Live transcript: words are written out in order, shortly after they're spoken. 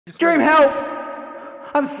Dream, help!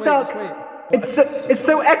 I'm stuck. It's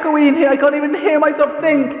so echoey in here. I can't even hear myself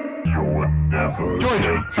think. George,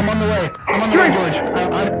 I'm on the way. Dream,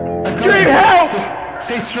 I'm Dream, help! Just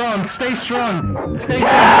stay strong. Stay strong. Stay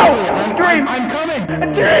Help! strong. Dream! I'm coming.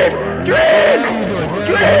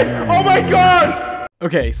 Dream! Oh my god!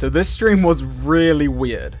 Okay, so this stream was really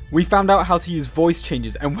weird. We found out how to use voice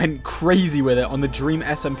changes and went crazy with it on the Dream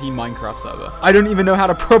SMP Minecraft server. I don't even know how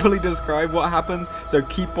to properly describe what happens, so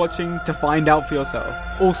keep watching to find out for yourself.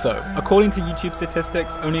 Also, according to YouTube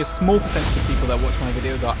statistics, only a small percentage of people that watch my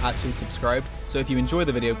videos are actually subscribed, so if you enjoy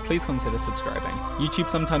the video, please consider subscribing. YouTube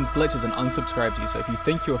sometimes glitches and unsubscribes you, so if you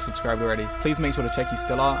think you're subscribed already, please make sure to check you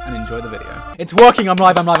still are and enjoy the video. It's working! I'm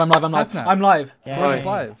live! Sapnap. I'm live! Yeah. He's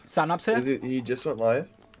live. Sapnap's here? Is it, he just went live?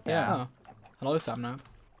 Yeah. Oh. Hello, Sapnap.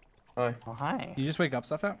 Hi. Oh, hi. You just wake up,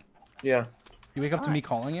 Sapnap? Yeah. You wake up to me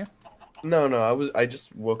calling you? No, I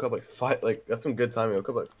just woke up like that's some good timing. I woke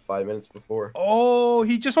up like 5 minutes before. Oh,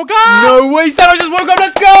 he just woke up! No way, Sapnap just woke up!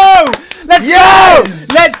 Let's go!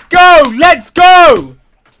 Let's go! Let's go!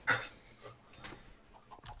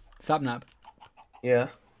 Sapnap. Yeah.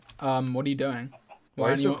 What are you doing? Why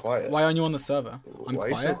are you so quiet? Why aren't you on the server? Why are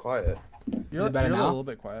you so quiet? You're, Is it better you're now? a little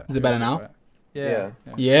bit quiet. Is it better now? Yeah.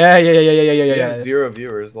 Yeah. You have 0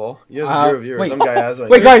 viewers, lol. You have 0 viewers. Wait, Some guy has one.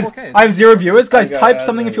 wait, guys, Okay. I have 0 viewers. Guys, Some guy type has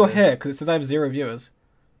something one, if you're yeah. here, because it says I have 0 viewers.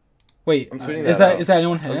 Wait, I'm tweeting is that out. there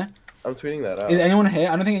anyone here? I'm tweeting that out. Is anyone here?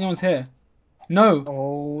 I don't think anyone's here. No,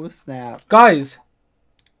 Oh snap! guys.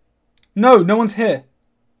 No one's here.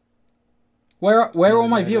 Where are all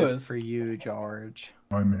my viewers? For you, George.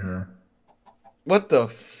 I'm here. What the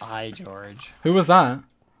Hi, George. Who was that?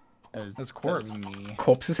 That's Corpse. me.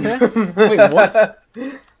 Corpse is here? Wait, what?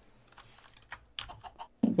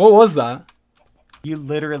 What was that? You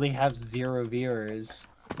literally have 0 viewers.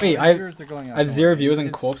 Wait, His I viewers are going out. have Don't 0 worry. viewers and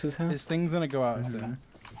His- Corpse is here? His thing's gonna go out soon.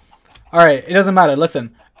 Alright, it doesn't matter.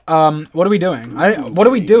 Listen. What are we doing? What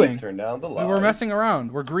are we doing? Turn down the We lights. were messing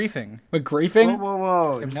around. We're griefing. We're griefing?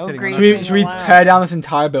 Whoa! I'm just No kidding. griefing Should we allowed. tear down this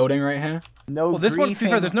entire building right here? No Well, this one, to be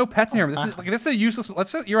fair, griefing. there's no pets in here. This is a useless.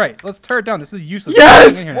 You're right. Let's tear it down. This is useless.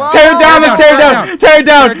 Yes! There's nothing in here now. Tear it down! Let's tear it down! Tear it Tear it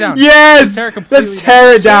down! down. Yes! Tear it completely Let's tear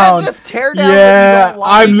it Can't down! just tear down what you Yeah, don't like.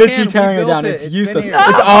 I'm We literally can, we tearing it built down. it. It's It's been useless. here. It's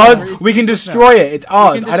Don't ours. worry, it's We can useless now. destroy it. It's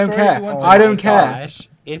ours. can I don't destroy it if care. you want to. I Oh don't my care. gosh.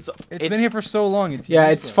 It's It's been here for so long. It's Yeah,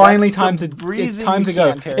 it's useless. finally That's time the to. It's reason time you to go.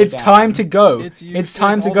 can't tear it It's down. time to go. It's It's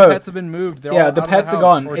time to All go. the pets have been moved. They're Yeah, all the out of pets are house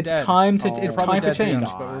gone. or It's dead. time to. Oh, It's Probably time for dead, to be change.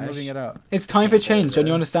 honest, but we're moving it out. It's time for change. Don't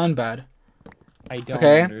you understand, Bad? I don't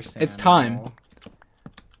Okay, understand. it's time. no.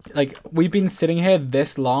 Like we've been sitting here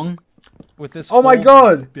this long. With this. Oh my whole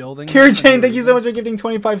god! Building. Kira Jane, thank you so much for giving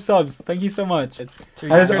 25 subs. Thank you so much. It's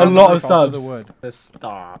That is time a lot of Fall through subs. the wood. to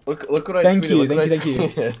stop. Look what I Thank tweeted. you, Look what thank I you.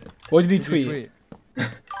 tweeted. What did you What did you tweet?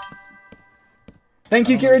 Thank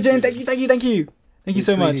you, Kira Jane. Thank you. Thank you You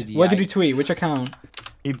so much. tweeted What did you yikes. tweet? Which account?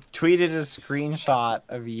 He tweeted a screenshot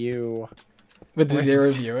of you. With the With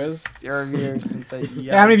 0 viewers. 0 viewers and said,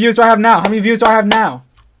 Yeah, how many views do I have now? How many views do I have now?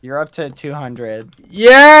 You're up to 200.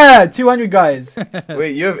 Yeah, 200 guys.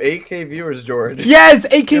 Wait, you have 8K viewers, George. Yes,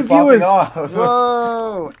 8K You're popping viewers. off.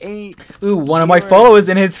 Whoa! 8. Ooh, one of my viewers. followers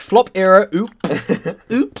in his flop era. Oops.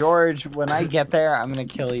 Oops. George, when I get there, I'm gonna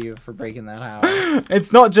kill you for breaking that house.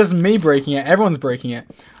 It's not just me breaking it. Everyone's breaking it.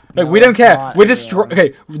 Like, No, we don't it's care. not We're destroying.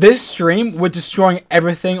 everyone. Okay, this stream, we're destroying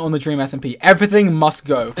everything on the Dream SMP. Everything must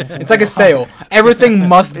go. It's like a sale. Everything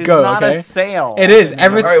must It's go. not okay. a sale. It is. All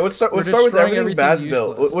Everything. right, let's start with destroying everything everything Bad's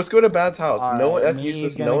built. useless. Let's go to Bad's house. No one. That's me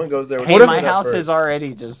useless. gonna- No one goes there. Hey, What if- my house is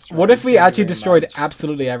already destroyed. What if we Thank you actually very destroyed much.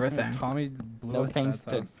 absolutely everything? Tommy blew No up thanks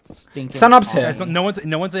Dad's to house. stinking. Sun-Up's here. Guys, no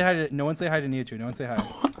one's say hi to. No one say hi to Niachu. No one say hi.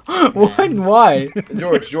 Why?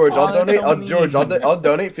 George, Oh, I'll that's donate. so George, mean. I'll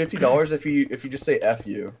donate $50 if you just say F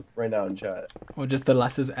you right now in chat. Or just the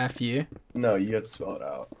letters F you. No, you have to spell it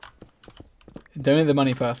out. Donate the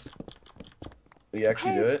money first. Will you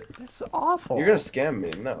actually do it? It's awful. You're gonna scam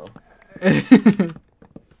me. No.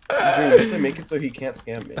 Dream, you have to make it so he can't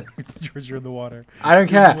scam me. George, you're in the water. I don't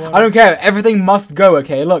care. I don't care. Everything must go.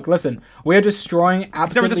 Okay. Look. Listen. We are destroying Except for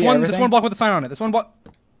absolutely this one. everything. This one block with a sign on it. This one block.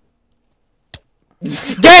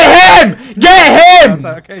 Get him! Get him!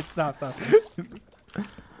 Stop, okay, stop.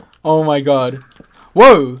 Oh my god.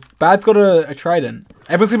 Whoa! Bad's got a trident.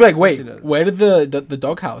 Everyone's gonna be like, wait, he does. where did the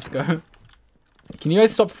doghouse go? Can you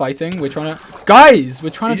guys stop fighting? We're trying to... Guys! We're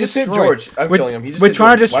trying He to just hit destroy... George. I'm we're, killing him. He just we're hit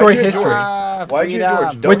trying to George. Why'd destroy you hit history. George? Why'd you hit George?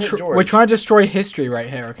 freedom. Don't hit George. We're trying to destroy history right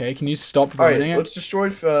here, okay? Can you stop Alright, ruining it? let's destroy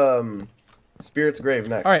Spirit's Grave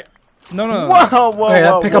next. All right. No. Whoa! Okay,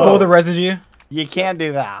 let's pick up all the residue. You can't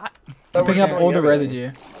do that. Thought we Pick were up destroying all the everything.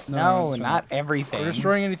 residue. No, it's not We're everything.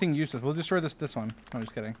 destroying anything useless. We'll destroy this one. I'm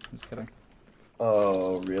just kidding.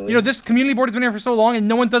 Oh, really? You know, this community board has been here for so long and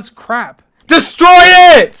no one does crap. Destroy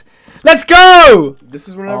it! Let's go! This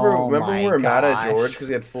is whenever. Oh remember my we were mad at gosh. George because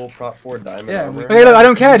he had full prop 4 diamond Yeah, armor? Okay, look, I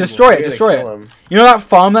don't care. Destroy We it. had to Destroy kill it. him. You know that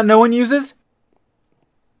farm that no one uses?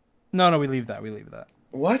 No, we leave that. We leave that.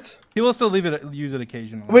 What? People still use it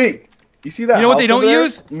occasionally. Wait. You see that? You know what they house don't over there?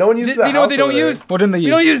 use? No one uses that. You know what they house don't over there. use? What didn't they You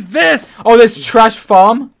use? don't use this! Oh, this trash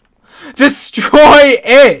farm? Destroy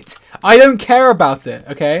it! I don't care about it,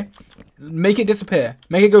 okay? Make it disappear.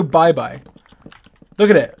 Make it go bye-bye. Look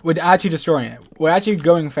at it. We're actually destroying it. We're actually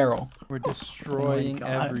going feral. We're destroying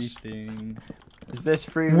gosh. everything. Is this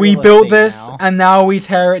free? We real built estate this, now? and now we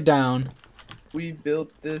tear it down. We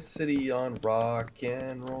built this city on rock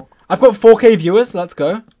and roll. I've got 4K viewers. Let's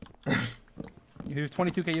go. You have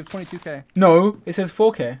 22k. You have 22k. No, it says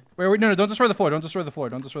 4K. Wait, no, don't destroy the floor. Don't destroy the floor.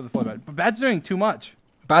 Don't destroy the floor, Bad. But Bad's doing too much.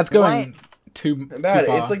 Bad's going too Bad.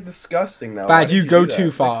 far. It's like disgusting now. Bad, Why did you do go that? too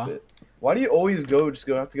Fix far. it. Why do you always have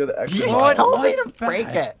to go the extra You mile? told me to break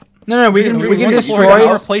it. No, we can Dream, you destroy. want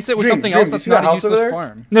to Replace it with Dream, something Dream, else you that's see that not a house over useless there?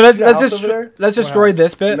 farm. No, See that house let's over there? destroy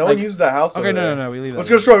this bit. No like- one uses that house Okay, over there. no, we leave it. Let's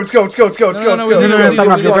go destroy. Let's go. No, No,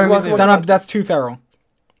 Sapnap, Leave it. that's too feral.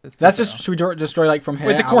 That's just, should we destroy like from here?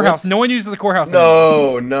 Wait, the courthouse. outwards? No one uses the courthouse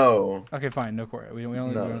anymore. No. Okay, fine. No courthouse. We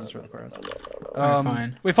don't destroy the courthouse. Alright,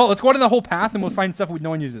 fine. Wait, let's go out in the whole path and we'll find stuff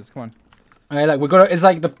no one uses. Come on. Okay, like it's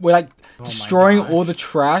like we're like my destroying gosh. all the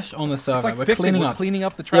trash on the server. It's like We're fixing. cleaning We're up. cleaning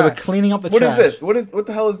up the trash. Yeah, we're cleaning up the What trash. is this? What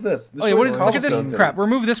the hell is this? Oh yeah, what is? Destroy Look at this cobblestone crap. thing.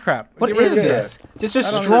 Remove this crap. What Get rid is of this? Just don't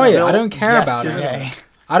destroy it. know. I don't care about it. Yesterday.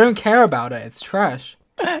 I don't care about it. It's trash.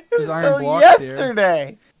 It There's was iron built blocks here.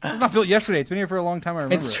 yesterday. It's not built yesterday. It's been here for a long time. I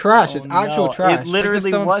remember. It's trash. It's Oh, actual no, trash. it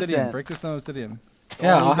literally wasn't. Break this stone obsidian.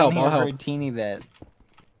 Yeah, Only I'll help. been I'll here for help. a teeny bit.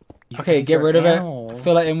 You Okay, guys get are rid of animals. it.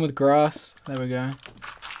 Fill it in with grass. There we go.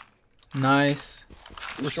 Nice.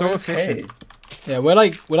 We're Destroy so this hay. efficient. Yeah, we're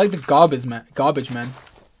like the garbage men.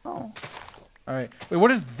 Oh. All right. Wait,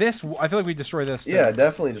 what is this? I feel like we destroy this. too. Yeah,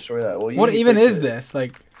 definitely destroy that. Well, you What need to even fix is it. this?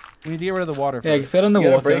 Like, We need to get rid of the water. yeah, First. fill in the You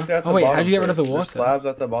gotta water. break it at the Oh wait, how'd bottom you get rid of the first. There's water? slabs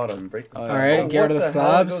at the bottom. Break the slabs. Alright, Oh, get rid of the what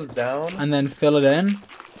hell? It slabs. goes down. And then fill it in,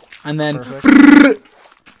 and then Perfect.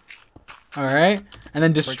 all right, and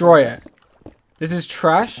then destroy it. This is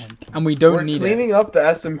trash, and we don't We're need it. cleaning up the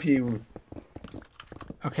SMP.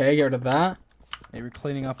 Okay, get rid of that. Hey, we're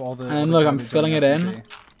cleaning up all the. And all the look, I'm garbage filling on it in. SMP.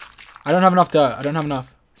 I don't have enough dirt. I don't have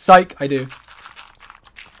enough. Psych, I do.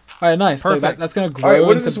 Alright, nice. Look, Perfect. that's gonna grow Alright,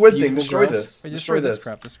 what is into this wood thing? beautiful Destroy grass. this. Wait, Destroy destroy this this.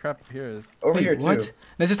 crap. This crap here is. Over Wait, here what? too.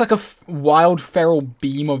 There's just like a wild feral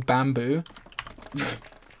beam of bamboo.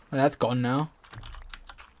 That's gone now.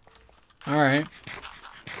 Alright.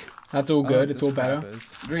 That's all I don't know good. what It's this all crap better. is.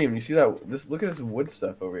 Dream, you see that? Look at this wood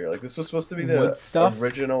stuff over here. Like this was supposed to be the Wood stuff?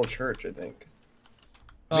 original church, I think.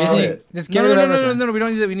 Just, Destroy it. just get No, rid no, of no, no, everything. no, no. We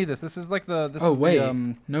don't need that. We need this. This is like the. This Oh is wait,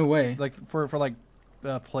 The, no way. like for like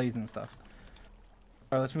plays and stuff.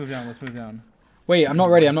 All right, let's move down. Let's move down. Wait, I'm not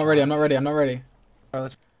ready. I'm not ready. I'm not ready. I'm not ready. All right,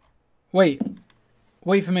 let's. Wait,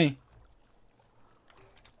 wait for me.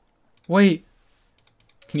 Wait.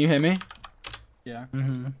 Can you hear me? Yeah.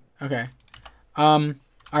 Mm-hmm. Okay. All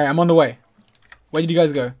right, I'm on the way. Where did you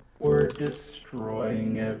guys go? We're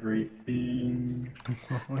destroying everything.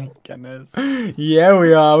 Oh my goodness. Yeah,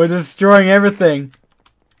 we are. We're destroying everything.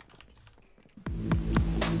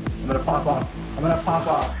 I'm gonna pop off. I'm gonna pop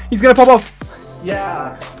off. He's gonna pop off.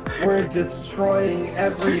 Yeah, we're destroying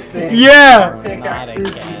everything. Yeah. Our pickaxes we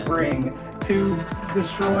again. bring to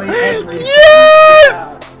destroy everything.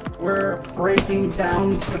 Yes! Yeah, we're breaking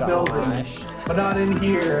down the building, Gosh. but not in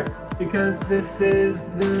here because this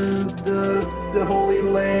is the Holy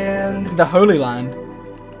Land. The Holy Land.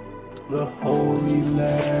 The Holy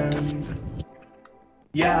Land.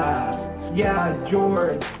 Yeah,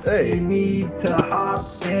 George. Hey. You need to hop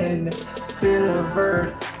in, spit a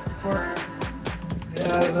verse for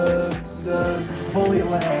the Holy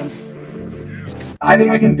Land. I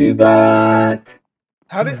think I can do that.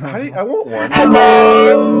 How do I want one?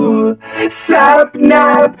 Hello,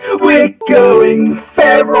 Sapnap. We're going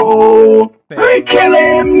feral. Kill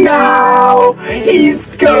him now. He's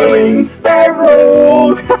going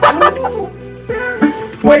feral.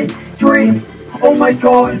 Wait, Dream. Oh my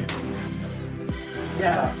god.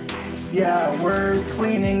 Yeah, we're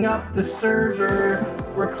cleaning up the server.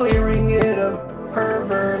 We're clearing it of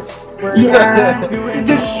perverts. We're doing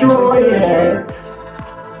destroy it.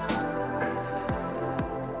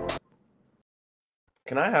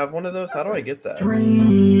 Can I have one of those? How do I get that?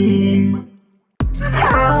 Dream.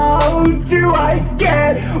 How do I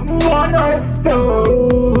get one of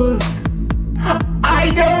those?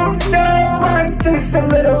 I don't know. I'm just a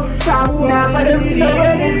little Sapnap. I don't know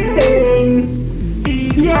anything.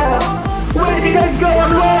 Yeah. Where did you guys go?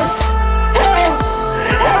 I'm lost. Help!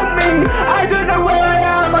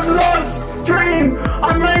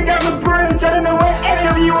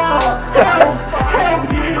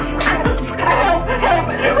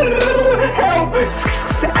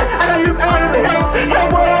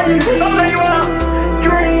 are you? Oh, there you are!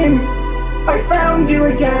 Dream! I found you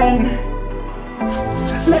again!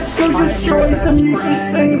 Let's go destroy some useless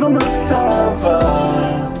things on the server!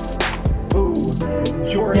 Ooh,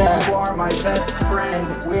 George, you are my best friend.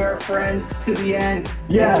 We're friends to the end.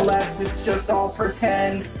 Yeah. Unless it's just all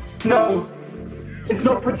pretend. No! It's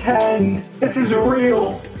not pretend! This is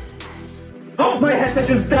real! Oh, my headset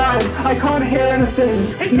just died! I can't hear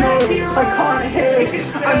anything! No! I can't hear!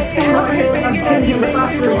 I'm still not hearing! I'm changing the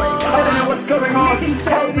battery! I don't know what's going on!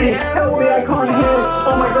 Help me! Help me! I can't hear!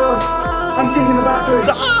 Oh my god! I'm changing the battery!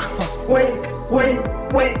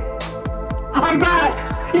 Wait! I'm back!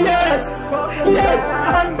 Yes! Yes!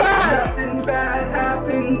 I'm back! Nothing bad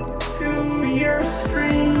happened to your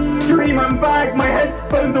stream. Dream, I'm back! My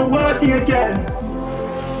headphones are working again!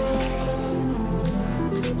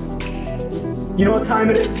 You know what time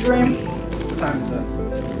it is, Dream? What time is that?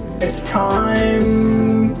 It's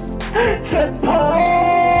time to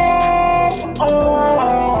pop!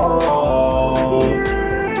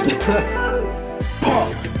 Pop!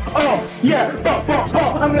 Oh, yeah! Pop!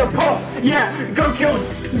 I'm gonna pop! Yeah! Go kill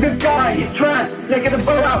this guy! He's trash! Yeah, get the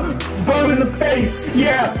bow out! Bow in the face!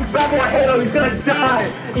 Yeah! BadBoyHalo, he's gonna die!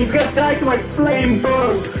 He's gonna die to my flame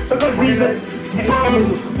bow! Because he's a bow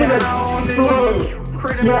with a blow!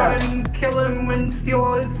 Crit him out and kill him and steal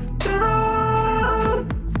all his stuff.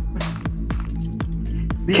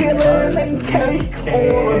 Kill him and take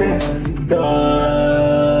all of his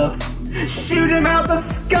stuff. Shoot him out the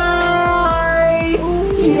sky.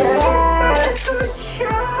 Yeah.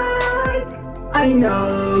 I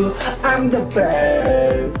know I'm the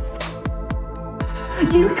best.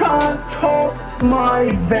 You can't top my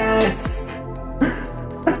vest.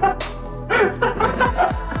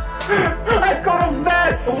 I've got a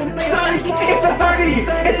vest! Psych! It's a hoodie!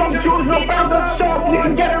 It's from GeorgeNotFound shop! You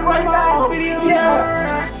can get it right now!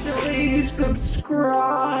 Yeah! Actually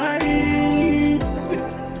subscribe.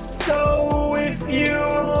 So if you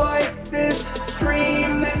like this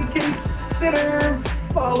stream, then consider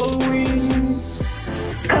following.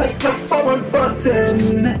 Click the follow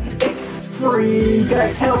button! It's free! Did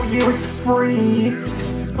I tell you it's free?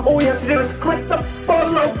 All you have to do is click the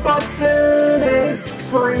follow button! It's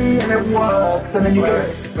free and it works, and then you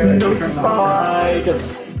get notified of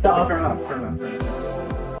stuff. Turn it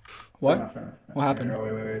off. What? What happened?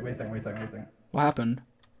 Wait a second. What happened?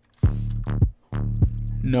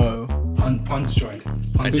 No. Pun's joined.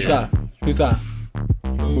 Who's that? Who's that?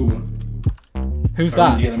 Ooh. Who's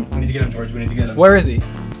Alright, that? we need to get him, George. We need to get him. Where is he?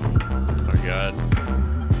 Oh god.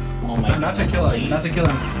 Oh my Not to kill him. Not to kill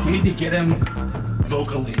him. We need to get him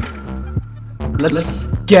vocally. Let's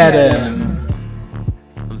get him.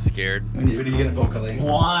 I'm scared. We need to get him vocally.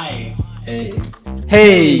 Why? Hey.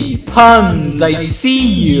 Hey, Puns, I see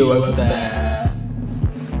you over there.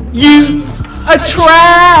 You are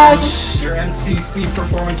trash! Your MCC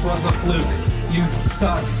performance was a fluke. You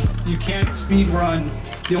suck. You can't speedrun.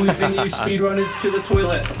 The only thing you speedrun is to the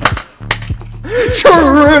toilet.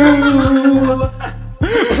 True!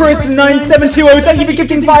 Chris9720, thank you for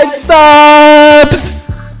gifting 5 subs!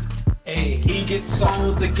 Hey, he gets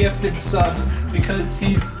all the gifted subs because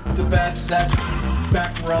he's the best at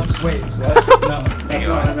back rubs. Wait, what? No, that's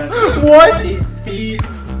not what I meant. What?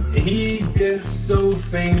 He is so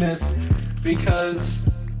famous because.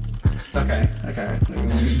 Okay.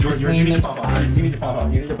 George, you need to pop off. You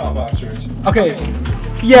need to pop off, George. Okay.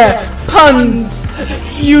 Yeah, Puns,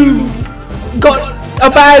 you got a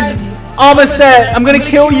bad armor set. I'm gonna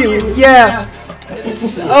kill you. Yeah.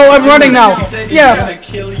 Oh, I'm running now. He said he's Yeah. gonna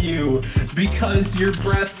kill you because your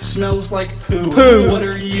breath smells like poo. Poo. What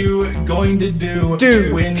are you going to do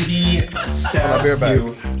when he stabs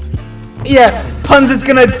you? Yeah, Puns is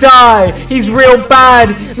gonna die. He's real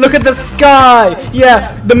bad. Look at the sky.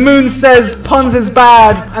 Yeah, the moon says Puns is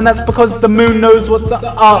bad, and that's because the moon knows what's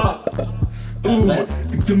up. Ooh,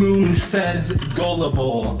 the moon says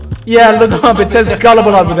gullible. Yeah, look up. It says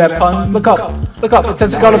gullible over there, Puns. Look up. Look up. It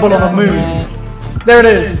says gullible on the moon. There it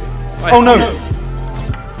is. Oh no.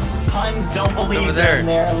 Puns don't believe Over there. them,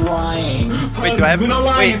 they're lying. Wait, do I have We're not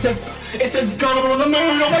lying. wait? It says gullible on the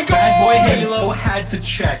moon. Oh my god! BadBoyHalo had to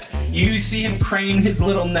check. You see him crane his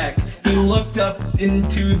little neck. He looked up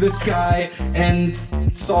into the sky and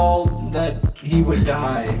saw that he would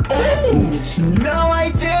die. No,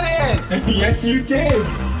 I didn't. Yes, you did.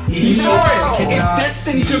 He You know it. cannot It's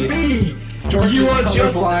destined see. to be. George You is are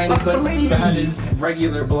just colorblind, a but flea. Bad is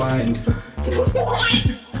regular blind.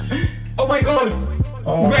 Oh my god.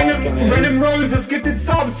 Oh my goodness. Random Rose has gifted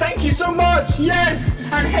subs. Thank you so much. Yes. And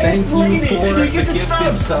Thank Hayes you Laney, for you the gifted gifted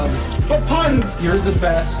subs. subs. But Puns, You're the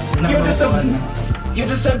best. Number one. you're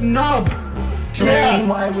just a knob. Dream,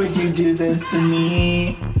 why would you do this to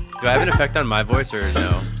me? Do I have an effect on my voice or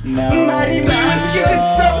no? No. Maddie Moo is giving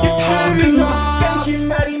subs to me. Thank you,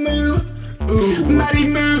 Maddie Moo. Ooh. Maddie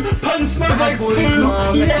Moo, pun smells like poo. Boy's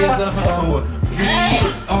mom is a hoe. He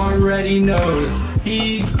already knows.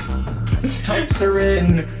 He tucks her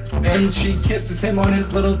in, and she kisses him on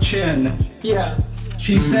his little chin. Yeah.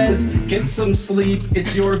 She says, get some sleep,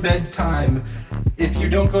 it's your bedtime. If you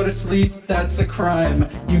don't go to sleep, that's a crime.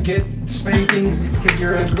 You get spankings because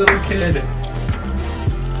you're a little kid.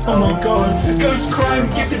 Oh my god. Ghost Crime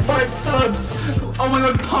gifted 5 subs. Oh my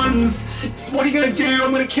god, puns. What are you gonna do? I'm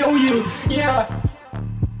gonna kill you. Yeah.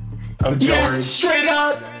 Oh, George. Yeah, straight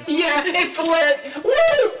up. Yeah, it's lit.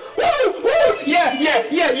 Woo! Woo! Woo! Yeah.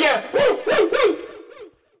 Woo! Woo!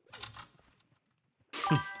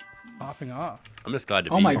 Woo! Popping off. I'm just glad to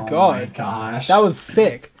be Oh my here. god. Gosh. That was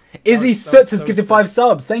sick. Izzy that was Soots has so gifted sick. 5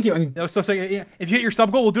 subs. Thank you. And No, so yeah, if you hit your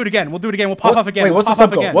sub goal, we'll do it again. We'll do it again. We'll pop off again. wait, We'll what's the pop sub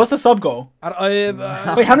off goal? again. What's the sub goal? Wait,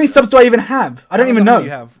 Wait, how many subs do I even have? I don't even know. You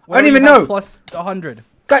have. I don't even know. Plus 100.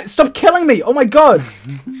 Guys, stop killing me! Oh my god!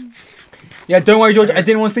 Yeah, don't worry, George. I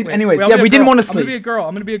didn't want to sleep anyways. Wait, Yeah, we didn't want to I'm gonna be a sleep. girl.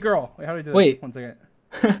 I'm gonna be a girl. Wait, how do I do this? Wait. 1 second.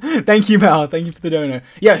 Thank you, Mal. Thank you for the donor.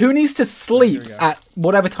 Yeah, who needs to sleep at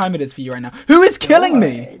whatever time it is for you right now? Who is killing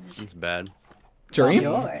me? It's bad. Dream?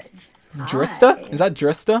 George. Drista? Hi. Is that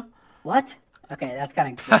Drista? What? Okay, that's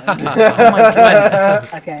kind of good. Oh my god.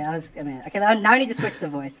 Okay, okay, now I need to switch the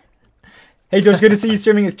voice. Hey George, good to see you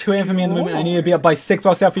streaming. It's 2 AM for me in the moment. I need to be up by 6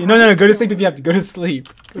 while out for you. No, go to sleep if you have to. Go to sleep.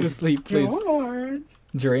 Go to sleep, please. George.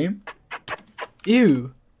 Dream?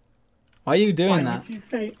 Ew. Why are you doing Why that? did you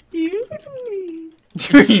say you to me?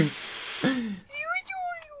 Dream.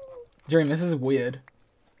 Dream, this is weird.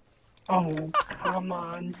 Oh, come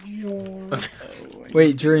on, George.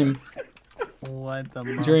 Wait, Dream. What the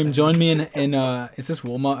Dream, join me in is this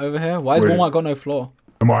Walmart over here? Why has Wait. Walmart got no floor?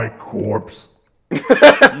 Am I corpse?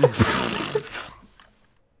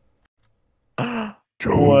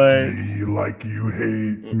 Show me like you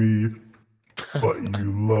hate me, but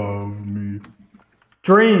you love me.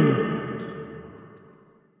 Dream.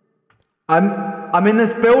 I'm in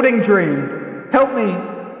this building, Dream. Help me.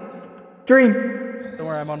 Dream. Don't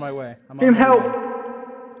worry, I'm on my way. Dream, help.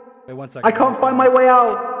 Wait 1 second. I can't find my way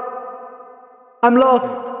out. I'm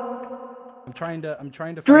lost. I'm trying to.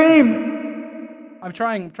 Dream. I'm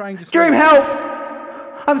trying. Just Dream, wait. help.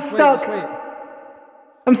 I'm Wait, stuck. just wait.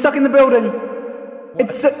 I'm stuck in the building.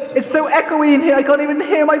 It's so echoey in here. I can't even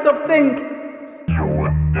hear myself think. You'll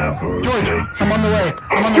never George, take I'm on the way.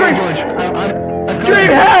 I'm on the way, George. I'm Dream,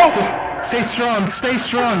 coming. help! Just stay strong. Stay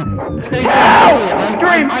strong. Stay Help! strong.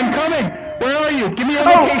 Dream! I'm coming. Where are you? Give me a Oh,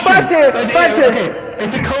 location. Bad's here! Okay, Bad's here! Okay.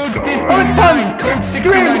 It's a code 59. Oh, Bad's- Code 69.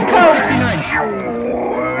 Dream, Code help! 69.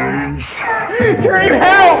 Dream,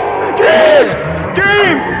 help! Dream!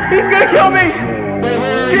 Dream! He's gonna kill me!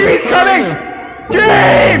 Dream, he's coming!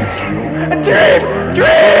 Dream! Dream!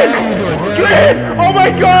 Dream! Dream! Oh my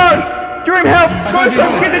god! Dream, help! Go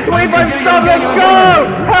sub, get to 25 subs, let's go!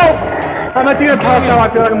 Help! I'm actually gonna pass out. I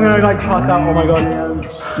feel like I'm gonna like pass out. Oh my god.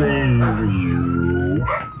 Save you.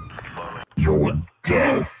 Your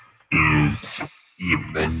death is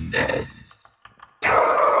imminent.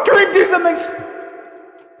 Dream, do something!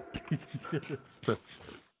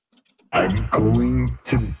 I'm going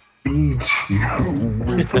to beat you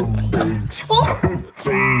with a rage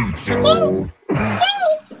potato.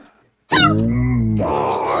 Do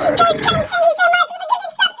not.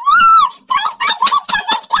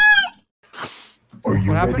 Are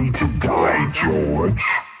you ready to die, George?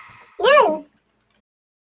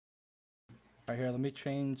 Right here, let me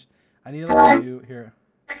change. I need to let you here.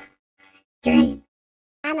 Dream.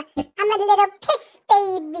 I'm a little piss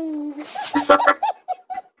baby.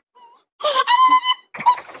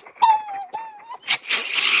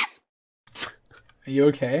 Are you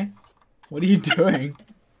okay? What are you doing?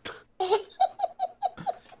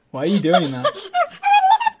 Why are you doing that?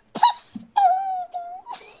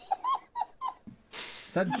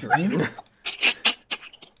 Is that Dream?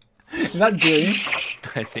 Is that Dream?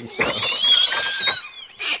 I think so.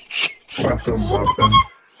 Weapon, weapon.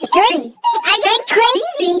 Dream. I get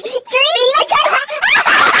crazy. Dream. I got.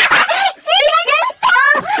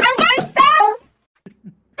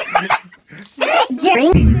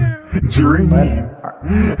 Dream. Dream.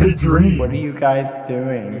 Hey, Dream. What are you guys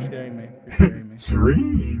doing? You're scaring me. You're scaring me.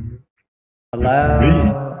 Dream.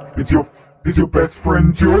 Hello? It's me. It's your best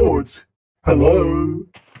friend, George. Hello.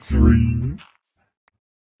 Dream.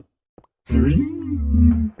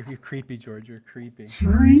 Dream. You're creepy, George. You're creepy.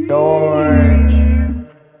 Dream.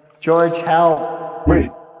 George, help.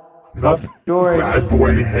 Wait. Is that George.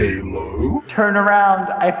 BadBoyHalo? Turn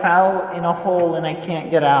around. I fell in a hole and I can't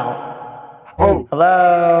get out. Oh.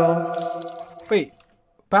 Hello? Wait,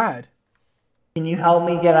 Bad. Can you help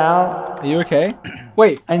me get out? Are you okay?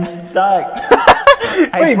 Wait. I'm stuck. Wait,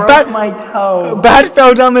 I broke my toe. Bad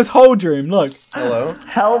fell down this hole, Dream. Look. Hello?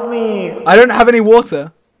 Help me. I don't have any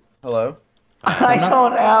water. Hello? I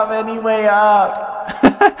don't have any way up.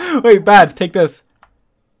 Wait, Bad, take this.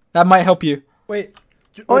 That might help you. Wait.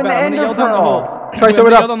 Oh, Wait, an Bad, I'm gonna ender yell down the hole. pearl. Try Wait, throw I'm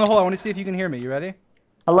it gonna up. yell down the hole. I want to see if you can hear me. You ready?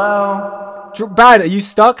 Hello? Bad, are you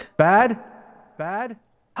stuck? Bad? Bad?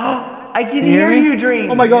 I can hear you, Dream.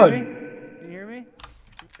 Oh my god. Can you hear me?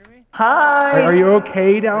 Hi. Are you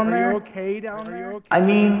okay down there? I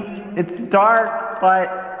mean, it's dark,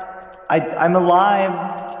 but I'm alive.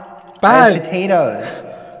 I Bad. have potatoes.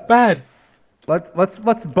 Bad. Let's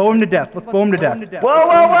bow him to death. Let's bow him to death. Whoa,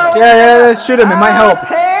 whoa, whoa. Yeah, let's shoot him. It might help.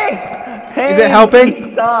 Pain. Is it helping?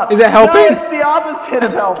 Please stop. Is it helping? No, it's the opposite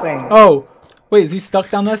of helping. Oh. Wait, is he stuck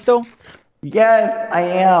down there still? Yes, I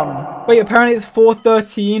am. Wait, apparently it's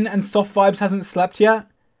 4:13 and Soft Vibes hasn't slept yet.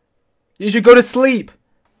 You should go to sleep.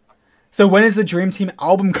 So when is the Dream Team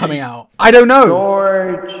album coming out? I don't know.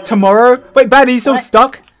 George. Tomorrow? Wait, Bad, are you still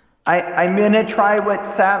stuck? I'm gonna try what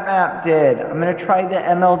Sapnap did. I'm gonna try the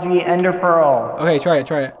MLG Ender Pearl. Okay, try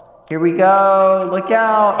it. Here we go. Look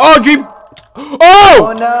out. Oh, Dream. Oh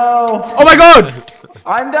Oh! no. Oh my god!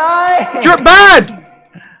 I'm dying. Bad!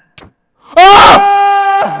 Oh!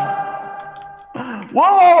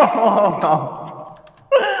 Whoa!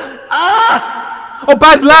 Oh,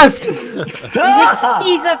 Bad left! Stop!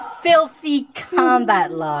 He's a filthy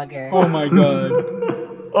combat logger. Oh my god.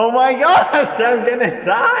 Oh my gosh, I'm gonna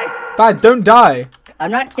die. Bad, don't die.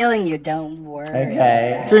 I'm not killing you, don't worry.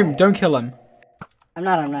 Okay. Dream, don't kill him. I'm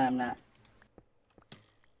not.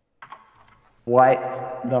 What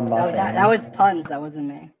the No, muffin? that was puns, that wasn't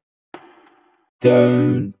me.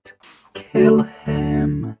 Don't kill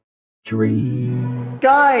him, Dream.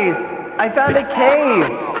 Guys, I found a cave.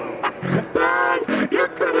 You're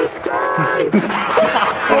gonna die!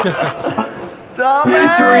 Stop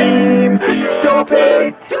it. Dream! Stop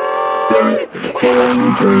it! Don't kill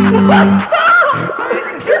him, Dream!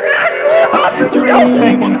 You're actually about to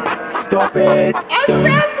Dream! Stop it!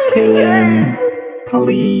 Don't kill him!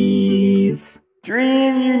 Please!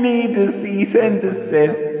 Dream, you need to cease and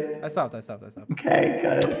desist. I stopped. Okay,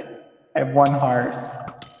 good. I have one heart.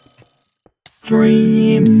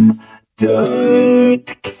 Dream!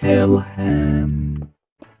 Don't kill him!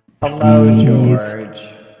 Hello, Please.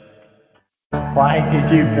 George. Why did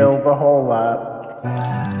you fill the hole up?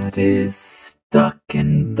 Bad is stuck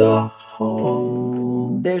in the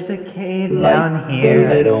hole. There's a cave Like down here.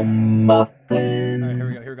 a little muffin. Alright, here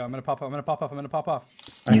we go. I'm gonna pop off.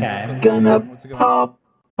 He's Okay. gonna What's it going? pop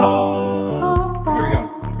off.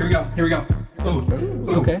 Here we go.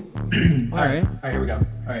 Ooh. Okay. Alright. Alright, here we go.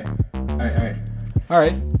 Alright.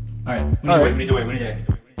 Alright. We need to wait.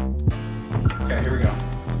 Okay, here we go.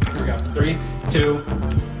 3, 2,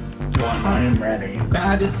 1. I'm ready.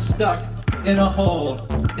 Bad is stuck in a hole.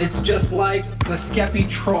 It's just like the Skeppy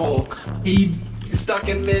troll. He stuck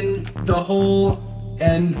him in the hole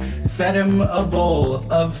and fed him a bowl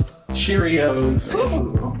of Cheerios.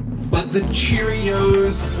 But the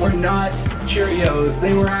Cheerios were not Cheerios.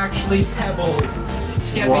 They were actually Pebbles.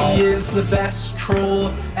 Skeppy is the best troll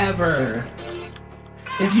ever.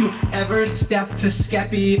 If you ever step to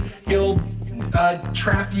Skeppy, he'll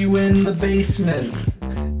trap you in the basement.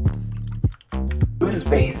 Whose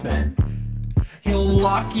basement? He'll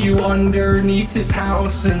lock you underneath his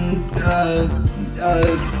house and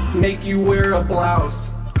make you wear a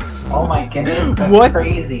blouse. Oh my goodness, that's What?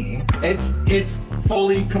 crazy. It's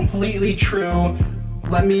fully, completely true.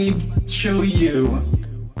 Let me show you.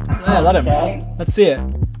 Yeah, let him. Okay. Let's see it.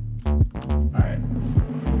 Alright.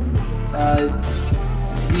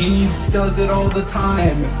 He does it all the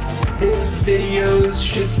time. His videos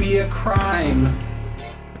should be a crime.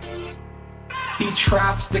 He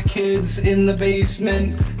traps the kids in the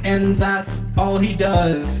basement, and that's all he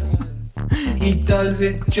does. He does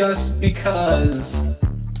it just because.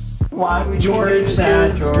 Why would George you do that,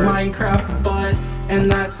 is George? Minecraft butt, and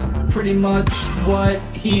that's pretty much what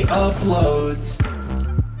he uploads.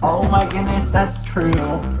 Oh my goodness, that's true.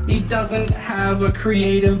 He doesn't have a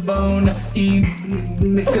creative bone. He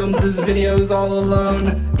films his videos all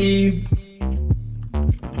alone.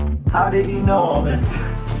 How did you know all this?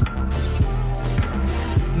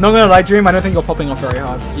 Not gonna lie, Dream, I don't think you're popping off very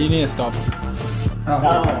hard. You need to stop.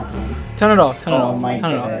 Oh. Turn it off. Oh my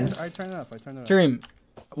Turn it off. goodness. I turned it up. Dream,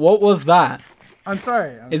 what was that? I'm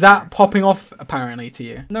sorry. Is that popping off apparently to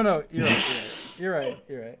you? No, you're right.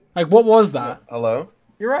 Like, what was that? Hello?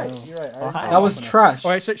 You're right. That was trash. Oh,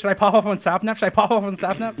 wait, should I pop off on Sapnap?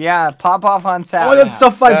 Yeah, pop off on Sapnap. Oh my god,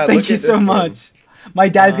 Soft Vibes, Yeah, thank look you at so this one. much. My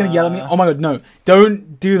dad's gonna yell at me. Oh my god, no!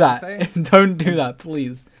 Don't do that. Don't do that,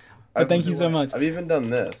 please. But thank you so much. I've even done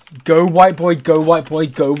this. Go white boy, go white boy,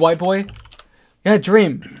 go white boy. Yeah,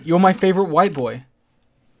 Dream, you're my favorite white boy.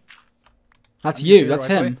 That's you. That's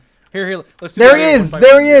him. Here. Let's do there he is.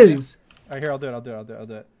 There he is. All right, here. I'll do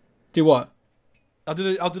it. Do what? I'll do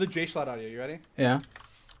the J Schlatt audio. You ready? Yeah.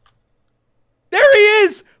 There he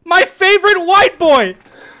is, my favorite white boy.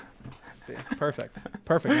 Perfect.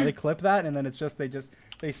 Now they clip that, and then it's just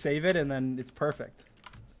they save it, and then it's perfect.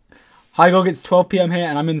 Hi, Gog. It's 12 p.m. here,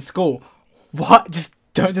 and I'm in school. What?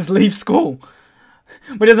 Don't just leave school.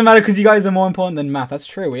 But it doesn't matter because you guys are more important than math. That's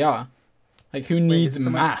true. We are. Like, who needs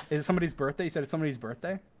math? Is it somebody's birthday? You said it's somebody's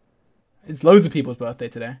birthday? It's loads of people's birthday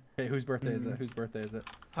today. Okay, whose birthday is it? Whose birthday is it?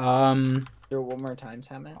 Do it one more time,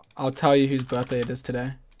 Sapnap. I'll tell you whose birthday it is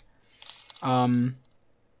today.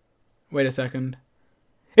 Wait a second.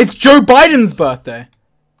 It's Joe Biden's birthday.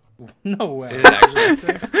 No way. Is it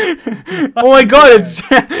actually? Oh my god,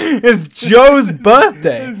 it's Joe's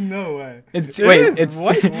birthday. There's no way. It's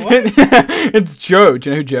What? it's Joe. Do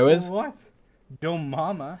you know who Joe is? What? Joe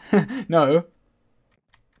Mama. No.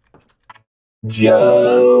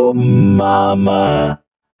 Joe Mama.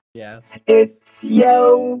 Yes. It's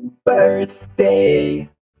your birthday.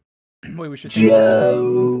 Wait, we should.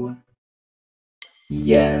 Joe.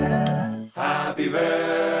 Yeah. Happy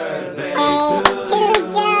birthday to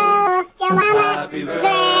Joe. Joe Mama. Happy birthday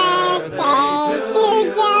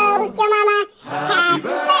to Joe. Joe Mama. Happy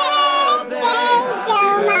birthday, Joe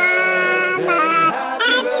Mama.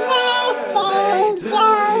 Happy birthday,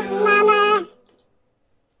 Joe Mama.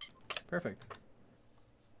 Perfect.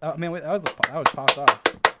 Oh man, wait, that was popped off.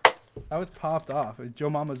 That was popped off. It was Joe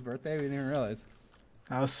Mama's birthday. We didn't even realize.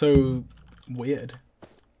 That was so weird.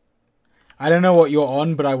 I don't know what you're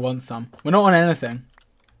on, but I want some. We're not on anything.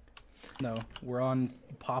 No, we're on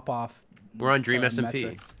pop off. We're on Dream SMP.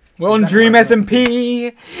 Metrics. We're on Dream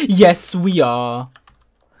SMP. Yes, we are.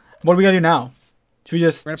 What are we gonna do now? Should we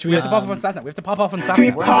just? We have to pop off on Sapnap. We have to pop off on Sapnap.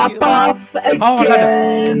 We pop off again. Pop off on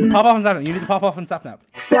Sapnap. Pop off on Sapnap. You need to pop off on Sapnap.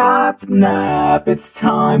 Sapnap, it's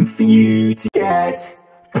time for you to get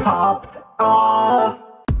popped off.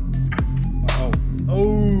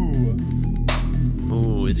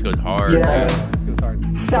 Ooh, this goes hard. Yeah. This goes hard.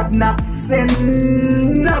 Sapnap's in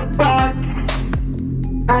the box,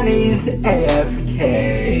 and he's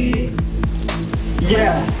AFK.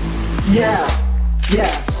 Yeah.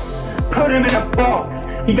 Put him in a box.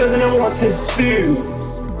 He doesn't know what to do.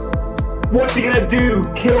 What's he gonna do?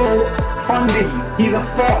 Kill Fundy? He's a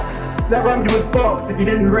fox. That rhymed with box. If you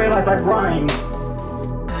didn't realize I rhymed.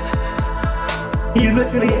 He's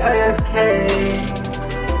literally AFK.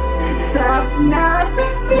 Sapnap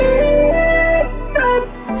is in the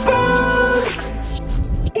box.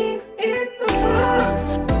 He's in the box.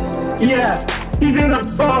 Yeah, he's in the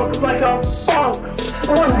box like a fox.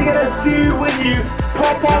 What's he gonna do when you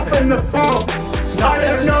pop off in the box? I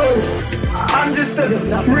don't know. I'm just a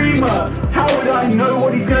streamer. How would I know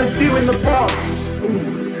what he's gonna do in the box?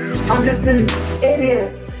 I'm just an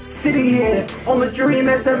idiot sitting here on the Dream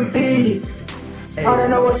SMP. I don't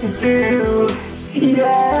know what to do.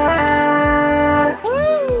 Yeah.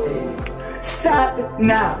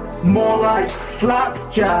 Sapnap, more like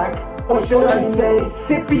flapjack, or should I say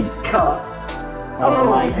sippy cup? Oh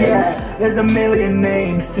my god, there's a million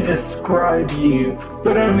names to describe you,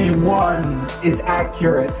 but only one is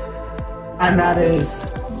accurate, and that is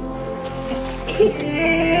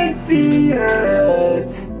idiot.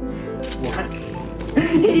 What?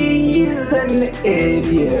 He's an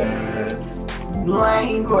idiot.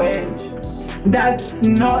 Language. That's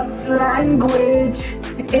not language.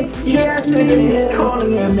 It's just me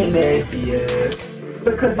calling him an idiot.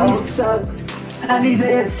 Because he sucks. And he's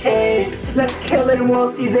AFK. Let's kill him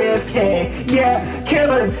whilst he's AFK. Yeah,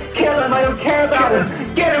 kill him. I don't care about him.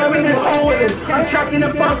 Get him. I'm in the hole with him. I'm trapped in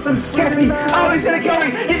a box. I'm scappy. Oh, he's gonna kill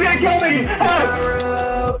me. He's gonna kill me.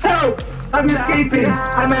 Help. I'm escaping.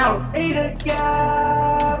 I'm out. Eat a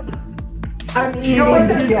gap. I'm eating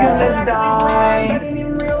the gap. I didn't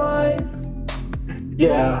even realize.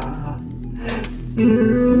 Yeah.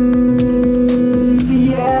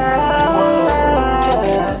 Yeah.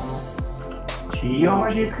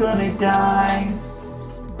 George is gonna die.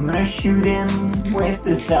 I'm gonna shoot him with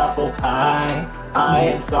this apple pie. I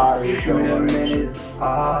am sorry, shoot him in his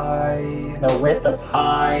eye. No, with the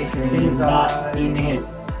pie, Dream, not in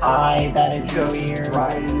his eye. That is weird.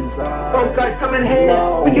 Right in his eye. Oh, guys, come in here.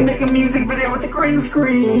 No. We can make a music video with the green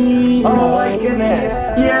screen. Oh my goodness.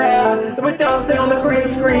 Yeah, we're dancing on the green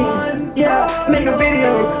screen. Yeah, make a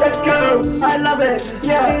video. Let's go. I love it.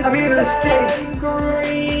 Yeah, I'm eating a steak.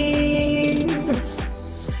 Green.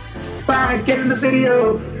 mad. Get in the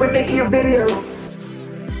video. We're making a video.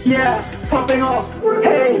 Yeah, popping off.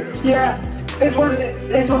 Hey, yeah.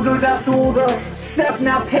 This one goes out to all the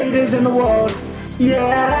Sapnap haters in the world.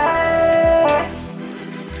 Yeah.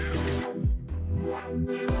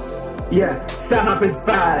 Yeah, Sapnap is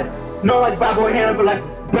bad. Not like BadBoyHalo, but like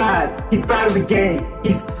bad. He's bad at the game.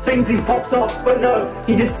 He thinks he pops off, but no,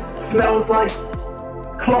 he just smells like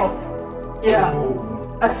cloth. Yeah,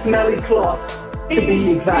 a smelly cloth, to be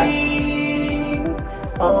exact.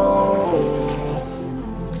 Oh,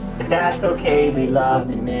 that's okay, we love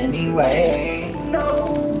him anyway.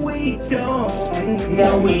 No, we don't.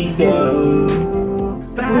 No, we do.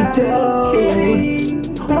 That's kidding.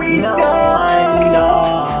 We don't. I'm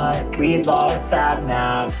not. We love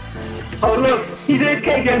Sapnap. Oh look, he's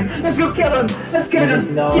AFK again. Let's go kill him. Let's get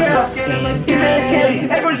him. No, yeah, he's AFK.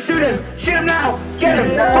 Everyone shoot him. Shoot him now. Get him.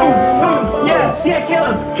 Boom, boom. Yeah, yeah, kill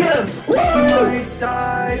him. Kill him. Woo! He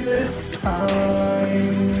die this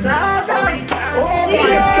time. Sapnap. Oh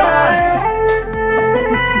my god.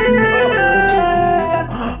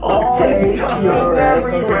 Oh, take your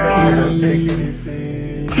everywhere.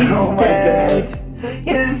 Oh my goodness.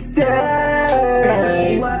 He's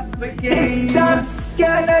dead. His stuff's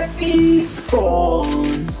gonna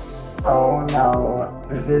despawn. Oh no,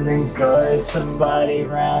 this isn't good. Somebody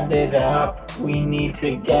round it up. We need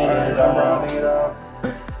to get it up.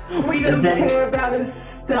 We don't care about his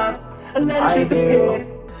stuff. Let it disappear.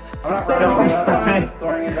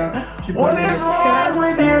 What is wrong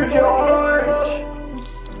with you, George?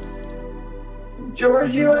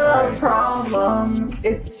 George, you have problems.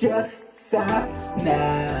 It's just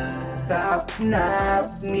Sapnap.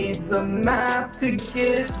 Sapnap needs a map to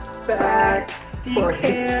get back. He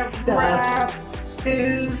can't wrap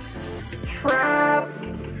his trap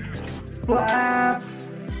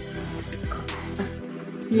flaps.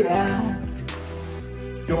 Yeah.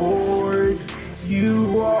 George,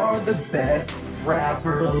 you are the best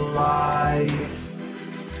rapper alive.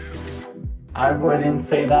 I wouldn't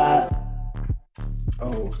say that.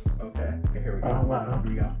 Oh, okay. Okay, here we go. Oh, wow.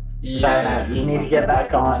 Here we go. Yeah. You need to get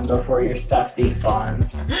back on before your stuff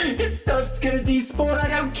despawns. His stuff's gonna despawn, I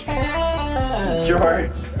don't care!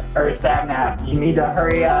 George, or Sapnap, you need to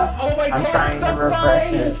hurry up. Oh my I'm trying to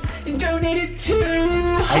refresh it. Donated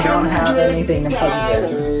 $200. I don't have anything to put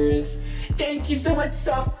here. Thank you so much,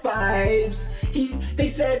 Soft Vibes. They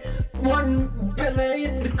said 1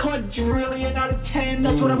 billion quadrillion out of 10.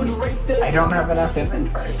 That's what I would rate this. I don't have enough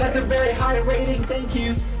inventory. That's a very high rating. Thank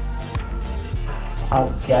you.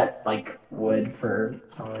 I'll get like wood for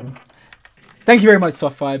someone. Thank you very much,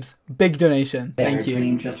 Soft Vibes. Big donation. Thank you.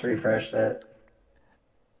 Team just refreshed it.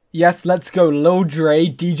 Yes, let's go. Lil Dre,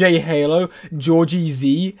 DJ Halo, Georgie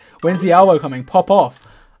Z. When's the album coming? Pop off.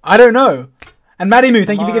 I don't know. And Maddie Moo,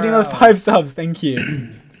 thank you for getting another 5 subs. Thank you.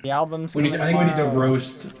 The album's I think we need to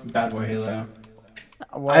roast BadBoyHalo.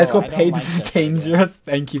 I just got paid. This is dangerous.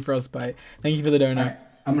 Thank you, Frostbite. Thank you for the donor. Right,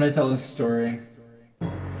 I'm gonna tell this story.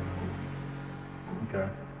 Okay.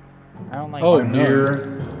 I don't like. I'm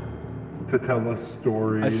here to tell a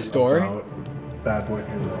story. A story? About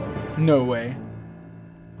BadBoyHalo. No way.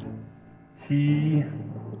 He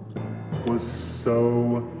was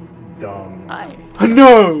so dumb. Hi.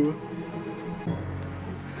 No.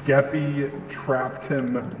 Skeppy trapped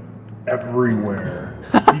him everywhere.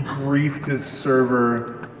 He griefed his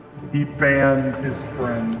server. He banned his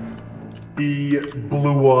friends. He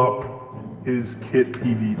blew up his kit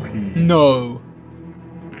PvP. No.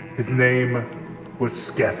 His name was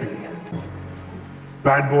Skeppy.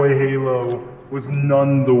 BadBoyHalo was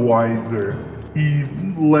none the wiser. He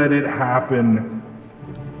let it happen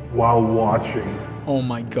while watching. Oh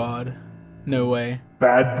my god. No way.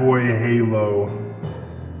 BadBoyHalo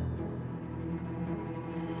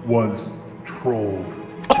was trolled.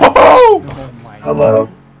 Oh! Hello.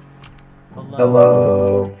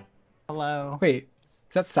 Hello. Hello. Wait,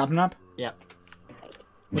 is that Sapnap? Yep.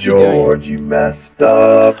 George, you messed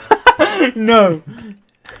up. No.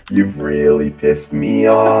 You've really pissed me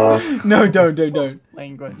off. No, don't.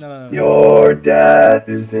 Language. No. Your death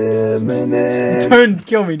is imminent. Don't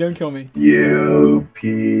kill me, don't kill me. You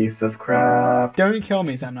piece of crap. Don't kill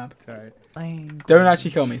me, Sapnap. Sorry. Don't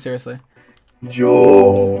actually kill me, seriously.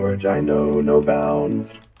 George, I know no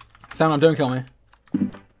bounds. Sapnap, don't kill me.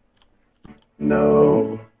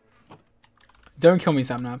 No. Don't kill me,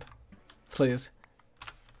 Sapnap. Please.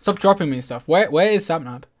 Stop dropping me stuff. Where is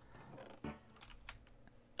Sapnap?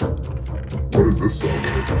 What is this sound?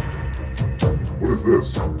 What is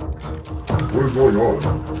this? What is going on?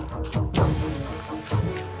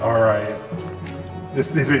 Alright.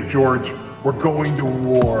 This is it, George. We're going to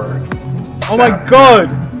war. Oh my god!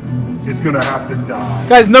 is gonna have to die.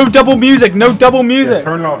 Guys, no double music. No double music. Yeah,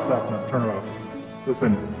 turn it off, Sapnap. Turn it off.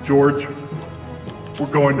 Listen, George, we're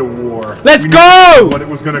going to war. Let's We go! knew what it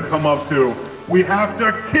was gonna come up to. We have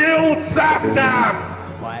to kill Sapnap!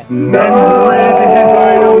 No! And rid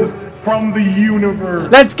his items from the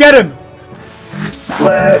universe. Let's get him.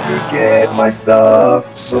 Let me get my stuff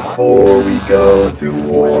before we go to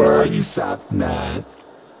war. Sapnap?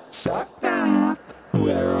 Sapnap,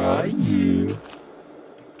 where are you?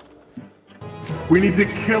 We need to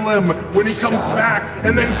kill him when he comes back,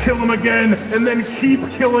 and then kill him again, and then keep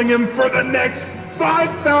killing him for the next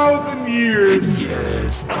 5,000 years.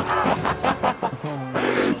 Yes.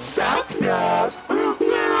 Sapnap,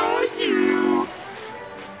 where are you?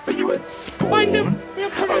 Are you at spawn?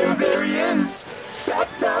 Oh, there he is.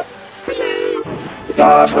 Sapnap, please.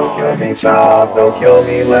 Stop, don't kill me, stop, don't kill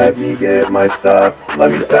me, let me get my stuff.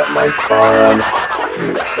 Let me set my spawn.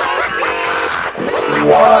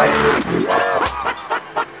 Why?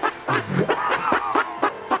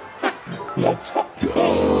 Let's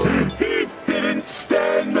go. He didn't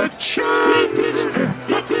stand a chance.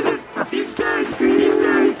 He didn't. He's dead. He's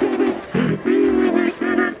dead. He really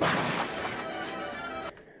didn't.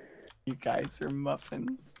 You guys are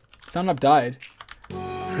muffins. Sapnap died.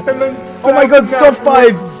 And then Oh my god, Sapnap Soft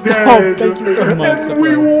Vibes! was Stop! dead. Thank you so much, And Soft we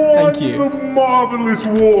Vibes. won Thank you. the marvelous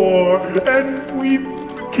war, and we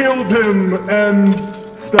killed him and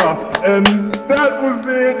stuff, and that was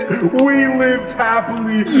it. We lived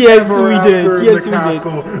happily Yes, ever we did. after Yes, the we did.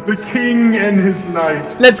 castle, the king and his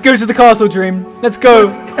knight. Let's go to the castle, Dream. Let's go.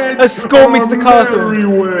 Escort me to the castle. Merry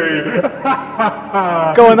way.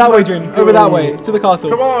 Go on that way, Dream. Let's Over that go. way. To the castle.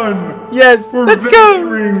 Come on. Yes, We're let's go.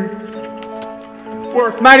 venturing.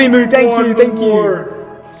 We're Manimu, thank you, one thank you. more.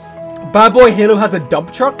 BadBoyHalo has a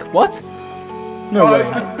dump truck? What? No way.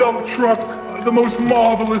 The dump truck, the most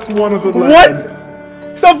marvelous one of the land. What?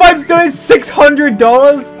 Some Vibes doing $600?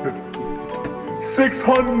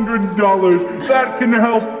 $600. That can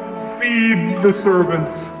help feed the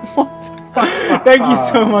servants. What? Thank you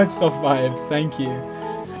so much, Soft Vibes. Thank you.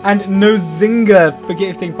 And Nozinga for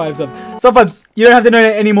gifting 5 subs. Soft Vibes, you don't have to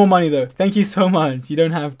donate any more money though. Thank you so much. You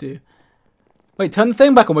don't have to. Wait, turn the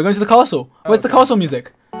thing back on. We're going to the castle. Where's the castle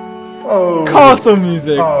music? Oh. Castle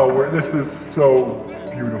music. Oh, this is so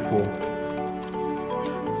beautiful.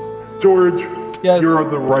 George, Yes. you're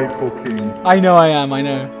the rightful king. I know I am, I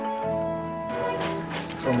know.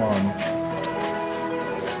 Come on.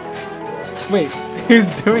 Wait, who's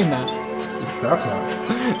doing that?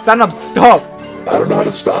 Sapnap. Stand up, stop. I don't know how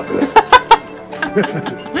to stop it.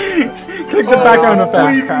 Click the background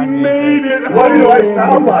effects. We made it. What do I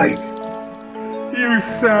sound like? You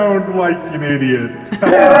sound like an idiot.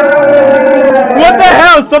 What the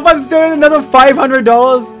hell? Someone's doing another $500?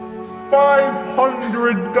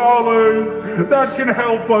 $500. That can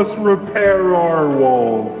help us repair our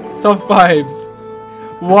walls. Soft Vibes.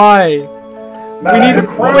 Why? Man, We need.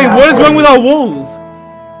 Wait, what is wrong with our walls?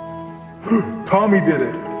 Tommy did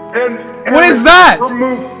it. And What is that?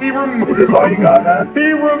 He removed. Is this all you got, man?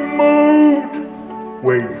 He removed.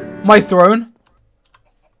 Wait. My throne?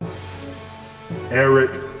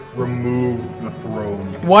 Eric removed the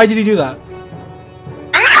throne. Why did he do that?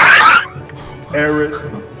 Eric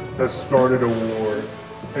has started a war,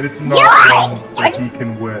 and it's not one that he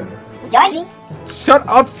can win. Georgie, Shut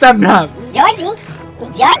up, Sapnap. Georgie,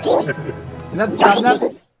 Georgie, Is that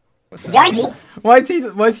Sapnap? Georgie, Why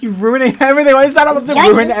is he ruining everything? Why is Sapnap have to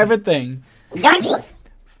ruin everything? Georgie.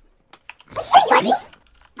 Georgie.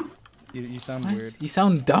 You sound weird. You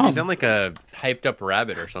sound You dumb. sound like a hyped up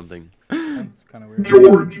rabbit or something. Sounds kind of weird.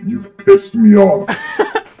 George, you've pissed me off.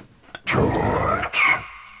 George.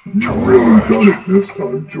 You really done it this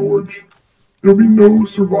time, George. There'll be no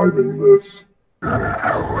surviving this.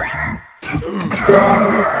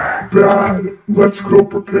 Dad, let's go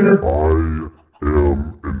prepare. I am an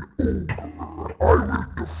ogre. I will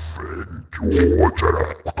defend George at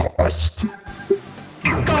all cost.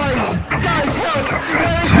 Guys, help!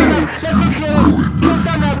 Let's go kill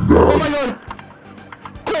Sapnap! Oh my god!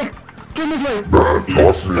 Quick! Dream this way!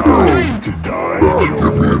 It's time to die,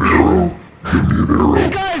 George. Hey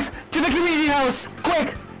guys! To the community house!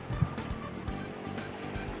 Quick!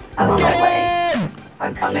 I'm on my way.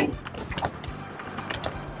 I'm coming.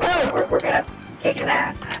 Help! We're gonna kick his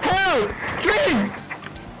ass. Help! Dream!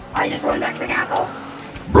 I just run back to the castle.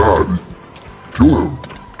 Bad. Kill him.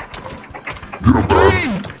 Get him,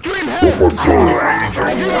 Bad. Dream, help! Die,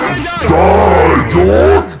 George!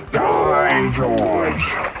 Die, George!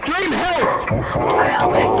 Dream,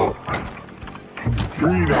 help!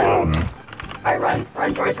 Freedom! I run,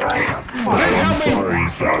 George, run. Dream, help me! Sorry,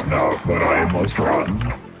 Sapnap, but I must run.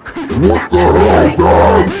 What the hell,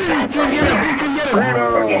 Dad?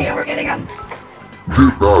 We're getting him.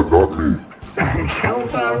 Get Dad, not me. Kill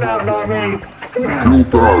Sapnap, not me. Kill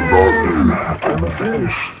Dad, not me. I'm a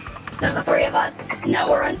fish. There's the three of us. No,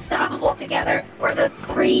 we're unstoppable together. We're the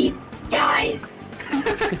three guys.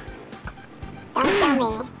 Don't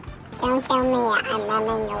kill me. Don't kill me. I'm running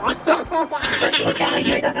away. We're coming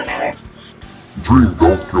here. It doesn't matter. Dream,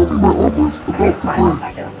 don't kill me. My armor's about to Fine, let's break.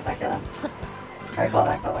 not kill him. Let's not kill him. Alright, fall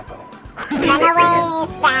back. Run away,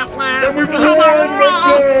 Sapnap. And we've won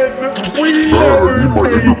again! We never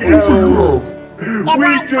take L's! We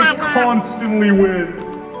just constantly win!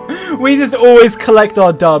 We just always collect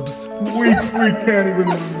our dubs. We can't even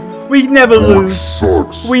lose. We never lose.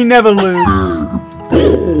 Sucks. We never lose.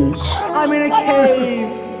 Balls. I'm in a cave.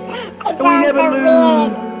 It We never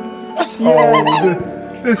lose. Oh,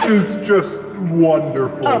 this is just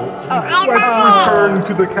wonderful. Let's return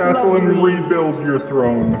to the castle and rebuild your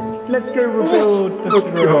throne. Let's go rebuild the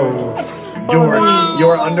Let's throne. go. George,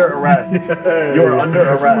 you're under arrest. You're under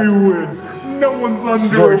arrest. We win. No one's under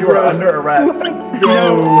George, you are arrest. under arrest. Let's I'm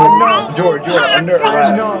go. not. George, you are under I'm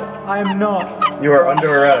arrest. not. I am not. You are under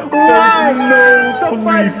arrest. No So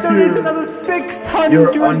far, police so needs here. another 600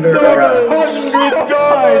 You're under arrest. $600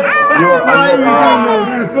 dollars. You are under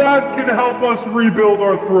arrest. That can help us rebuild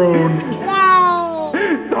our throne.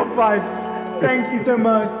 Soft vibes. Thank you so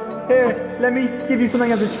much. Here, let me give you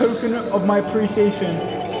something as a token of my appreciation.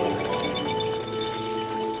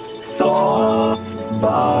 Soft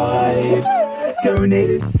vibes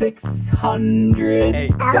donated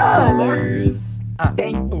 $600.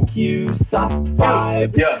 Thank you, Soft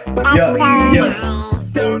Vibes. Please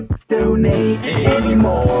don't donate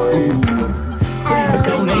anymore. Please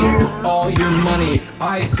donate all your money.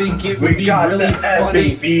 I think it would be really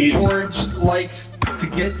funny. George likes to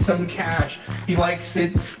get some cash. He likes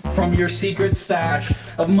it from your secret stash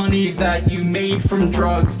of money that you made from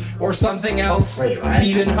drugs or something else,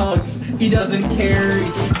 even hugs. He doesn't care. He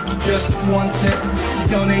just wants it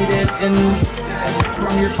donated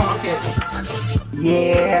from your pocket.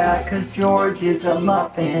 Yeah, 'cause George is a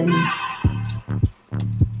muffin.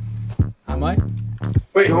 Am I?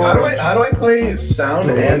 Wait, how do I play sound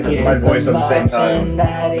and my voice at the same time?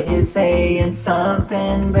 That is saying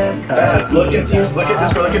something because Look at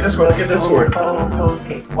Discord. Oh,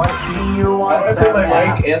 okay. What do you want? How do I play my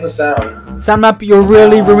mic and the sound? Sapnap, you're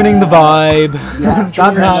really ruining the vibe.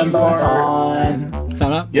 Sapnap.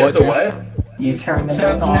 Sapnap, Yeah, it's a what? You turn the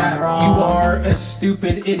Sapnap, you are a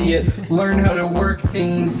stupid idiot. Learn how to work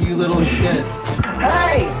things, you little shit.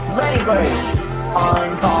 Hey, Rainbow!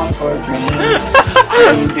 I'm gone for a dream.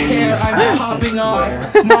 I'm popping off.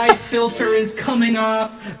 My filter is coming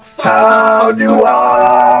off. How do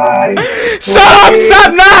I? Shut up,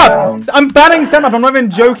 Sapnap! I'm banning Sapnap. I'm not even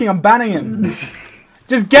joking. I'm banning him.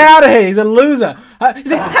 Just get out of here. He's a loser.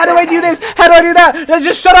 He's like, how do I do this? How do I do that?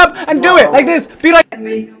 Just shut up and do it like this. Be like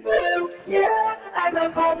me. Yeah,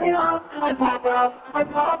 I'm popping off. I pop off. I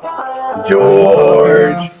pop off.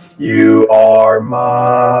 George, you are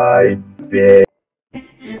my bitch.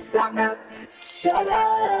 Sapnap, shut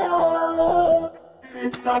up.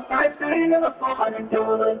 Soft Vibes donating over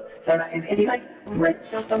 $400. So is he like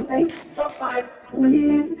rich or something? Soft Vibes,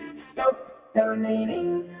 please stop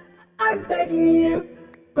donating. I'm begging you.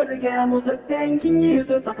 But again, I'm also thanking you.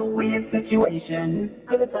 So it's like a weird situation.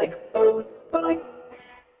 Because it's like both. But like,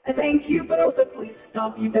 I thank you, but also please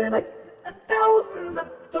stop. You've done like thousands of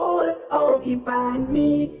dollars. Oh, you banned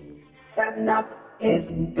me. Sapnap is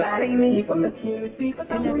banning me from the TeamSpeak for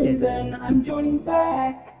some reason. I'm joining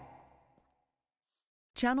back.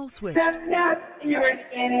 Channel switch. Sapnap, you're an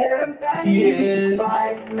idiot. I'm back. He is.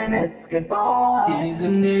 5 minutes. Goodbye. He's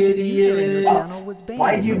an idiot.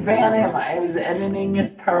 Why'd you ban him? I was editing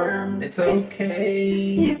his terms. It's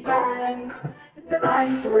okay. He's banned. Then I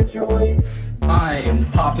rejoice. I am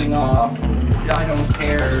popping off. I don't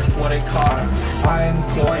care what it costs. I'm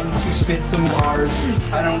going to spit some bars.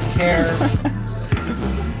 I don't care.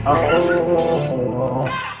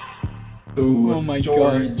 Ooh, oh my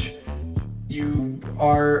George, you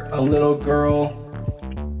are a little girl.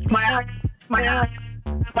 My axe.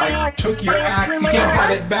 I took your axe. You can't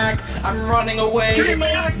have it back. I'm running away. Dream, my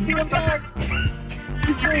axe, give it back.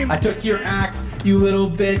 Dream. I took your axe, you little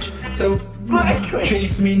bitch. So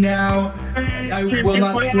chase me now. I will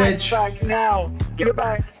not snitch. Back now. Give it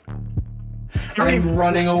back. I'm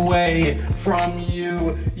running away from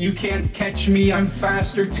you. You can't catch me. I'm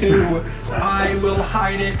faster too. I will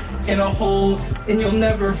hide it in a hole, and you'll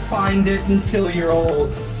never find it until you're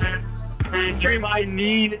old. Dream, I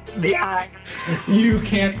need the axe. You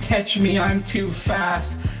can't catch me. I'm too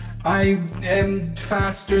fast. I am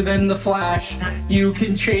faster than the Flash. You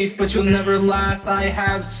can chase, but you'll never last. I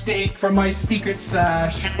have steak from my secret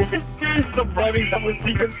sash.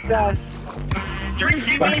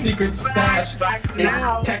 My secret stash is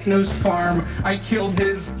Techno's farm. I killed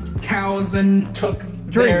his cows and took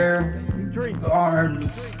their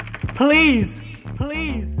arms. Please!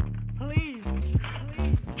 Please! Please!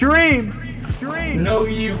 Dream! Dream! No,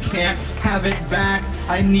 you can't have it back.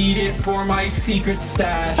 I need it for my secret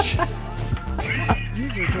stash.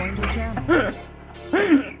 User joined your channel.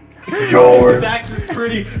 George. His axe is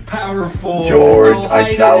pretty powerful. George, I'll I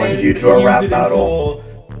hide challenge it you to a and rap use it in battle. full.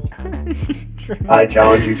 I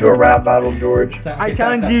challenge you to a rap battle, George. I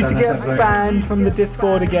challenge you to get banned from the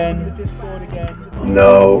Discord again.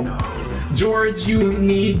 No. George, you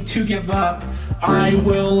need to give up. I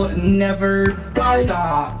will never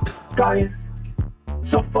stop. Guys,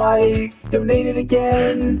 Soft5s donated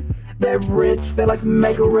again. They're rich, they're like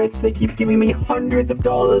mega rich. They keep giving me hundreds of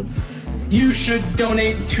dollars. You should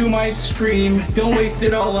donate to my stream. Don't waste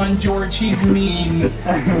it all on George, he's mean.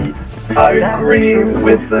 I agree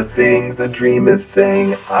with the things that Dream is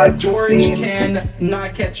saying. I've George seen can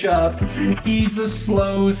not catch up. He's a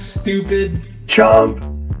slow, stupid chump.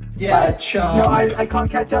 Yeah, chump. No, I can't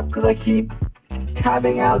catch up because I keep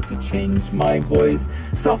tabbing out to change my voice.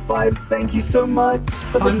 Soft5s, thank you so much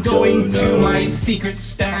for the I'm going to dono. my secret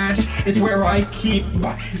stash. It's where I keep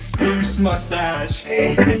my spruce mustache.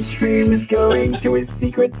 Dream is going to his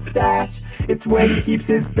secret stash. It's where he keeps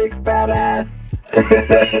his big fat ass.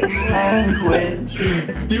 Language.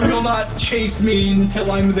 You will not chase me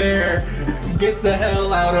until I'm there. Get the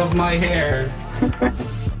hell out of my hair.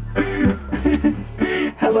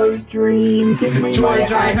 Hello, Dream. Give me George, my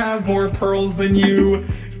axe. I have more pearls than you.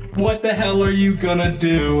 What the hell are you gonna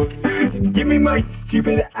do? Give me my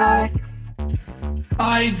stupid axe.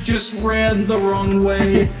 I just ran the wrong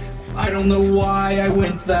way. I don't know why I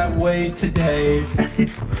went that way today.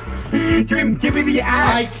 Dream, give me the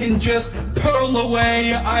axe. I can just pearl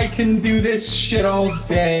away. I can do this shit all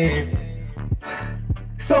day.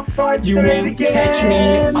 Soft5s You donated won't again.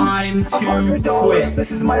 catch me. I'm too $100. quick.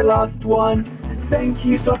 This is my last one. Thank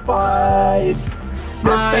you, Soft5s.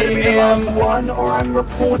 I Better be the am. last one, or I'm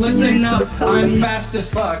reporting Listen you to up. the I'm police. fast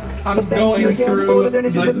as fuck. I'm But thank you going again for all through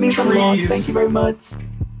donations. It the means a lot. trees. Thank you very much.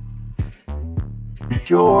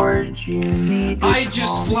 George, you need to I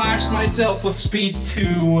just calm flashed down. myself with speed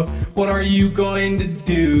 2. What are you going to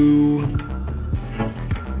do?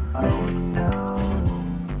 Oh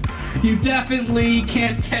no. You definitely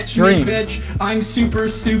can't catch Dream. me, bitch. I'm super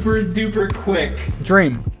duper quick.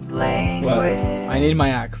 Dream. Language. I need my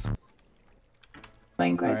axe.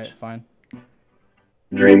 Language. Alright, fine.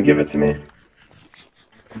 Dream, give it to me.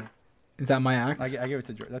 Is that my axe? I give it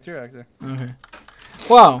to George. That's your axe. Okay.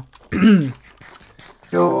 Wow.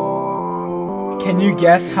 Can you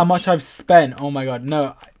guess how much I've spent? Oh my god,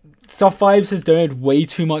 no. Soft5s has donated way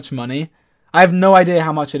too much money. I have no idea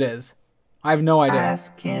how much it is. I have no idea.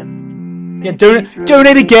 Ask him. Yeah, if he's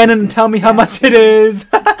donate again related and to tell me how much it is.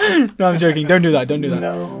 No, I'm joking. Don't do that. Don't do that.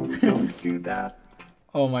 No, don't do that.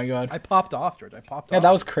 Oh my god. I popped off, George. I popped Yeah, off.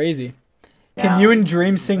 that was crazy. Yeah. Can you and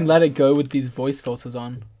Dream sing Let It Go with these voice filters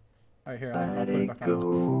on? Alright, here. I'll Let put it it back on.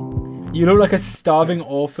 go. You look like a starving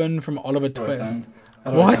orphan from Oliver Twist.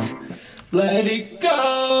 What? Let it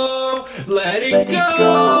go. Let it Let it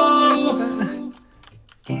go.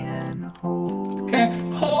 Can hold. Okay,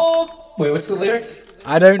 hold. Wait, what's the lyrics?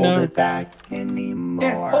 I don't Hold know. it back anymore.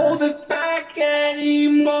 Can't hold it back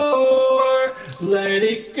anymore. Let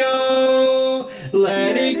it go.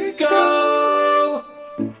 Let it go.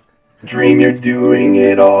 Dream, you're doing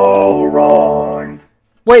it all wrong.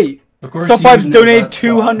 Wait. Of course Soft5s you know donated that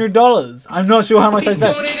song. $200. I'm not sure how much I He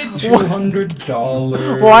spent. donated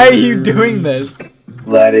 $200. Why are you doing this?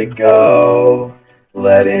 Let it go.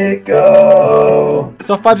 Let it go.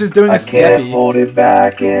 Soft5s is doing a I can't skeppy. hold it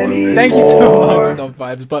back anymore. Thank you so much,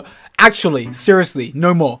 Soft5s. But actually, seriously,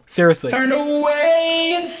 no more. Seriously. Turn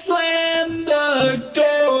away and slam the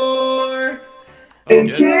door. And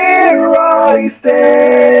here I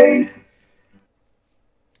stay.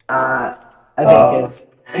 I think it's.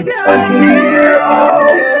 I hear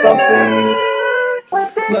something.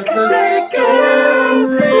 Let the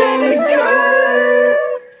storm rage.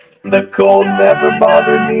 The cold never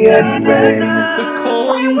bothered me anyways. The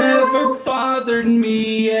cold never bothered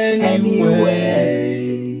me anyway.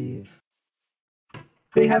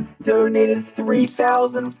 They have donated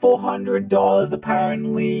 $3,400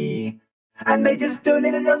 apparently. And they just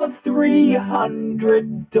donated another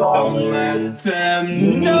 $300. Don't let them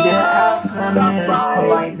You need to ask know.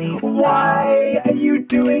 Soft5s, why are you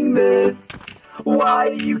doing this? Why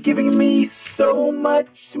are you giving me so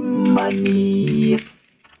much money?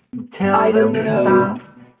 Tell them to stop.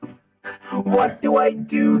 What do I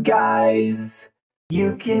do, guys?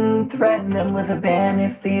 You can threaten them with a ban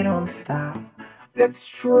if they don't stop. That's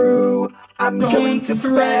true. I'm going to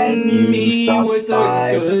threaten me with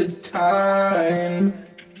a good time.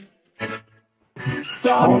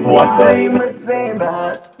 Sometimes saying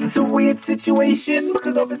that. it's a weird situation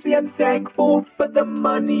because obviously I'm thankful for the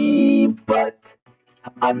money, but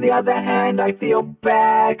on the other hand, I feel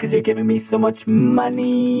bad because you're giving me so much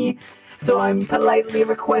money. So I'm politely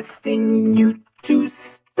requesting you to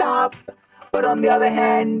stop. But on the other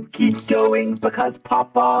hand, keep going because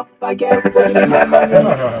pop off, I guess. They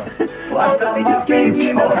just gave me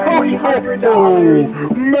another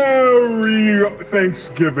 $300. Merry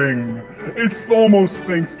Thanksgiving. It's almost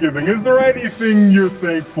Thanksgiving. Is there anything you're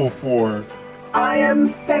thankful for? I am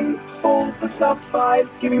thankful for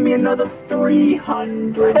Sub5's giving me another $300.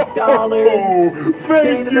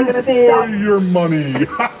 Thank you for your money.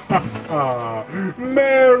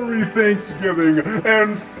 Merry Thanksgiving,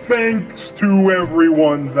 and thanks to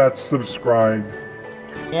everyone that's subscribed.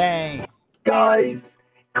 Yay. Guys,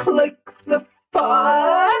 click the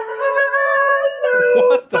follow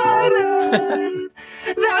button.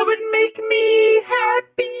 That would make me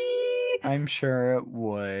happy. I'm sure it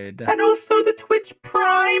would. And also the Twitch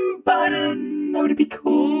Prime button. That would be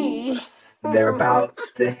cool. They're about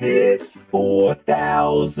to hit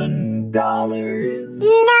 $4,000. No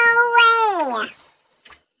way!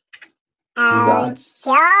 Oh,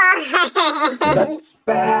 George!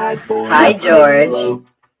 Bad boy. Hi, George. Hello.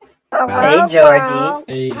 Hey, Georgie.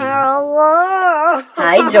 Hey. Hello!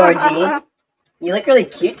 Hi, Georgie. You look really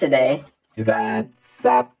cute today. Is that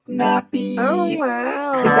Sapnappy? Oh,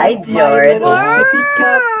 wow. Hi, My George. little sippy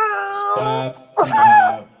cup.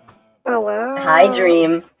 Sapnap. Hello. Hi,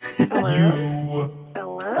 Dream. You Hello.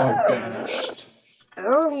 are banished.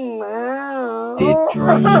 Oh, no. Did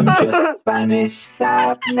Dream just banish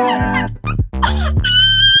Sapnap?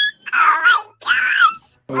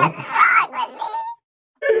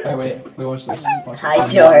 Oh, wait, watch this. Hi,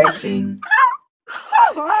 George.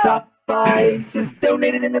 Sub5 just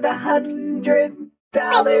donated another $100.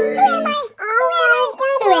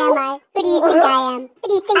 Who am I? Who do you think I am? Who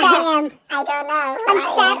do you think I am? I don't know. I'm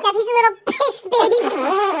Sapnap. He's a little piss baby.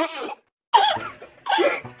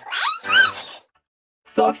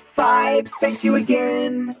 Sub5, thank you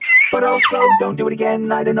again. But also, don't do it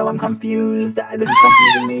again. I don't know, I'm confused. This is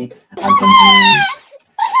confusing me. I'm confused.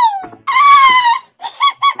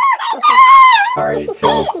 Alright,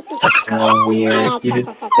 so that's kind of weird. You should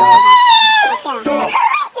stop.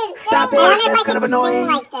 Stop it. That's kind of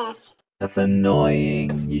annoying. That's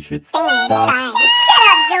annoying. You should stop. Shut up,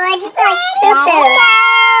 George. Just like poo-poo.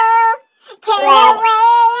 Turn away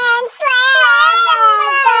and slam the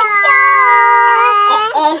door.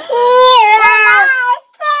 And heroes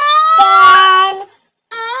stand.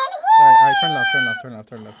 Alright, turn it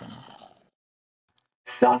off.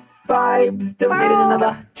 Sub5's donated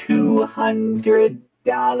another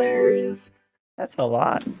 $200. That's a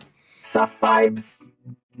lot. Sub5's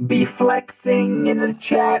be flexing in the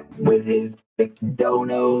chat with his big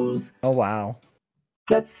donos. Oh, wow.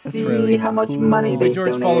 Let's see how much money they Wait,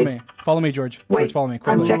 George, donated. follow me, George. Wait, George, follow me.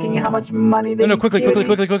 Quickly. I'm checking how much money they No, quickly. Wait. Give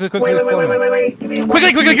me one-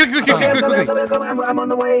 I'm on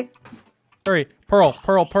the way. Hurry, Pearl.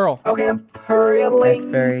 Okay, I'm purling. That's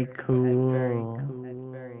very cool.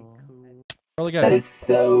 Pearl again. That is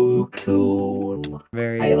so cool.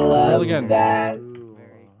 I love that.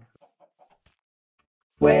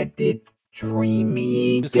 Where did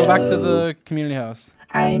Dreamy Just go back to the community house.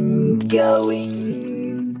 I'm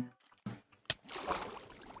going.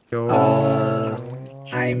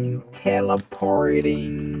 I'm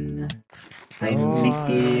teleporting. I'm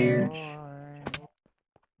here.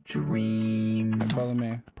 Dream. Follow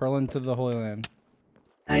me. Pearl into the Holy Land.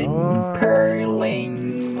 I'm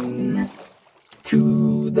purling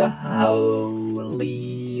to the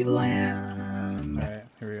Holy Land. Alright,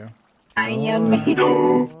 here we go. I am here.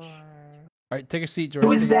 Alright, take a seat, George.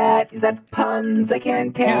 Who is that? Is that puns? I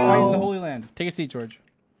can't Can't fight in the tell. Holy Land. Take a seat, George.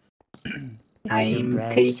 I'm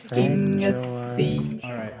taking a seat.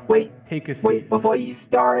 Alright. Wait, Take a seat. wait, before you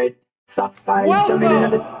start, Sub5 donated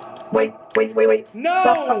another. Wait.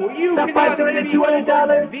 No, you Sub5 cannot donated speak over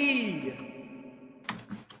 $200. V.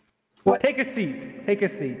 What? Take a seat. Take a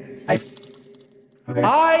seat. Okay.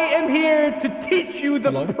 I am here to teach you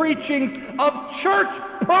the preachings of Church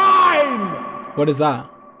Prime. What is that?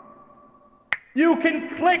 You can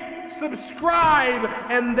click subscribe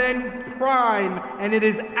and then Prime, and it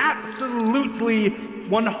is absolutely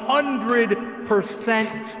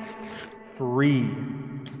 100% free.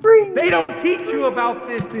 They don't teach you about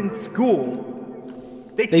this in school.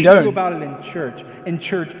 They teach don't. you about it in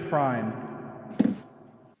church Prime.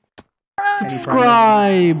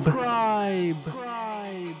 Subscribe.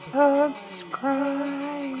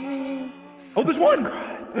 Oh, there's one!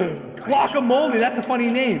 Guacamole, that's a funny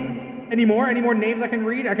name. Any more names I can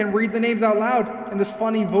read? I can read the names out loud in this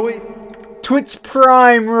funny voice. Twitch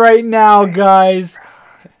Prime right now, guys.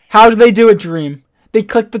 How do they do it, Dream? They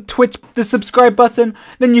click the subscribe button,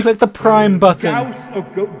 then you click the Prime button.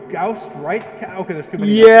 Gauss writes. Okay, there's too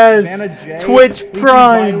many. Yes, Savannah J, Twitch Sleepy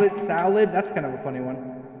Prime. Violet Salad. That's kind of a funny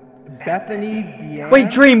one. Bethany Deanna. Wait,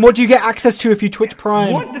 Dream, what do you get access to if you Twitch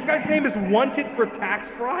Prime? What? This guy's name is Wanted for Tax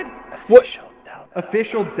Fraud? What?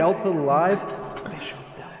 Official Delta Live.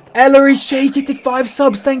 Ellery Shea gifted 5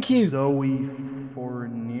 subs, thank you. Zoe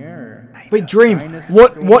Fournier. Wait, Dream,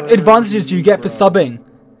 what advantages do you get for subbing?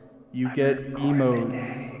 You get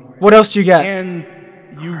emotes. What else do you get? And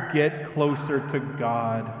you get closer to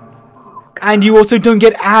God. And you also don't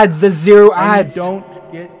get ads, there's 0 ads. And you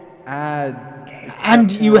don't get ads. And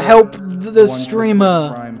you help the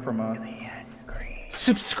streamer. Prime from us.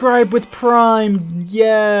 Subscribe with Prime,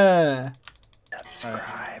 yeah.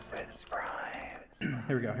 Subscribe with Prime.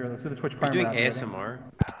 Here we go. Here, let's do the Twitch Prime. You're doing ASMR.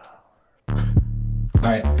 All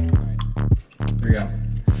right. Here we go.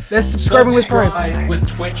 They're subscribing with Prime. Subscribe with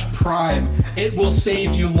Twitch Prime. It will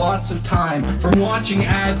save you lots of time from watching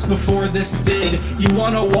ads before this vid. You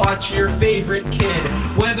want to watch your favorite kid,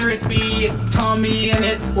 whether it be Tommy in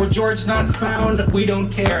it or GeorgeNotFound, we don't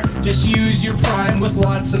care. Just use your Prime with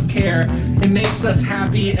lots of care. It makes us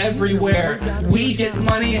happy everywhere. We get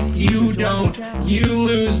money, you don't. You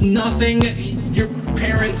lose nothing, your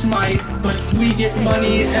parents might, but we get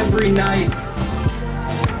money every night.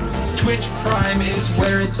 Twitch Prime is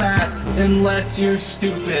where it's at, unless you're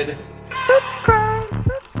stupid. Subscribe.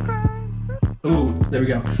 Ooh, there we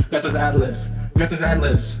go. Got those ad-libs.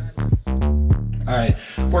 Alright,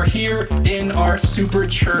 we're here in our super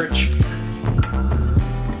church.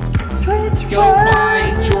 Go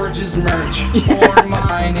buy George's merch, or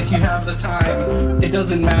mine if you have the time. It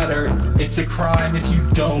doesn't matter. It's a crime if you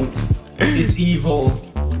don't. It's evil.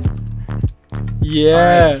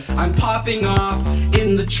 Yeah. Right. I'm popping off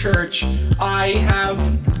in the church. I have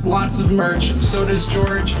lots of merch. So does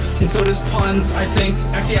George, and so does Puns, I think.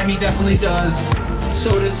 Actually, yeah, he definitely does.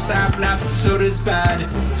 So does Sapnap, so does Bad,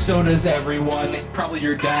 so does everyone. Probably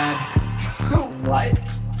your dad.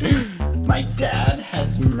 What? My dad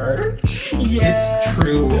has merch? Yeah, it's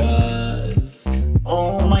true. Does.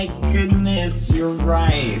 Oh my goodness, you're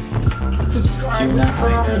right. Subscribe to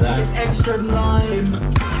Prime. It's extra lime.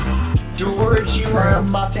 George, you are a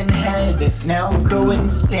muffin head. Now go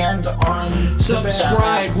and stand on.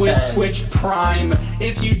 Subscribe with Twitch Prime.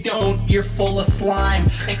 If you don't, you're full of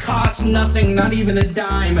slime. It costs nothing, not even a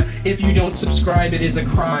dime. If you don't subscribe, it is a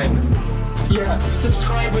crime. Yeah,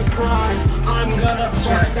 subscribe with Prime. I'm gonna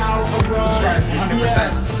bust out a run. Subscribe,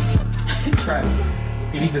 100%. Subscribe.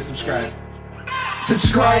 You need to subscribe.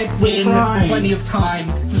 Subscribe in plenty of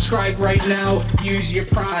time. Subscribe right now. Use your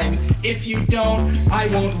Prime. If you don't, I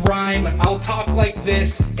won't rhyme. I'll talk like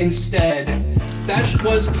this instead. That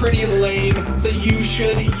was pretty lame, so you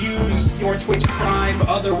should use your Twitch Prime.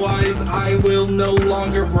 Otherwise, I will no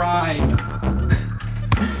longer rhyme.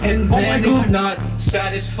 And then it's not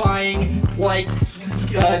satisfying like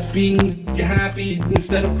being happy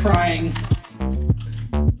instead of crying.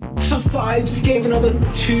 So Fibes gave another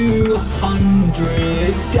 $200.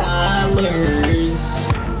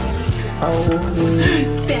 Oh,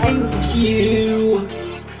 thank you.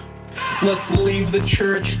 Let's leave the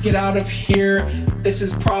church, get out of here. This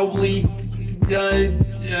is probably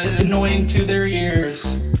annoying to their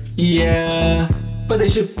ears. Yeah, but they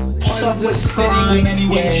should Punz is sitting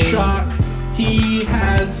anyway. In shock. He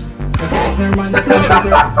has. Okay, never mind. That's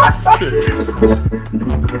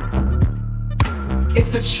It's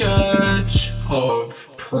the Church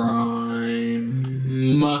of Prime.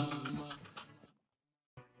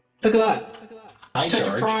 Look at that. Hi, Church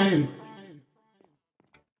George. of Prime.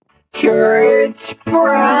 Church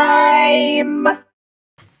Prime!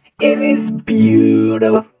 It is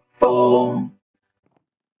beautiful.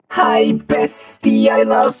 Hi, bestie. I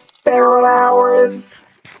love feral hours.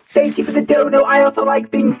 Thank you for the dono. I also like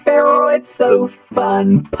being feral. It's so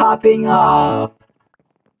fun popping off.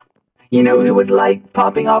 You know who would like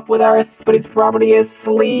popping off with us, but it's probably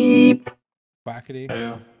asleep? Quackity.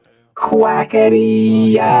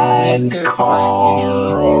 Quackity and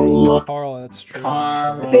Carl. Carl, that's true.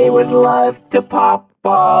 They would love to pop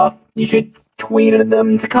off. You should tweet at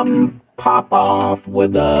them to come pop off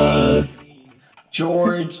with us.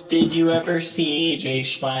 George, did you ever see Jay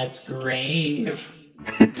Schlatt's grave?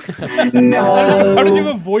 No. How did you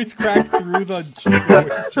have a voice crack through the voice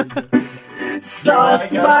changer?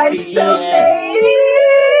 Soft Vibes donated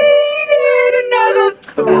another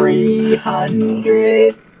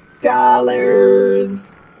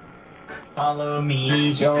 $300. Follow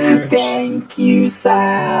me, George. Thank you,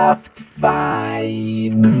 Soft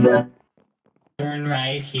Vibes. Turn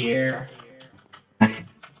right here.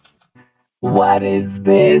 What is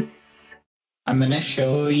this? I'm gonna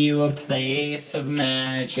show you a place of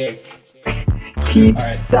magic. Keep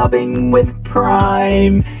subbing with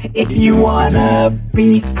Prime if you wanna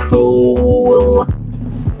be cool.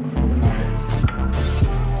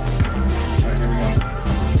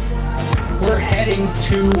 We're heading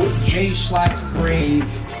to Jay Schlatt's grave.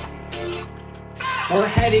 We're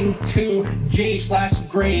heading to Jay Schlatt's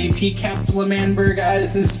grave. He kept Lemanberg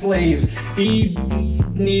as his slave. He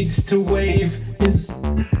needs to wave his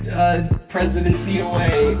presidency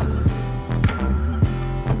away.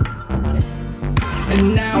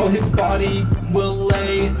 And now his body will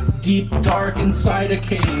lay deep dark inside a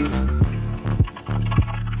cave.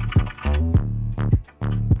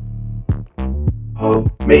 Oh,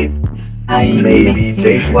 maybe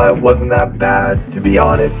Jay Schlatt wasn't that bad. To be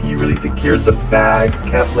honest, he really secured the bag.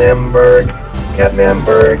 Kept Manberg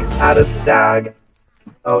at a stag.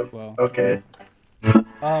 Oh, okay.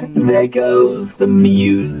 There goes the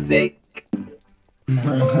music.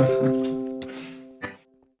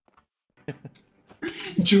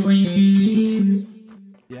 Dream.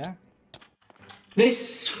 Yeah?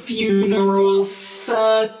 This funeral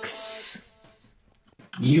sucks.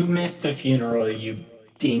 You missed the funeral, you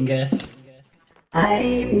dingus.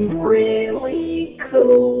 I'm really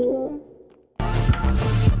cool.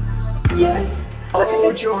 Yeah.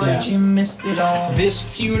 Oh, George, you missed it all. This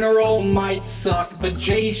funeral might suck, but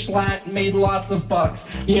Jay Schlatt made lots of bucks.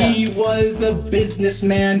 Yeah. He was a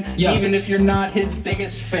businessman, Yeah. even if you're not his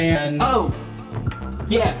biggest fan. Oh,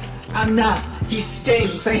 yeah, I'm not. He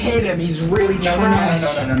stinks. I hate him. He's really trash.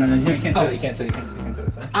 No. You can't say that. You can't say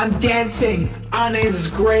that. I'm dancing on his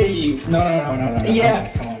grave. No. Yeah.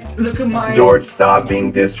 Come on. Look at my. George, stop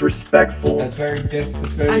being disrespectful. That's very I'm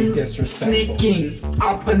disrespectful. sneaking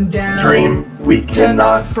up and down. Dream, we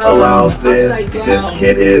cannot allow this. upside down. This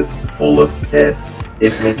kid is full of piss.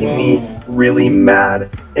 It's making me really mad,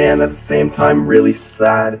 and at the same time really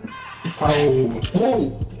sad.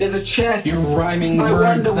 Oh, there's a chest. You're rhyming I words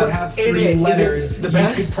wonder that what's have in 3 it. Is it letters. the You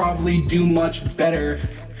best? could probably do much better.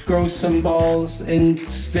 Grow some balls and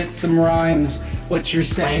spit some rhymes. What you're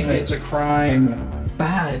saying is a crime.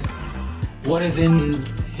 Bad. What is in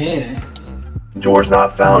here?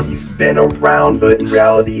 GeorgeNotFound, he's been around, but in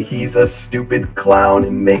reality, he's a stupid clown. It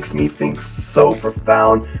makes me think so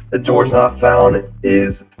profound that GeorgeNotFound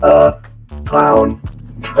is a clown.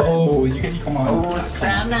 Oh, you come on. Oh,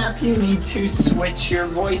 Sapnap, you need to switch your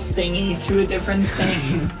voice thingy to a different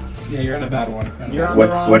thing. Yeah, you're on a bad one. You're on the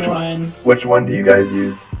wrong one. Which one do you guys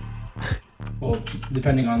use? Well,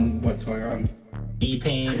 depending on what's going on.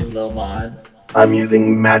 D-Pain, Lil Mod. I'm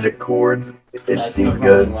using magic chords. It That's seems the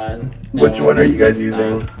good. wrong one. Which one are you guys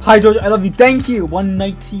using? Hi George, I love you. Thank you.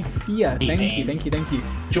 194. Thank you.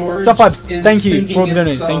 George Sub vibes. is Thank you thanking for all the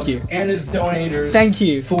his donations. Thank subs you. And his donators. Thank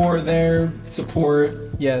you for their support.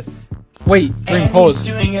 Yes. Wait, Dream, And pause. he's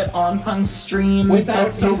doing it on Pun's stream. Without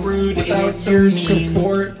That's so his- rude. without It is so your mean.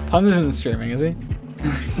 support. Pun isn't streaming, is he?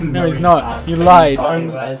 No, he's not. You lied.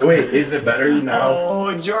 Wait, is it better now?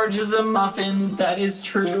 Oh, George is a muffin. That is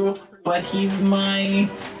true. But he's my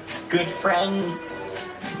good friend.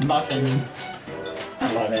 Muffin.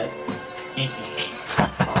 I love it.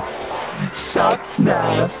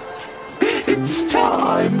 Sapnap. It's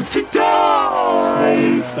time to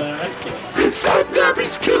die. Sapnap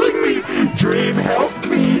is killing me. Dream, help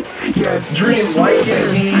me. Yes. Dream, why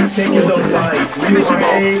can't he take his own fights? You are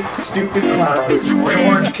a stupid clown.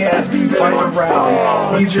 George can't fight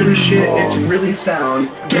around. He's really shit, it's really sound.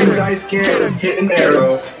 You guys can't hit an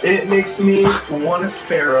arrow. It makes me want a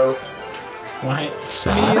sparrow. What?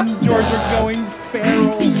 Me and George are going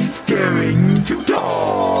feral. He's going to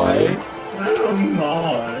die. Oh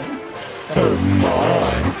my. Oh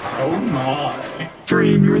my. Oh my.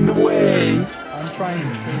 Dream, you're in the way. I'm trying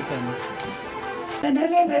to save him.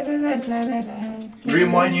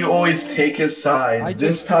 Dream, why do you always take his side?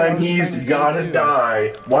 This time he's gotta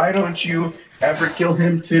die. Why don't you ever kill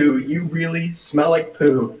him too? You really smell like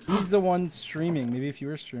poo. He's the one streaming. Maybe if you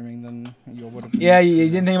were streaming, then you would have. Yeah, you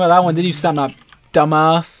didn't think about that one, did you, Sapnap?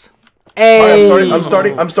 Dumbass. Hey. I'm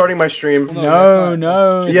starting my stream. No,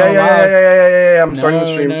 no. Yeah. I'm starting the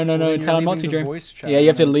stream. No. Tell him not to, Dream. Yeah, you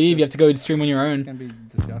have to leave. You have to go stream on your own. It's gonna be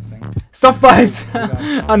disgusting. Soft vibes.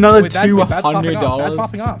 Another $200. That's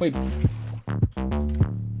popping off. Wait.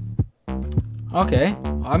 Okay,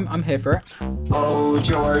 I'm here for it. Oh,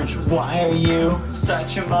 George, why are you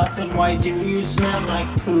such a muffin? Why do you smell like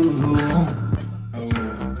poo?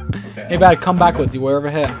 Hey, Bad, come backwards. You were over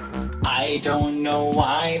here. I don't know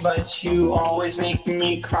why, but you always make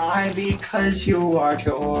me cry because you are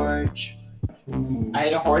George. I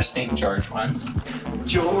had a horse named George once.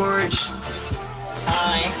 George,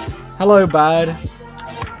 hi. Hello, Bad.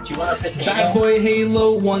 Do you want a potato?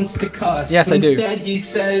 BadBoyHalo wants to cuss. Yes, I do. Instead, he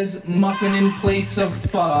says muffin in place of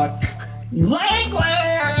fuck. Language!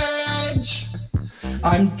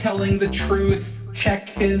 I'm telling the truth. Check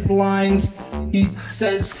his lines. He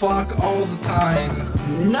says fuck all the time.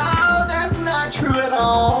 No, that's not true at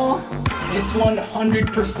all. It's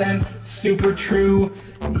 100% super true.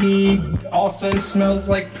 He also smells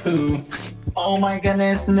like poo. Oh my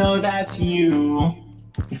goodness, no, that's you.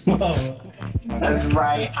 Whoa. That's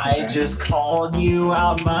right, I just called you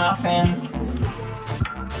out, Muffin.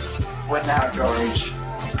 What now, George?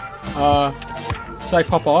 Should I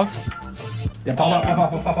pop off? Yeah, pop.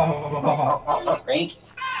 Great.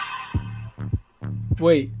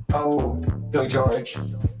 Wait. Oh, go George.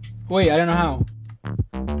 Wait, I don't know how.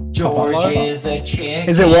 George is a chick.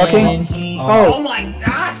 Is it working? Oh my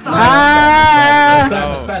gosh, stop!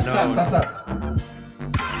 Stop.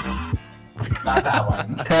 Not that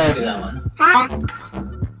one. Test. Do that one.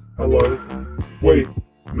 Hello. Wait.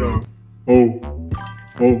 No.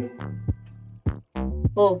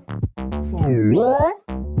 Oh.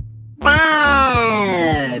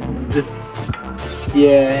 Bad.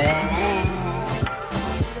 Yeah.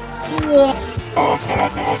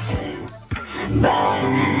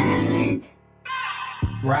 Bad.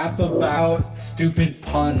 Rap about stupid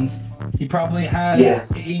puns. He probably has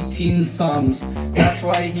 18 thumbs. That's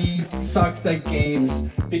why he sucks at games.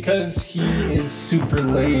 Because he is super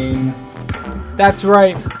lame. That's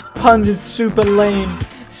right. Puns is super lame.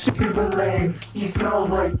 Super lame. He smells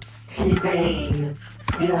like T-Pain.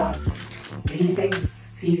 Yeah. He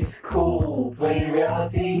thinks he's cool, but in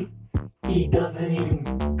reality, he doesn't even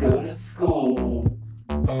go to school.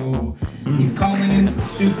 Oh, he's calling him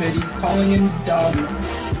stupid. He's calling him dumb.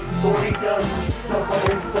 All he does is suck on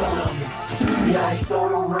his thumb. Yeah, I saw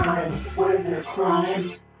a rhyme. What is it, a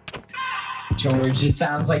crime? George, it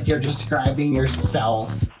sounds like you're describing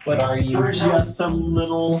yourself. But are you just a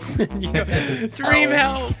little... Dream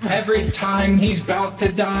help! Every time he's about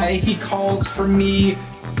to die, he calls for me.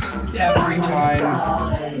 Every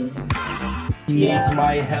time. He needs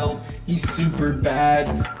my help. He's super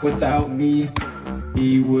bad. Without me,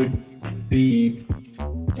 he would be...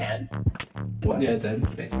 dead. What? Yeah, dead,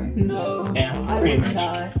 basically. No, Yeah, I pretty would much.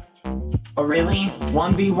 not. Oh, really?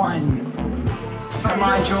 1v1. Come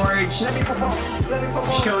on, George. Let me pop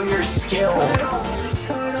off. Show your skills.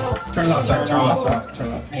 Turn it off. Turn it off.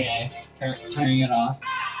 Okay, turning it off.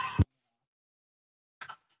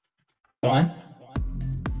 Go on.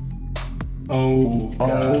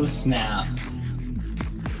 Oh, snap.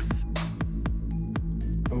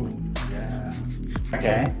 Oh, yeah.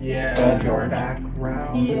 Okay. Yeah. Go, George.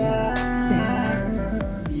 Background.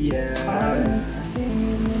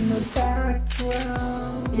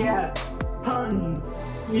 Yeah, puns.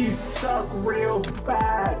 You suck real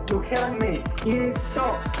bad. You're killing me. You need to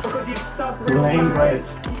stop because you suck real bad.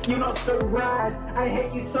 You're not so rad. I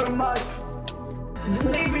hate you so much.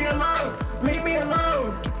 Leave me alone. Leave me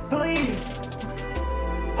alone. Please.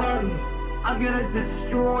 Puns. I'm gonna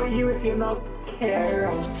destroy you if you're not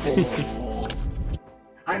careful.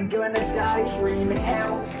 I'm gonna die, Dream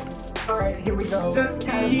Hell. Alright, here we go. Just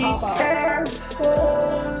be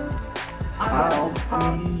careful. I'll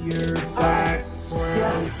be your background.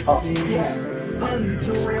 Yeah, puns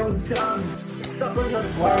are real dumb. Suck on your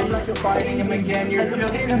Why are you fighting him again? You're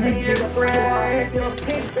just gonna get wrecked. You're a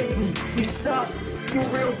piss baby. You suck. You're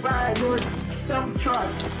real bad. You're a dump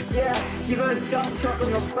truck. Yeah, you got a dump truck on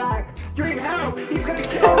your back. Dream Hell, he's gonna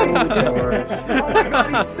kill me. Oh my god,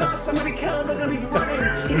 he sucks. I'm gonna kill him and then he's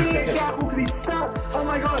running. He's eating a apple because he sucks. Oh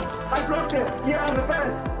my god, I blocked it. Yeah, I'm the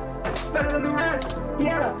best. Better than the rest.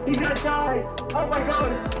 Yeah, he's gonna die. Oh my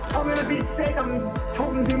god, I'm gonna be sick. I'm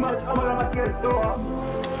talking too much. Oh my god, I'm gonna throw up.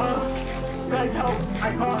 Guys, help.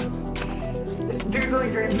 I can't. Do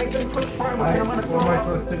something, Dream. Make them quick promos. I'm gonna throw up. What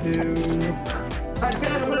am I supposed to do? I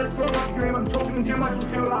said I'm gonna throw up, Dream. I'm talking too much and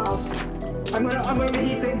too loud. I'm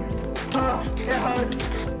overheating. It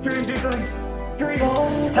hurts. Dream, do something. Dream.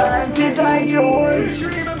 Time to die, George.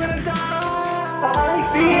 Dream, I'm gonna die.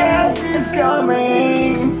 The end is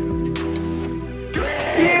coming.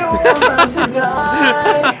 You're about to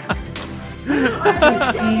die.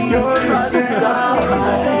 You're about to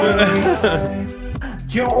die.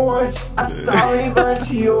 George, I'm sorry,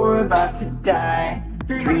 but you're about to die.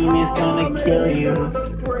 Dream is gonna kill you.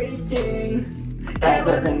 That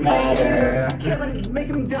doesn't matter. Make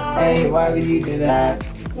him die. Hey, why would you do that?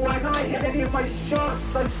 Why can't I hit any of my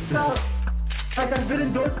shots? I suck. Like I've been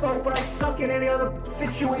in dodgeball, but I suck in any other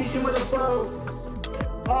situation with a bow.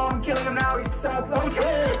 Oh, I'm killing him now. He sucks. Oh,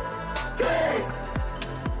 Dream! Dream!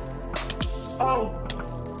 Oh.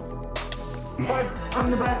 But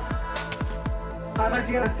I'm the best. I'm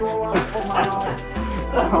actually gonna throw up. Oh my god.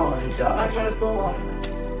 Oh my god. I'm gonna throw up.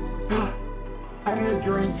 I need a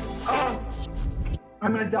drink. Oh.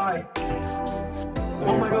 I'm gonna die.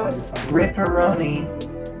 Oh my god. Ripperoni.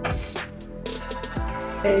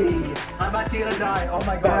 Hey, I'm actually gonna die. Oh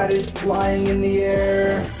my god. That is flying in the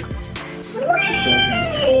air.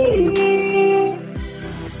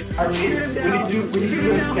 Shoot him down. We need to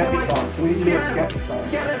do a Skeppy song. We need to do a Skeppy song.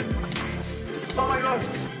 Get him. Oh my god.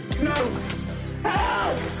 No.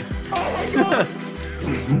 Help. Oh my god.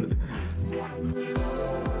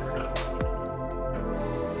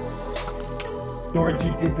 George,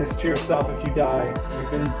 you did this to yourself if you die.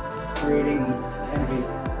 You've been creating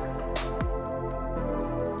enemies.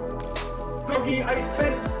 Gogi, I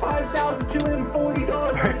spent $5,240.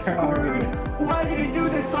 I'm screwed. Why did you do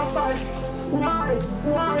this sometimes? Why?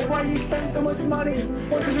 Why? Why do you spend so much money?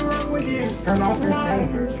 What is wrong with you? Turn off your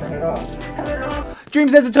tanker. Turn it off. Turn it off. Dream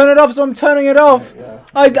says to turn it off, so I'm turning it off. Yeah.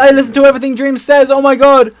 I listen to everything Dream says. Oh my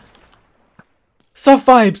god. Soft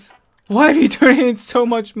vibes. Why have you donated so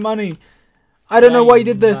much money? I don't know why you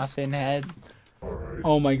did this. Muffin head.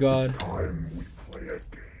 Oh my god. Time we play a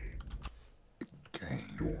game.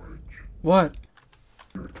 George. What?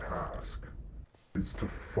 Your task is to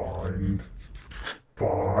find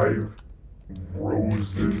 5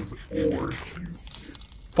 roses or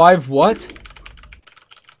 5 what?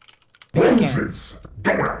 roses.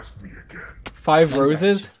 Don't ask me again. 5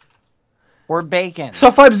 roses? Or bacon.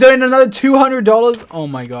 Soft Vibe's doing another $200. Oh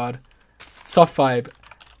my god. Soft Vibe.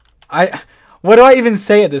 What do I even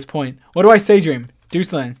say at this point? What do I say, Dream? Do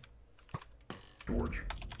something. George.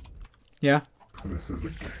 Yeah? This is a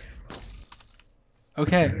game.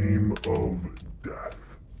 Okay. Game of death.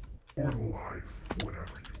 Or life.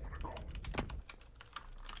 Whatever you want to call it.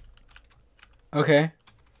 Okay.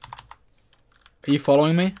 Are you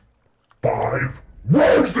following me? 5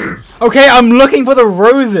 roses! Okay, I'm looking for the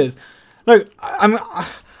roses. Look, I'm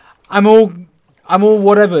all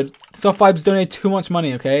whatever. Soft Vibes donate too much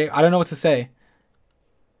money, okay? I don't know what to say.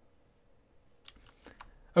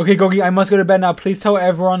 Okay, Gogi, I must go to bed now. Please tell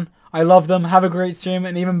everyone I love them. Have a great stream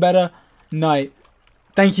and even better night.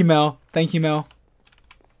 Thank you, Mel. Thank you, Mel.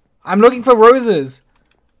 I'm looking for roses.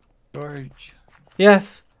 George.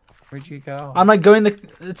 Yes. Where'd you go? I'm like going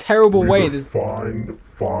the terrible way. There's... Find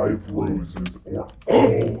 5 roses or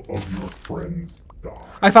all of your friends die.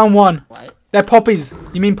 I found one. What? They're poppies.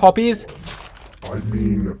 You mean poppies? I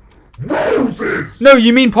mean roses! No,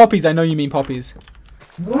 you mean poppies. I know you mean poppies.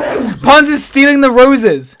 Roses! Pons is stealing the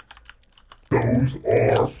roses. Those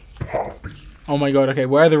are poppies. Oh my god, okay,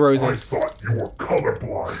 where are the I roses? thought you were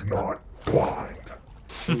colorblind, not blind.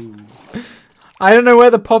 I don't know where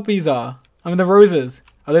the poppies are. I mean the roses.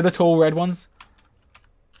 Are they the tall red ones?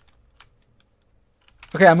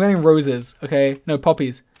 Okay, I'm getting roses. Okay, no,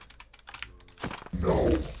 poppies.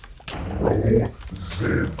 No.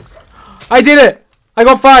 Roses. I did it! I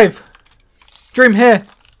got 5. Dream here.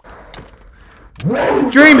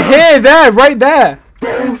 Roses. Dream here, there, right there.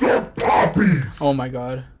 Those are poppies. Oh my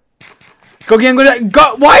god. Gogi, I'm gonna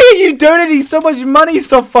go. Why are you donating so much money,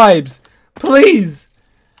 Soft Vibes? Please.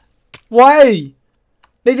 Why?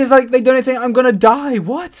 They just like they donate saying I'm gonna die.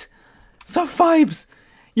 What? Soft Vibes.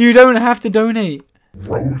 You don't have to donate.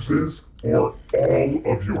 Roses or all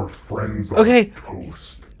of your friends are Okay.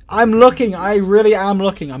 toast. I'm looking. I really am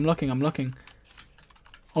looking. I'm looking.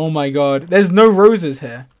 Oh my god. There's no roses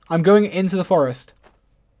here. I'm going into the forest.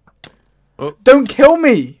 Oh. Don't kill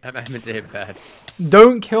me. I meant to hit bad.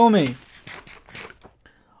 Don't kill me.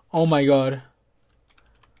 Oh my god.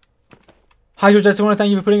 Hi George, I just want to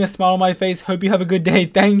thank you for putting a smile on my face. Hope you have a good day.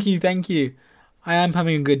 Thank you. I am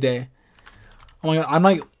having a good day. Oh my god, I'm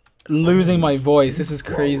like losing my voice. This is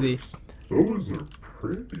crazy. Those are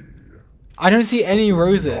pretty. I don't see any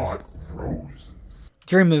roses. Not roses.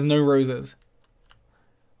 Dream, there's no roses.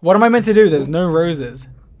 What am I meant to do? There's no roses.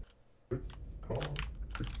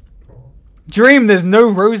 Dream, there's no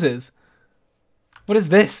roses. What is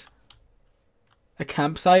this? A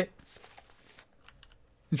campsite?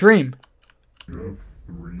 Dream.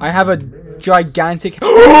 I have a gigantic. Is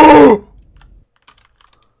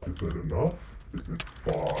that enough? Is it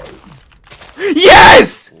 5?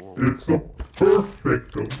 Yes! It's a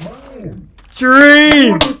perfect amount.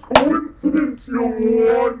 Dream! What a coincidence! You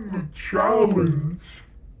won the challenge.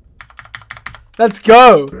 Let's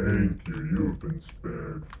go. Thank you. You've been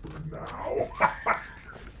spared for now.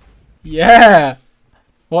 Yeah.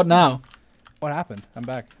 What now? What happened? I'm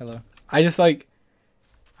back. Hello. I just like,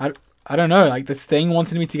 I don't know. Like this thing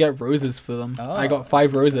wanted me to get roses for them. I got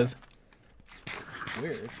 5 roses.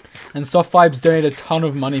 Weird. And Soft Vibes donated a ton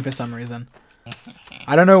of money for some reason.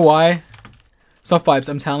 I don't know why. Soft Vibes,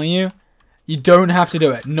 I'm telling you, you don't have to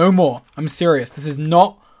do it. No more. I'm serious. This is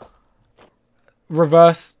not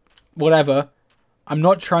reverse whatever. I'm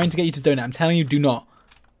not trying to get you to donate. I'm telling you, do not.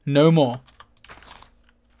 No more.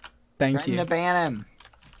 Thank you. To ban him.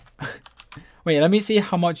 Wait, let me see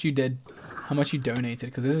how much you did. How much you donated,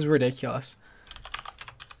 because this is ridiculous.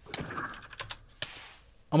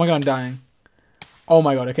 Oh my god, I'm dying. Oh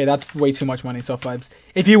my god, okay, that's way too much money, Soft Vibes.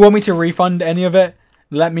 If you want me to refund any of it,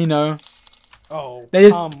 let me know. Oh,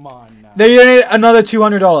 come on now. They donated another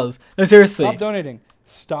 $200. No, seriously. Stop donating.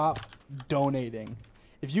 Stop donating.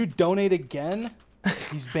 If you donate again,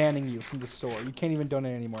 he's banning you from the store. You can't even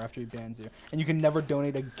donate anymore after he bans you. And you can never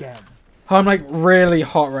donate again. Oh, I'm like really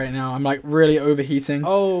hot right now. I'm like really overheating.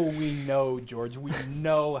 Oh, we know, George. We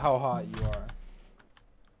know how hot you are.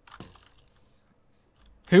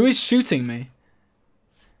 Who is shooting me?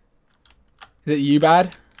 Is it you,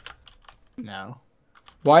 Bad? No.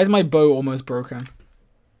 Why is my bow almost broken?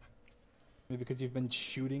 Maybe because you've been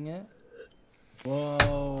shooting it?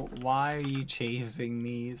 Whoa, why are you chasing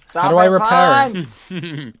me? Stop. How do I repair it?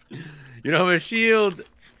 You don't have a shield.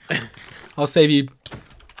 I'll save you.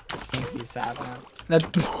 Thank you, Sapnap.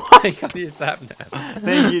 What? Thank you, Sapnap.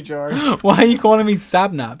 Thank you, George. Why are you calling me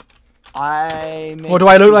Sapnap? Or Or do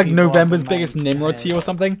I look like November's biggest Nimrod to you or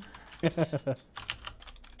something? Because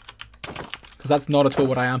that's not at all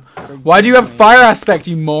what I am. Why do you have fire aspect,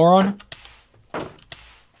 you moron?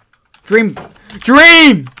 Dream!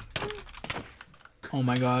 Dream! Oh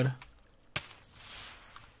my god.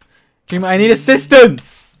 Dream, I need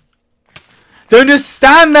assistance! Don't just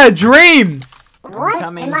stand there, Dream! I'm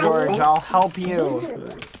coming, George. I'll help you.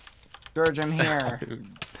 George, I'm here.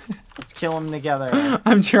 Let's kill him together.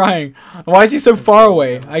 I'm trying. Why is he so far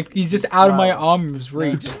away? He's just out of my arm's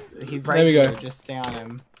reach. He's There we go. Just stay on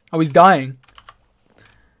him. Oh, he's dying.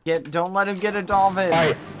 Don't let him get a dolphin.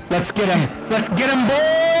 Alright, let's get him. Let's get him,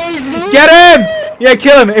 boys! Get him! Yeah,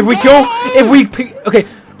 kill him. If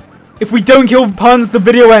we don't kill Puns, the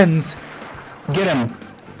video ends. Get him.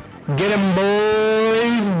 Get him,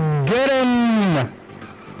 boys! Get him!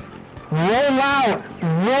 Roll out!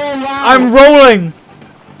 Roll out! I'm rolling!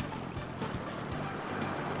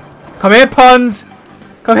 Come here, Puns!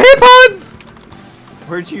 Come here, Puns!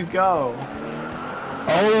 Where'd you go?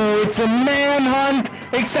 Oh, it's a manhunt!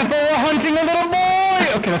 Except for we're hunting a little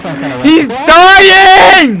boy! Okay, that sounds kind of He's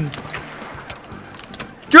dying!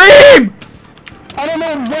 Dream! I don't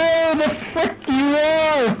know where the frick you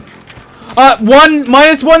are!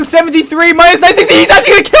 Minus 173, minus 960, he's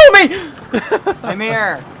actually gonna kill me! I'm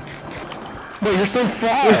here. Wait, you're so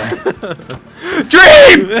far.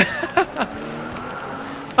 Dream!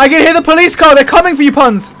 I can hear the police car, they're coming for you,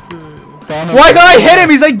 Puns! Why can't I hit him?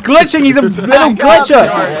 He's like glitching, he's a little glitcher!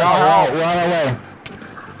 Run away.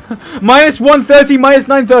 Minus 130, minus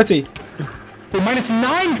 930. Wait, minus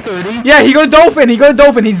 930? Yeah, he got a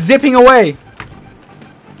dolphin, he's zipping away.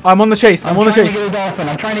 I'm on the chase, I'm on the chase.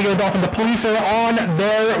 I'm trying to get a dolphin. The police are on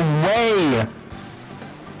their way.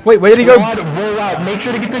 Wait, where did he go? Roll out. Make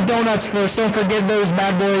sure to get the donuts first. Don't forget those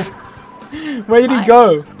bad boys. Where did he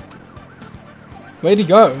go? Where did he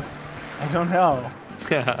go? I don't know.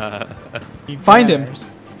 Find him.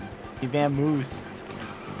 He vamoosed.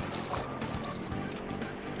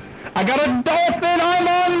 I got a dolphin. I'm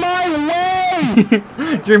on my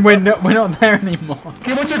way. Dream, we're not there anymore.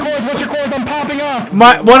 Okay, what's your chords? What's your chords? I'm popping off.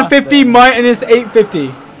 150 minus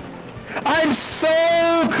 850. I'm so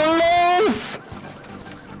close.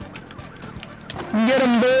 Get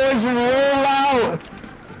him, boys. Roll out.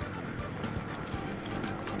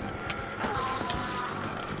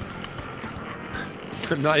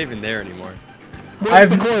 I'm not even there anymore. What's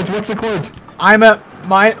the chords? What's the chords? I'm at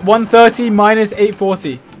 130 minus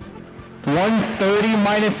 840. 130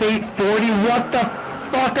 minus 840? What the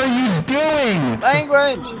fuck are you doing?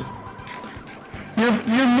 Language!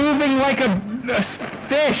 You're moving like a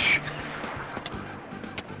fish.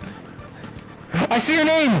 I see your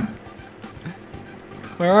name.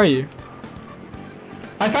 Where are you?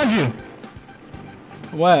 I found you.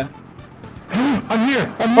 Where? I'm here.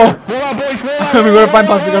 Roll out, boys. Roll out. We gotta find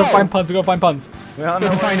puns. We gotta find puns. We gotta find puns. We don't We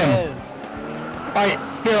know have to where find he him. is. Alright,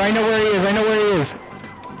 here, I know where he is. I know where he is.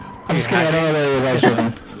 I'm just kidding. I don't know where he is. I was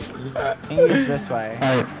joking. He's this way.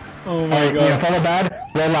 Alright. Oh my Alright, god. yeah, follow bad.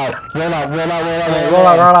 Roll out. Roll out. Roll out. Roll out. Roll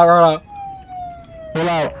out, roll out, roll out. Roll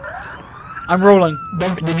out. I'm rolling.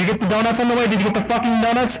 Did you get the donuts on the way? Did you get the fucking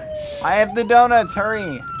donuts? I have the donuts.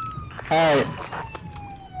 Hurry. Alright.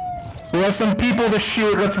 We have some people to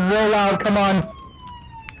shoot. Let's roll out. Come on.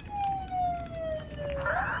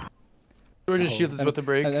 George's shield is about to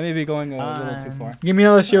break. That may be going a little too far. Give me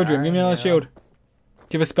another shield, Dream. Give me another shield.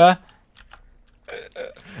 Do you have a spare?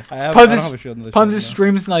 I don't Puns have a shield in the Puns shield, is no.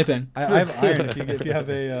 stream sniping. I have iron if you have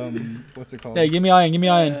a what's it called? Yeah, give me iron. Give me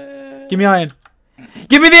iron. Give me iron.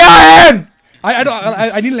 Give me the iron!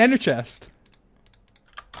 I need an ender chest.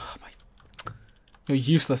 You're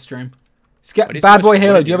useless, Dream. Why do you Bad so boy much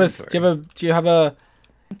Halo. wood Do in you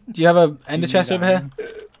have a ender chest over here?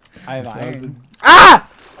 I have iron. Ah!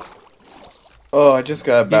 Oh, I just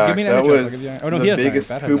got back. give me an That energy, I'll was give you iron. Oh, no, he the has iron. biggest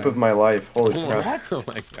Bad has poop iron. of my life. Holy Oh crap.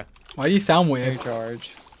 my god. Why do you sound weird?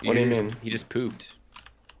 George. What do you mean? He just pooped.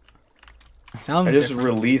 Sounds I just different.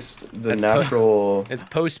 released the That's natural... It's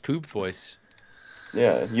post-poop voice.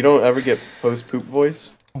 Yeah, you don't ever get post-poop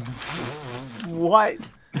voice? What?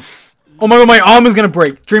 Oh my god, my arm is gonna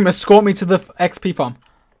break. Dream, escort me to the XP farm.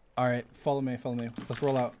 Alright, follow me. Let's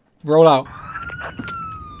roll out. Roll out.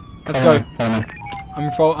 Let's go. Follow me.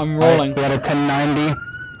 I'm rolling. We got a 1090.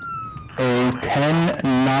 A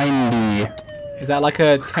 1090. Is that like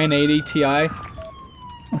a 1080 Ti?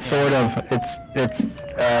 Sort of. It's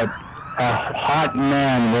a hot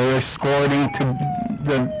man. We're escorting to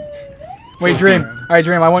the. Wait, safety Dream. room. Alright,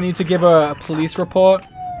 Dream, I want you to give a police report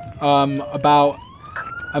about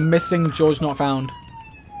a missing GeorgeNotFound.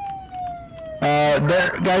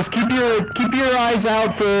 Guys, keep your eyes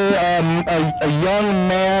out for a young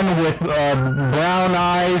man with brown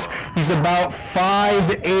eyes. He's about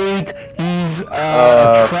 5'8". He's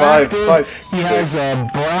attractive. 5'6". He has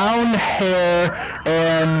brown hair,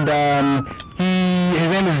 and his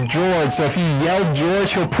name is George. So if you yell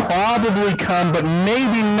George, he'll probably come, but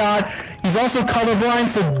maybe not. He's also colorblind,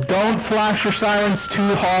 so don't flash your sirens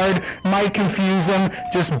too hard. Might confuse him.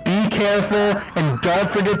 Just be careful, and don't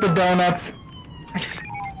forget the donuts.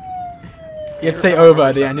 You have to say over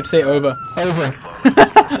at the end. You have to say over. Over.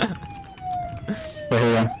 Wait,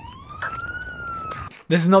 hold on.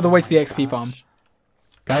 This is not the way to the XP farm.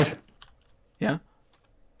 Guys? Yeah?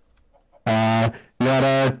 You got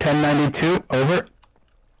a 1092. Over.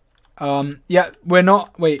 Yeah, we're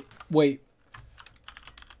not. Wait.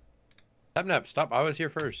 Sapnap, stop. I was here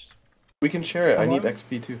first. We can share it. I need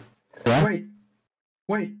XP too. Yeah?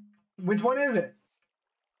 Wait. Which one is it?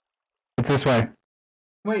 It's this way.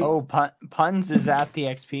 Wait. Oh, Puns is at the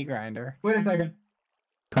XP grinder. Wait a second.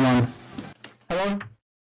 Come on. Hello?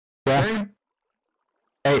 Yeah?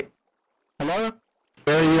 Hey. Hello?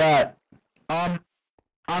 Where are you at? I'm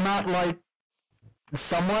at, like,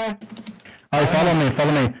 somewhere. Alright, follow me.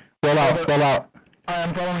 Roll out.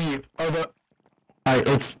 I'm following you. Over. Alright,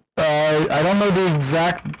 it's, I don't know the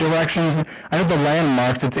exact directions. I know the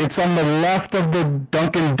landmarks. It's on the left of the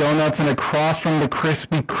Dunkin' Donuts and across from the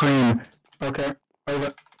Krispy Kreme. Okay.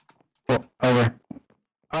 Over. Oh, over.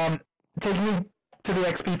 Take me to the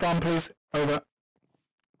XP farm, please. Over.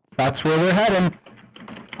 That's where we're heading.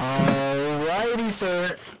 Alrighty,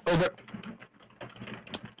 sir. Over.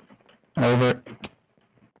 Over.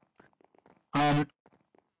 I'm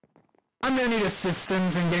gonna need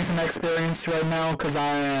assistance in getting some experience right now, cause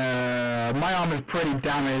my arm is pretty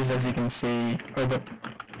damaged, as you can see. Over.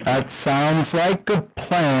 That sounds like a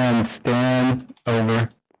plan, Stan.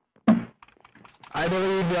 Over. I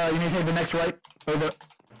believe you need to take the next right. Over.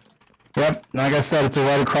 Yep, like I said, it's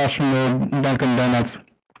right across from the Dunkin' Donuts.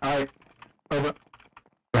 Alright. Over.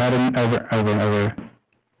 We're heading over.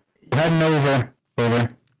 We're heading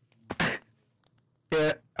over.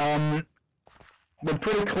 Yeah, we're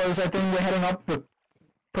pretty close, I think. We're heading up. We're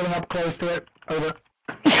putting up close to it. Over.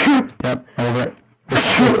 Yep, over.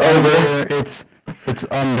 It's over. It's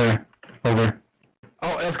under. Over.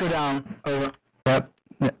 Oh, let's go down. Over. Yep.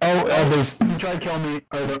 Oh, there's... You tried to kill me.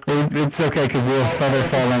 Over. It's okay, because we were feather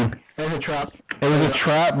falling. There's a trap. It was a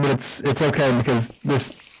trap, but it's okay, because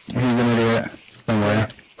he's an idiot. Don't worry.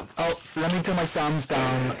 Oh, let me turn my sounds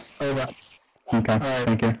down. Over. Okay, right.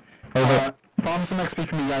 Thank you. Over. Farm some XP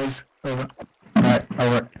for me, guys. Over. Alright,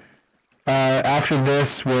 over. After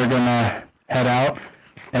this, we're gonna head out,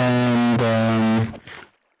 and,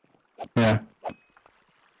 yeah.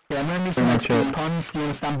 Yeah, I'm gonna need some XP. Puns, you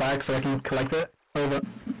wanna stand back so I can collect it? Over.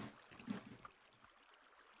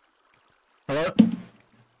 Hello?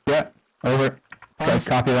 Yeah, over. Let's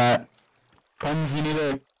copy that. Puns, you need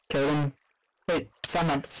to kill them. Wait,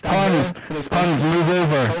 Sapnap, stand here. So Puns, move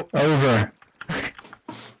over. Over.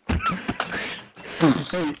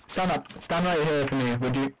 Hey, Sapnap, stand right here for me,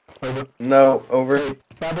 would you? Over. No, over. Hey,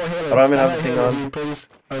 BadBoyHalo, I don't even stand have right the thing here, on. would you, please?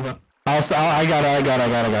 Over. I got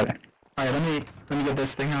it. Alright, let me get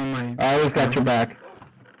this thing on my... I always got your back.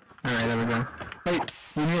 Alright, there we go. Wait,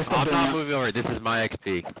 we need to stop I'm doing not that. moving over. This is my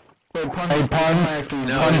XP. Wait, Puns, Hey, Puns, Puns, over.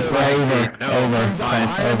 No, Over. fine.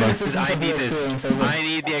 Over. I need this. I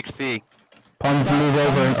need the XP. Puns, move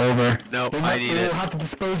over. No, We'll I need it. We'll have to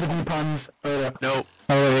dispose of you, Puns. Over. No.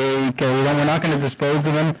 Oh, okay, we're not going to dispose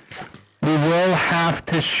of them. We will have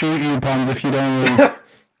to shoot you, Puns, if you don't move.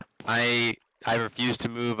 I refuse to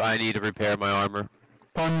move. I need to repair my armor.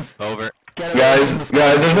 Puns. Over. Guys,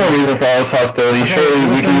 there's no reason for all this hostility. Surely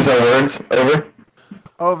we can use our words. Over.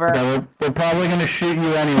 Over. Okay, we're probably gonna shoot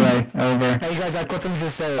you anyway. Over. Hey guys, I've got something to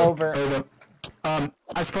say. Over.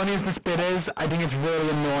 As funny as this bit is, I think it's really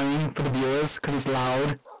annoying for the viewers because it's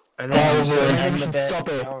loud. Maybe we should stop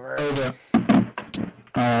it. Over.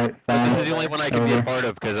 Alright. This is the only one I can be a part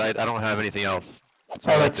of because I don't have anything else.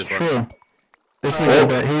 So Oh, that's true. This is a little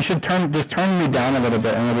bit. He should just turn me down a little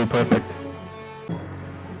bit and it'll be perfect.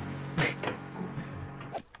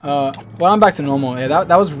 Well, I'm back to normal. Yeah,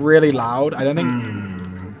 that was really loud. I don't think...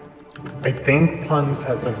 I think Puns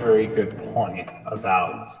has a very good point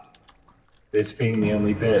about this being the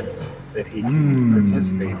only bit that he can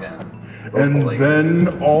participate in. Hopefully. And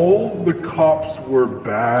then all the cops were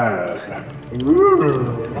bad.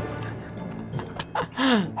 Ooh.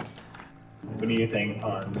 What do you think,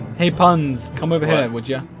 Puns? Hey, Puns, come over here, would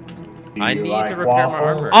ya? I need to repair my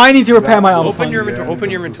armor. I need to repair my armor. Open your Puns.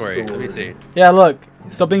 inventory. Let me see. Yeah, look.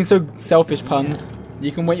 Stop being so selfish, Puns.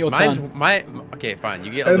 You can wait your Mine's turn. okay, fine. You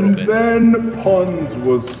get a little bit. And then Puns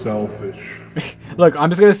was selfish. Look, I'm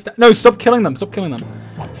just gonna no, stop killing them. Stop killing them.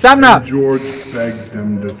 Sapnap! George begged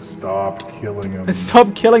him to stop killing him.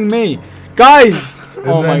 Stop killing me. Guys!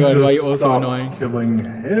 Oh my god, to why are you all so stop annoying? Killing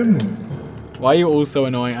him. Why are you all so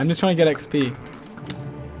annoying? I'm just trying to get XP.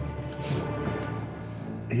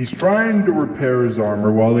 He's trying to repair his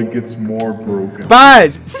armor while it gets more broken.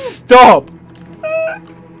 Bad! Stop!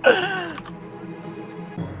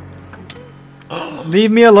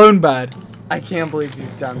 Leave me alone, Bad. I can't believe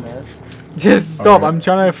you've done this. Just stop. Okay. I'm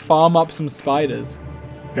trying to farm up some spiders.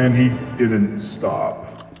 And he didn't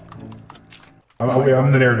stop. Okay,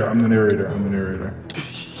 I'm the narrator.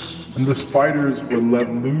 And the spiders were let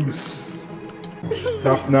loose.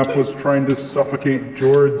 Sapnap was trying to suffocate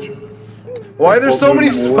George. Why are there so many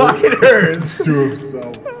spiders? To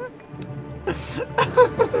himself.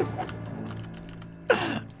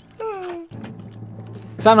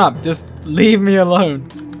 Sapnap, just leave me alone.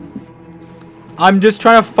 I'm just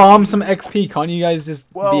trying to farm some XP. Can't you guys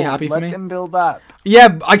just be happy for me? Let them build up.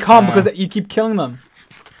 Yeah, I can't because you keep killing them.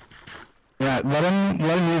 Yeah, let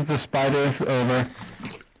him use the spiders. Over.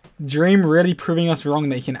 Dream really proving us wrong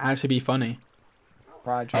that he can actually be funny.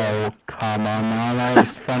 Roger. Oh, come on now. That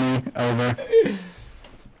was funny. Over.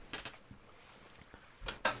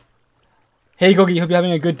 Hey, Goggy, hope you're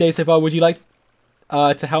having a good day so far. Would you like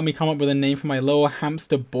to help me come up with a name for my little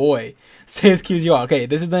hamster boy? Stay as cute as you are. Okay,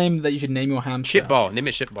 this is the name that you should name your hamster. Shitball. Name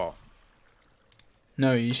it Shitball.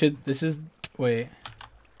 No, you should. This is. Wait.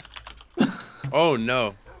 Oh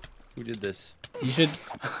no. Who did this? You should.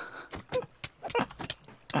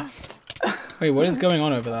 Wait, what is going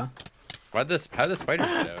on over there? How the spiders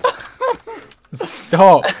get out?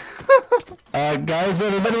 Stop. Guys, we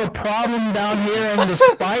have a bit of a problem down here in the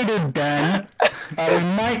spider den. We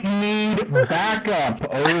might need backup.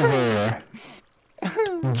 Over.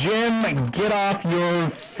 Jim, get off your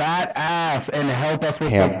fat ass and help us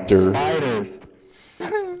with the spiders.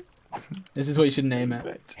 This is what you should name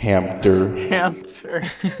it. Hamster. Hamster.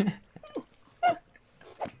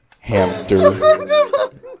 Hamster.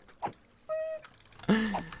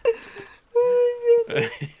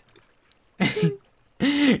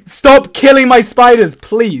 Stop killing my spiders,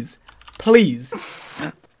 please. Please.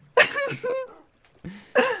 I'm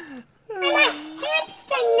a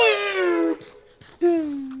hamster now.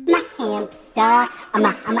 My hamster. I'm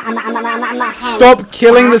a hamster. Stop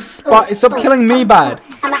killing the Stop killing me, Bad.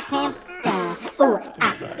 I'm a hamster. Ooh,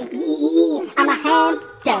 I'm a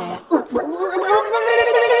hamster.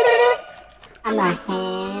 I'm a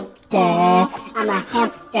hamster. I'm a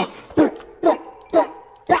hamster.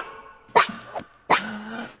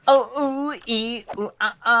 Oh, ooh, ee, ooh,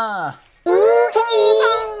 Ooh,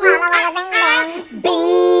 walla walla bing bang,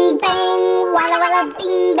 bing bang, walla walla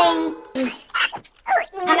bing bang.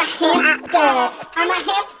 I'm a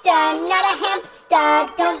hamster, not a hamster.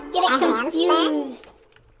 Don't get it confused.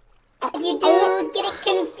 If you do get it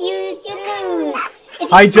confused, you lose.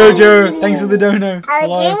 Hi Jojo, thanks for the dono.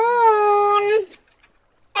 Hello. Dream.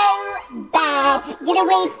 Oh, bad. Get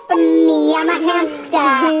away from me. I'm a hamster.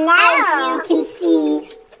 No. As you can see,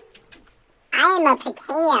 I'm a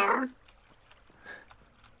potato.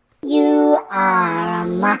 You are a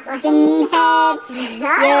muffin head.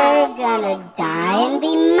 You're gonna die and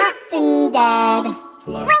be muffin dead.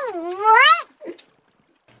 Hello. Wait, what?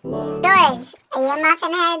 Hello. George, are you a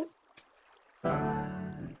muffin head?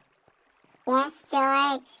 Yes,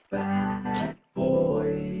 George. Bad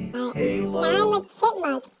boy. Halo. Now I'm a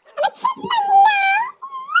chipmunk. I'm a chipmunk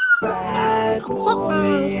now. Bad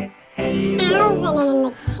boy. Halo. Alvin and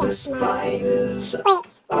the chipmunk. The spiders. Wait,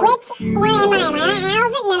 which one am I? Am I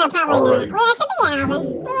Alvin? No, probably not. Well, I could be Alvin. Who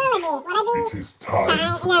would I be? Would I be Simon?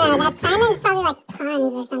 No, that Simon's probably like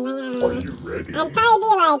puns or something. I don't know. Are you ready? I'd probably be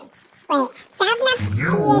like, wait, Sapnap,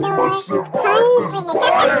 Theodore, puns. Wait, no,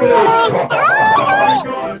 Sapnap,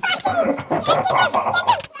 Theodore.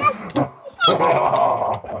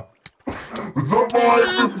 Survive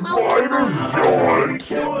the spiders, George!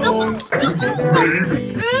 Maybe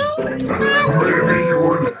you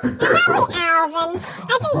would. Probably Alvin.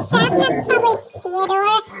 I think Sapnap's probably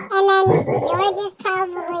Theodore, and then George is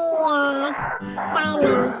probably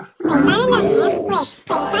Simon. Wait,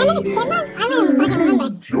 Simon the chipmunk? I don't even fucking remember.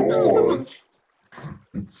 George.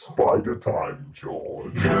 It's spider time,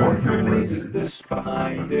 George. Are you Release ready? the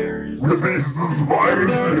spiders. Release the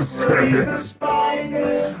spiders, you say? Release the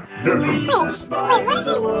spiders. Get Release the the Wait, what are spiders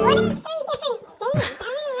the away. 3 different things?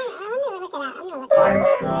 I'm gonna look it up. I'm gonna look it up. I'm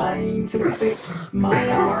trying to fix my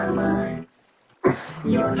armor.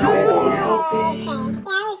 You're not helping.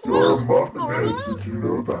 You're a muffin head, did you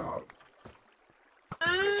know that?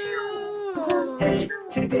 Hey,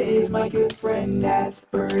 today's my good friend Nat's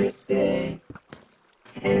birthday.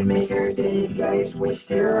 And make her day, guys. Wish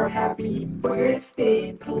her a happy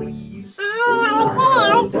birthday, please. I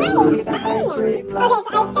was right. Okay, so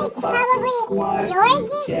I'd say probably George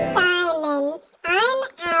is Simon, I'm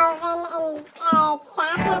Alvin, and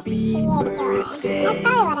Sapnap's Theodore. That's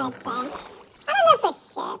probably what I'd say. I don't know for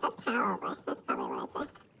sure, but probably. That's probably what I'd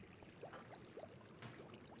say.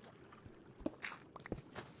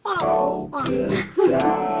 Oh, good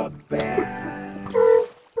job, Bad.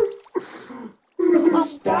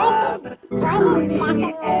 Stop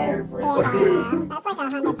ruining everything. That's like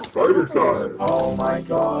 100%. It's spider time. Oh my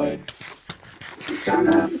god.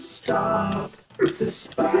 Stop. The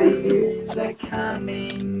spiders are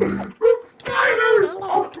coming. Spiders!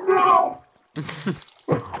 Oh no!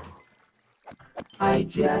 I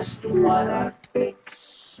just wanna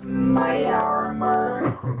fix my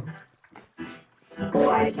armor.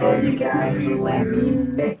 Why can't you guys let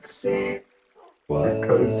me fix it?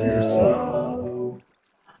 Because you're slow.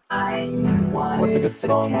 I wanted What's a good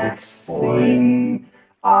song to test sing?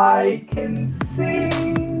 I can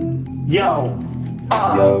sing. Yo,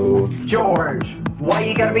 George, why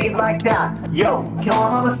you gotta be like that? Yo, kill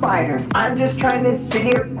all the spiders. I'm just trying to sit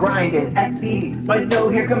here grinding XP. But no,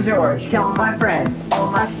 here comes George, killing my friends,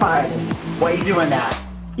 all my spiders. Why you doing that?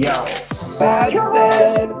 Yo. Bad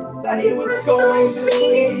said that he was going to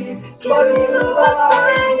sleep, but he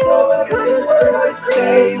lied, so every word I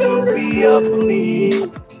say will be a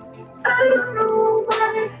bleep. I don't know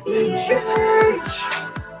why he changed.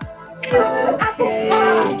 Okay.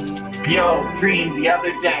 Yo, Dream, the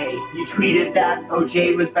other day, you tweeted that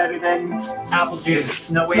OJ was better than apple juice.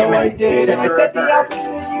 No, wait a No, I minute. did, and I said the reverse.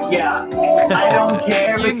 opposite. Yeah, I don't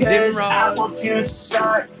care You did because wrong. apple juice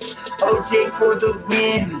sucks. OJ for the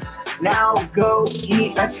win. Now go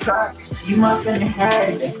eat a truck, you muffin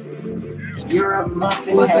head. You're a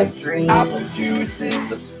muffin head, Dream. Apple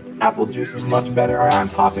juice is much better. I'm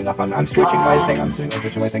popping up. I'm switching my thing. I'm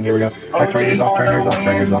switching my thing. Here we go. Alright, turn yours off. Turn yours off.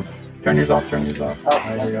 Turn yours off. Turn yours off. Turn yours off.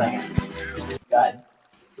 Alright, here we go. God.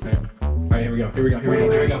 Alright, here we go. Here we go. Here we go.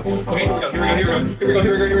 Here we go. Okay, here we go. Here we go. Here we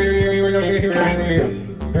go. Here we go. Here we go. Here we go. Here we go. Here we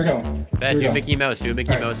go. Here we go. Bad, do Mickey Mouse. Do a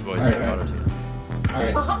Mickey Mouse voice. Auto-tune.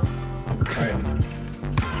 Alright. Alright.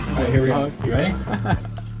 Alright, here we go. You ready?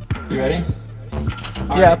 You ready?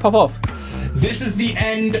 Yeah, pop off. This is the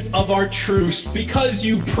end of our truce because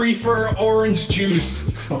you prefer orange juice.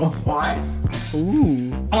 What?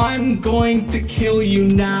 Ooh. I'm going to kill you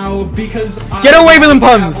now because Get away with them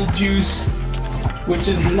like puns! apple juice, which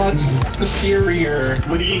is much superior.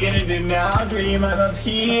 What are you gonna do now, Dream? I'm up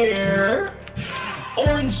here.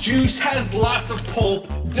 Orange juice has lots of pulp.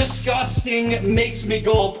 Disgusting, makes me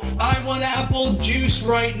gulp. I want apple juice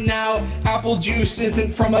right now. Apple juice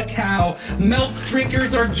isn't from a cow. Milk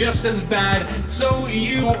drinkers are just as bad. So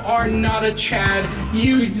you are not a Chad.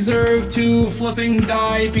 You deserve to flipping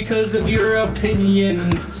die because of your opinion.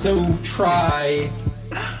 So try.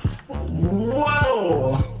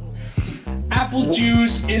 Whoa! Apple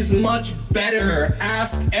juice is much better.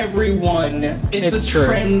 Ask everyone. It's a true.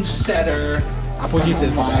 trendsetter. Apple juice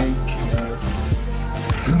is nice.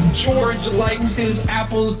 George likes his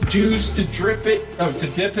apple juice to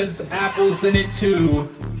dip his apples in it too.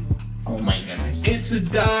 Oh my goodness. It's a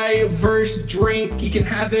diverse drink. You can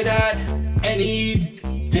have it at any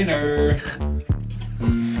dinner.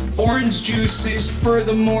 Orange juice is for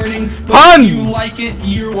the morning, but if you like it,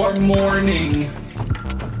 you are mourning.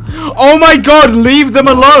 Oh my god, leave them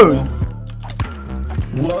alone!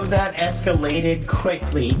 Whoa, that escalated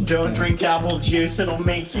quickly. Don't drink apple juice, it'll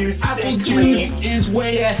make you sickly. Apple juice is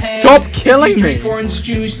way ahead. Stop killing if you me. drink orange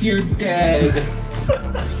juice, you're dead.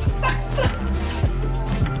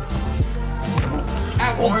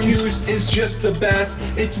 Apple juice is just the best.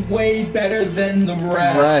 It's way better than the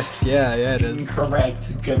rest. Yeah, it is.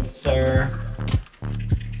 Correct, good sir.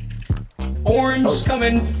 Orange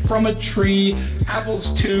coming from a tree,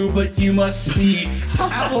 apples too, but you must see.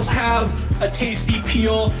 Apples have a tasty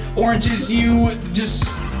peel, oranges you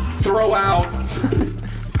just throw out.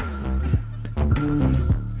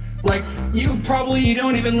 Like, you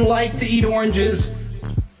don't even like to eat oranges.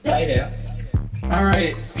 Yeah, I do.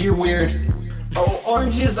 Alright, you're weird. Oh,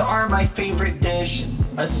 oranges are my favorite dish.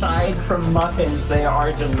 Aside from muffins, they are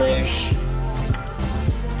delish.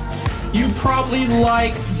 You probably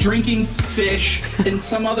like drinking fish and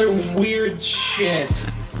some other weird shit.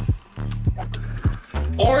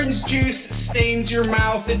 Orange juice stains your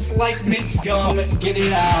mouth. It's like mint gum. Get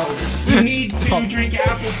it out. You need to drink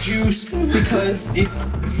apple juice because it's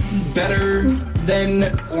better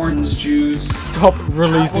than orange juice. Stop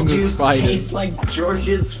releasing the juice spiders. tastes like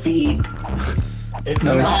George's feet. It's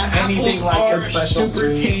No. not anything Apples like are a special super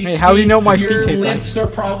treat. tasty. Hey, how do you know my feet Your taste like? lips are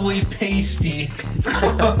probably pasty.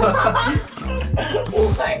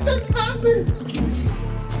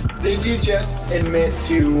 Did you just admit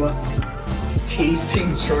to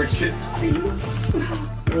tasting George's feet?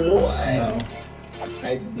 What?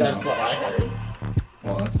 That's what I heard.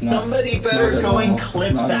 Well, it's not. Somebody better go and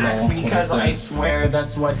clip that because I swear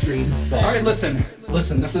that's what Dream said. All right, listen.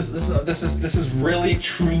 This is really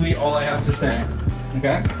truly all I have to say.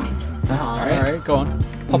 Okay. All right, go on.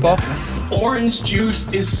 Pop off. Orange juice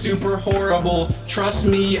is super horrible. Trust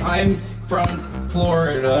me, I'm from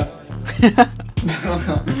Florida.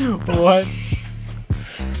 What?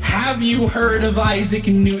 Have you heard of Isaac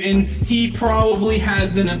Newton? He probably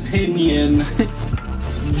has an opinion.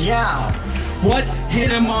 Yeah. What hit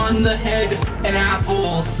him on the head? An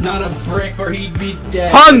apple, not a brick, or he'd be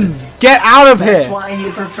dead. Huns, get out of That's here! why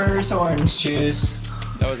he prefers orange juice.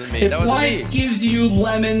 That wasn't me. If That wasn't life me. gives you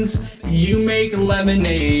lemons, you make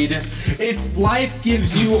lemonade. If life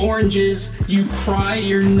gives you oranges, you cry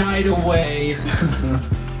your night away.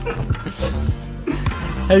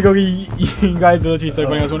 Hey Gogi, you guys are literally so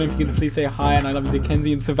funny. I was wondering if you could please say hi and I love you to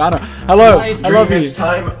Kenzie and Savannah. Hello, I love you. It's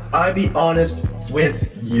time I be honest with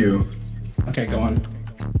you. Okay, go on.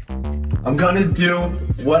 I'm gonna do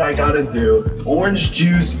what I gotta do. Orange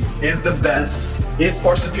juice is the best. It's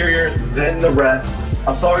far superior than the rest.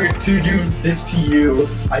 I'm sorry to do this to you.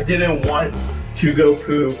 I didn't want to go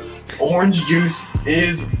poop. Orange juice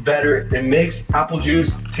is better. It makes apple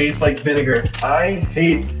juice taste like vinegar. I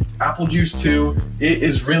hate apple juice too. It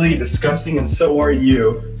is really disgusting and so are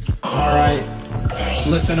you. Alright.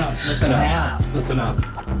 Listen up, listen up, listen up.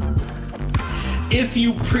 If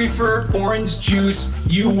you prefer orange juice,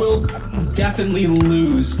 you will definitely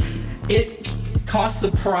lose. It costs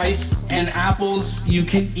the price, and apples you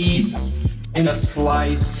can eat in a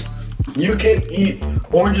slice. You can eat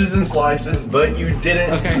oranges in slices, but you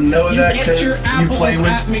didn't know You that get because your you play apples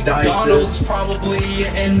at with McDonald's dices. probably,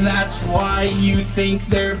 and that's why you think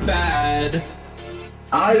they're bad.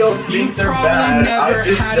 I don't think they're bad. You probably never I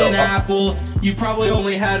just had don't. an apple. You probably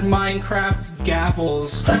only had Minecraft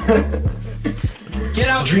gapples. Get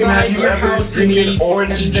Dream, outside have you your ever house and drinking eat,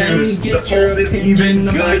 orange and then juice? get The your pulp is opinion even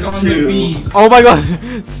back good on the too. beat. Oh my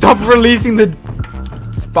god, stop releasing the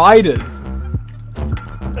spiders.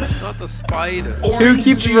 Not the spiders. Who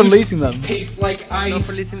keeps juice releasing them? Tastes like Not ice.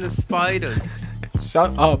 releasing the spiders.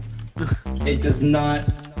 Shut up. It does not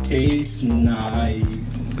taste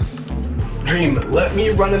nice. Dream, let me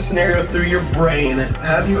run a scenario through your brain.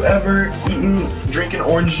 Have you ever drinking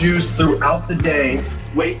orange juice throughout the day?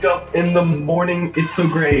 Wake up in the morning, it's so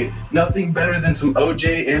great. Nothing better than some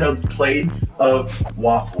OJ and a plate of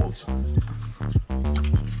waffles.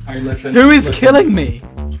 Alright, listen. Who is killing me?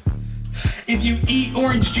 If you eat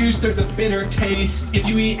orange juice, there's a bitter taste. If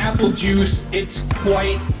you eat apple juice, it's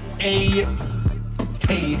quite a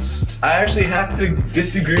taste. I actually have to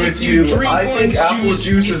disagree If with you you. drink I think orange apple juice,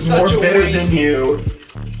 juice it's is more such a bitter waste. than you.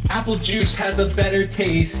 Apple juice has a better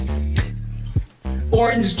taste.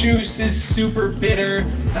 Orange juice is super bitter.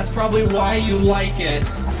 That's probably why you like it.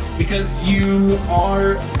 Because you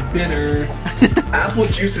are bitter. Apple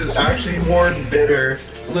juice is actually more bitter.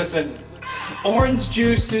 Listen, orange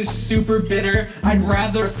juice is super bitter. I'd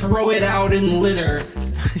rather throw it out in litter.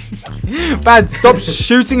 Bad, stop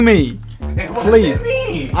shooting me. Please.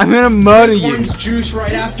 I'm gonna murder you. Orange juice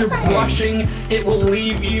right after brushing, it will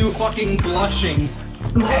leave you fucking blushing.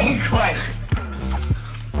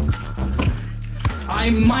 I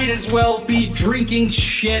might as well be drinking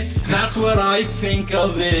shit. That's what I think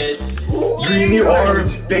of it. Dream, you are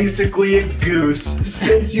basically a goose.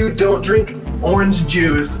 Since you don't drink orange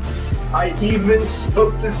juice, I even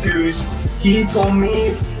spoke to Zeus. He told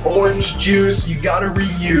me orange juice you gotta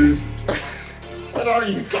reuse. What are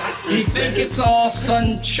you, Dr. You think it's all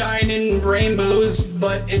sunshine and rainbows,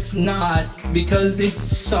 but it's not, because it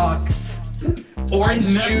sucks. Orange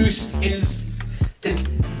juice is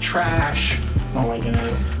trash. Oh my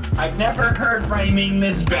goodness. I've never heard rhyming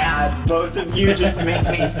this bad. Both of you just make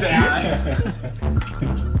me sad.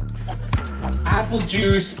 Apple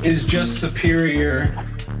juice is just superior.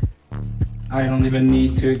 I don't even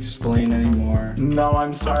need to explain anymore. No,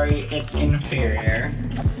 I'm sorry, it's inferior.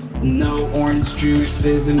 No, orange juice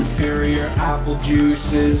is inferior. Apple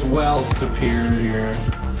juice is well superior.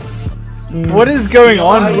 What is going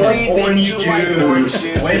on I here? like orange juice.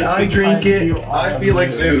 When I drink it, I feel like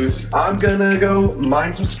Zeus. I'm gonna go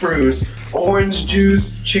mine some spruce. Orange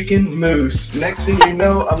juice, chicken mousse. Next thing you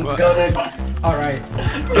know, I'm gonna... Alright.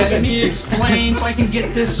 Let me explain so I can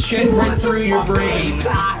get this shit right through your brain.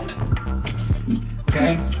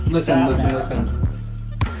 Okay? Listen.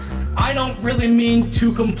 I don't really mean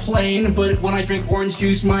to complain, but when I drink orange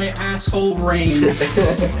juice, my asshole rains.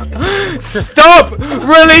 Stop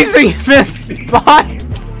releasing this spine!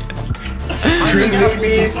 Dream,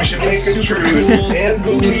 maybe we should make a truce and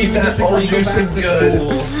believe that all juice is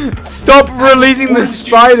good. Stop releasing the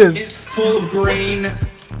spiders! It's full of grain.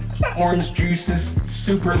 Orange juice is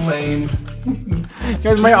super lame.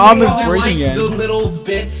 Guys, my arm is I breaking like the in. little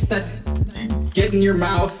bits that get in your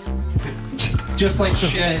mouth. Just like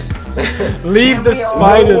shit. Leave the No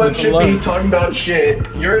spiders one should alone. be talking about shit.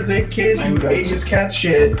 You're the kid who ate his cat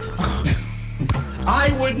shit.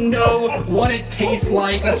 I would know what it tastes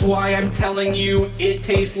like. That's why I'm telling you it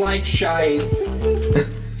tastes like shite.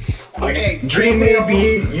 Okay, Dream,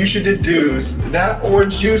 maybe you should deduce that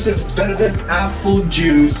orange juice is better than apple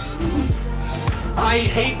juice. I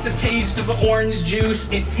hate the taste of orange juice.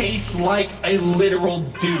 It tastes like a literal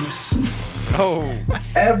deuce. Oh.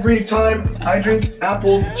 Every time I drink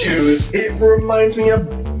apple juice, it reminds me of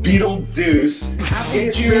Beetlejuice.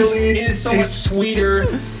 Apple juice is so much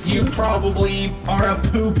sweeter. You probably are a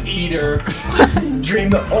poop eater. Dream,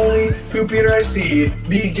 the only poop eater I see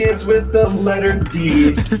begins with the letter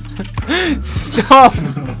D. Stop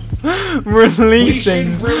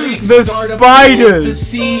releasing Really the start a poll to spiders!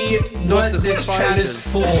 see what this chat is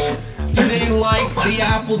full. Do they like the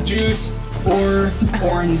apple juice or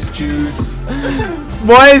orange juice?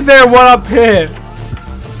 Why is there one up here?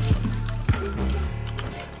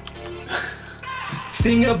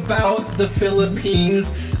 Sing about the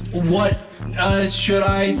Philippines. What should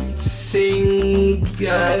I sing?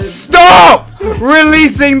 Stop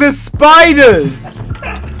releasing the spiders!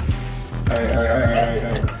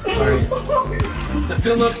 Alright. The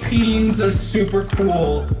Philippines are super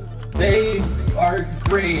cool. They are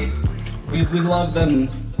great. We love them.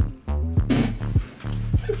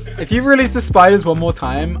 If you release the spiders one more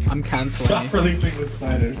time, I'm canceling. Stop releasing the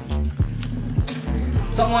spiders.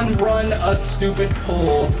 Someone run a stupid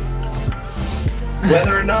poll.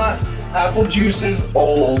 Whether or not apple juice is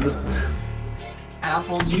old.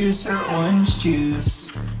 Apple juice or orange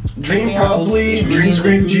juice? Dream probably drinks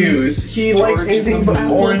grape juice. He likes anything but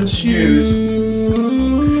orange juice.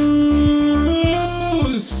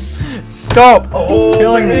 Stop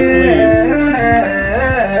killing me, please.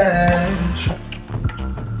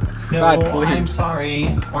 No, Bad, please. I'm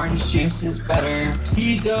sorry. Orange juice is better.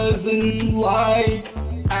 He doesn't like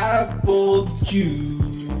apple juice.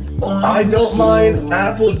 I don't mind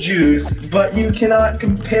apple juice, but you cannot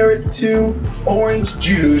compare it to orange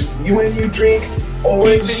juice. When you drink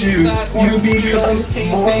orange He thinks juice, that you orange juice become is tasty.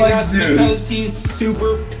 more like That's because Zeus. he's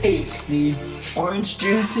super pasty. Orange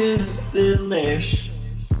juice is delish.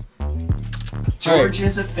 George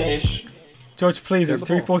is a fish. George, please, it's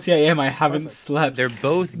 3:40 a.m. I haven't slept. They're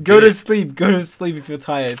both Go to good. sleep. Go to sleep if you're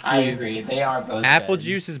tired, please. I agree. They are both Apple good.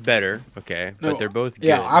 juice is better, okay, No, but they're both good.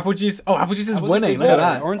 Yeah, apple juice. Oh, apple juice is Apple winning. juice is Look at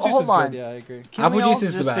better. that. Orange juice Hold is on. good. Yeah, I agree. Can Apple we all juice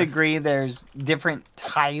is the just best. agree there's different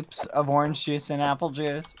types of orange juice and apple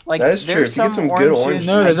juice? Like, That is true. there's If you get some good orange juice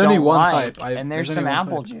No, I there's only don't one like, type. and there's there's some only one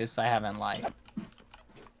apple type. juice I haven't liked.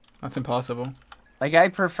 That's impossible. Like, I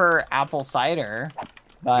prefer apple cider,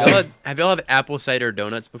 Have but y'all had apple cider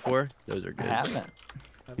donuts before? Those are good. I haven't.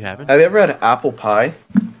 You haven't? Have you ever had apple pie?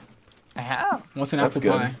 I have. What's an That's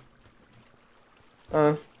apple good.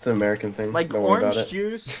 pie? It's an American thing. Like Don't worry about orange it.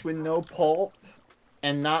 juice with no pulp,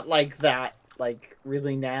 and not like that, like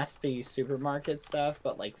really nasty supermarket stuff,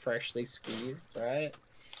 but like freshly squeezed, right?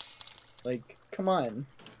 Like, come on.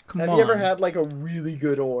 Come Have on. you ever had like a really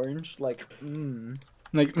good orange? Like,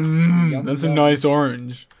 Like, Yum, that's a yum. nice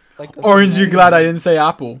orange. Like, Orange, you glad I didn't say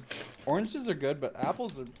apple? Oranges are good, but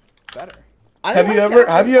apples are better. Have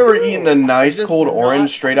you ever eaten a nice just cold not-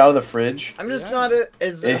 orange straight out of the fridge? I'm just not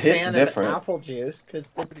as It a hits fan different. of apple juice because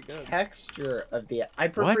the texture of the. I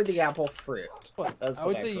prefer What? the apple fruit. What? That's I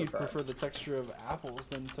would what say you prefer the texture of apples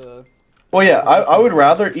than to. Well, yeah, I would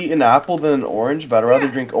rather eat an apple than an orange, but I'd rather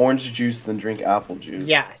drink orange juice than drink apple juice.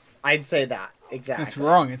 Yes, I'd say that exactly. That's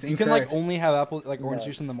wrong. It's You can incorrect. like only have apple like orange No.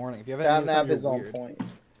 juice in the morning. If you have it, That is on point.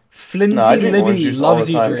 Flinty No, I drink orange Libby juice all the loves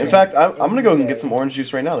you, time. Dream. In fact, I'm gonna go and get some orange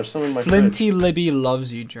juice right now. There's some in my fridge. Flinty Libby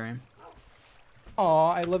loves you, Dream.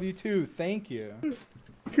 Aw, I love you too. Thank you.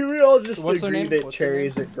 Can we all just What's her agree name? that What's her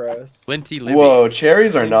cherries are gross? Flinty Libby. Whoa,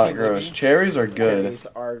 cherries are not Flinty gross. Libby? Cherries are good. Cherries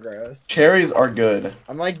are gross. Cherries are good.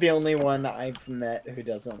 I'm like the only one I've met who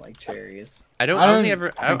doesn't like cherries. I don't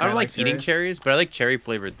like eating cherries, but I like cherry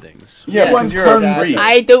flavored things. Yeah, because you're a freak.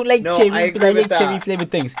 I don't like No, cherries, I but I agree with like cherry that.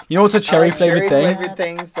 flavored things. You know what's a cherry flavored thing? Flavored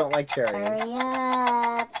things don't like cherries.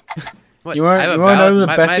 What? You want I have to a know the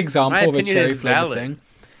valid- best my example of a opinion cherry is flavored valid. thing?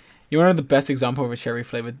 You want to know the best example of a cherry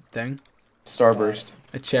flavored thing? Starburst.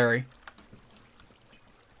 A cherry.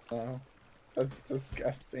 Oh, that's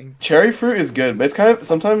disgusting. Cherry fruit is good, but it's kind of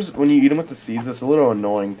sometimes when you eat them with the seeds, it's a little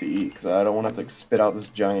annoying to eat because I don't want to have to like, spit out this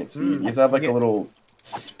giant seed. You have to have like a little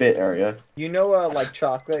spit area. You know, like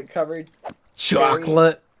chocolate covered.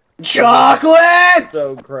 Chocolate. Chocolate!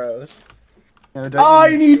 So gross.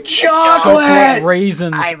 I need Chocolate chocolate!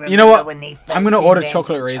 raisins. I You know what? remember when they I'm gonna first order invented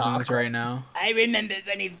chocolate raisins chocolate. right now. I remember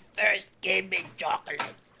when he first gave me chocolate.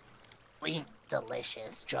 Sweet,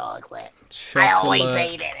 delicious chocolate. I always Chocolate.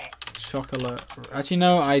 hated it. Chocolate. Actually,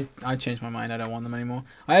 no. I changed my mind. I don't want them anymore.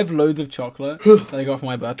 I have loads of chocolate that I got for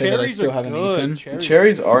my birthday that I Cherries still are haven't good. eaten.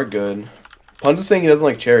 Cherries are good. Punch is saying he doesn't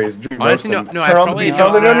like cherries. Dream, roast Honestly, him. no, I Turn on the probably beat. Turn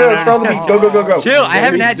on the turn on the beat. Go, go, go, go. Chill, I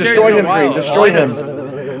haven't had cherries Destroy in a him, Dream. while. Destroy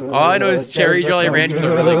him. All I know is cherry Jolly Ranchers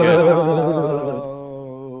are really good.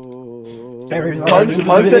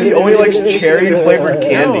 Punch said he only likes cherry flavored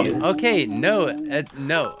candy. No, okay,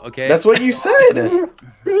 no, okay. That's what you said.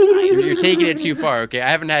 You're taking it too far, okay? I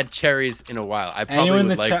haven't had cherries in a while. I probably Anyone in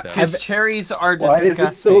would the like chat them. Because cherries are Why is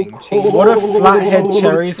it so disgusting. cold? What are flathead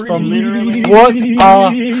cherries from?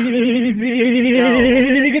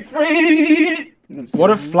 What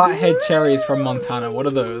are flathead cherries from Montana? What are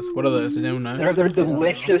those? What are those? I don't know. They're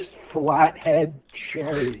delicious flathead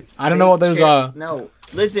cherries. I don't know what those are. No,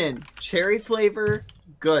 listen. Cherry flavor,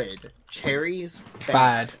 good. Cherries,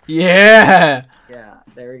 Bad. Yeah. Yeah,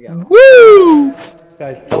 there we go. Woo!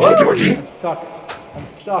 Guys, Hello, Georgie. I'm stuck. I'm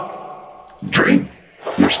stuck. Dream,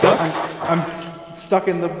 you're stuck. I'm stuck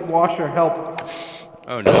in the washer. Help.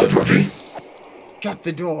 Oh no. Hello, Georgie. Shut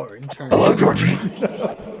the door and turn. Hello, Georgie.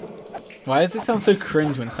 Why does it sound so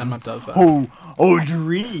cringe when Sapnap does that? Oh,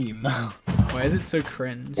 Dream. Why is it so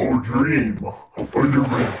cringe? Oh, Dream. Are you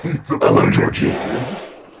ready to Hello, Georgie.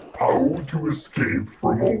 How to escape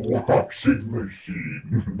from a washing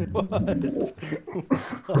machine.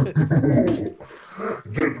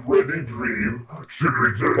 Get ready, Dream. Should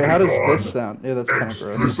we just Wait, how does this sound? Yeah, that's kind of This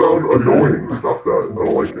gross. sound annoying. Stop that. I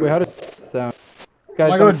don't like it. Wait, how does this sound? Oh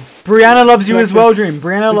Guys, my god, Brianna loves you as well, Dream.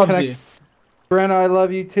 Brianna loves you. Brianna, I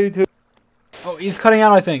love you too. Oh, he's cutting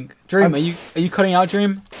out, I think. Dream, are you cutting out,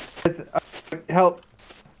 Dream? Help.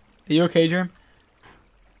 Are you okay, Dream?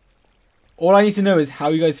 All I need to know is how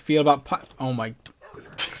you guys feel about oh my.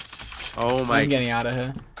 Oh my. I'm getting out of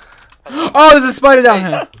here. Oh, there's a spider down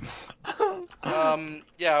here.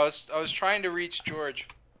 Yeah, I was trying to reach George.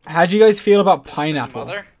 How do you guys feel about This is his pineapple?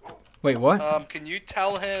 mother. Wait, what? Can you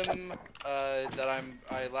tell him that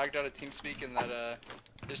I lagged out of TeamSpeak and that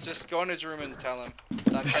Just go in his room and tell him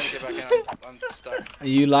that I'm trying to get back in. I'm stuck. Are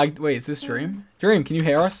you lagged? Wait, is this Dream? Dream, can you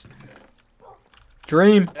hear us?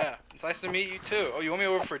 Dream. Yeah, it's nice to meet you too. Oh, you want me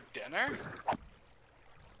over for dinner?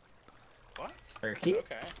 What? Turkey?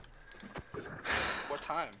 Okay. What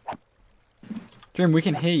time? Dream, we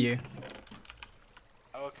can hear you.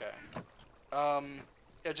 Okay.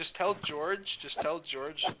 Yeah, just tell George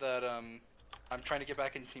that, I'm trying to get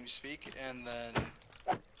back in TeamSpeak, and then,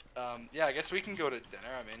 yeah, I guess we can go to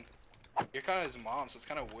dinner. I mean, you're kind of his mom, so it's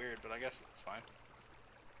kind of weird, but I guess it's fine.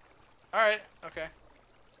 Alright, okay.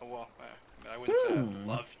 Oh, well, I mean, I wouldn't say I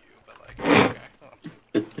love you, but, like, okay.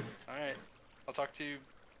 Well. Alright. I'll talk to you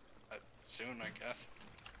soon, I guess.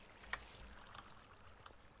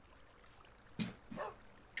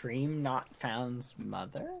 GeorgeNotFound's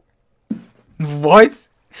mother? What?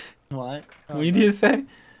 What? What did you say?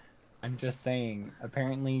 I'm just saying,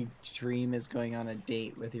 apparently Dream is going on a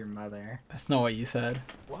date with your mother. That's not what you said.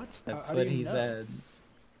 What? That's How what do you he know? said.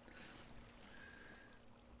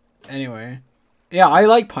 Anyway. Yeah, I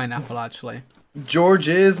like pineapple, actually.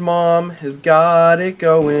 George's mom has got it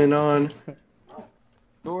going on.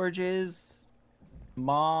 George's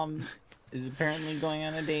mom is apparently going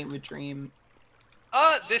on a date with Dream.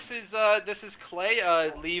 This is Clay.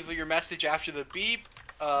 Leave your message after the beep.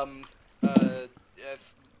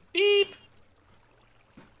 Beep.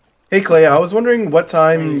 Hey Clay, I was wondering what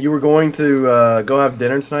time you were going to go have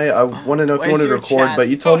dinner tonight. I want to know if you wanted to record, but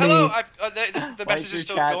you told me. This is the message is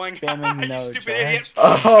still going. You stupid idiot.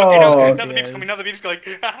 Oh. Another beep's coming. Another beep's going.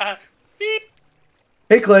 Beep.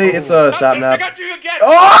 Hey Clay, it's Sapnap. I got you again.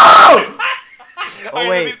 Oh! Oh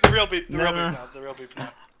wait, the real beep. The real beep now. The real beep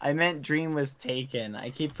now. I meant Dream was taken. I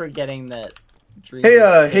keep forgetting that Dream.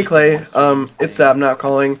 Hey Clay, it's Sapnap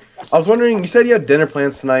calling. I was wondering, you said you had dinner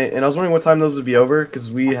plans tonight, and I was wondering what time those would be over, because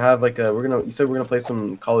we have like you said we're gonna play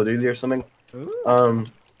some Call of Duty or something.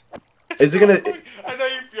 Is it gonna? I know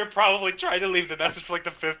you're probably trying to leave the message for like the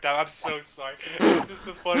 5th time. I'm so sorry. It's just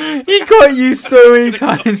the funniest. He got you so many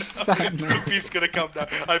times, Sapnap. The beep's gonna come down.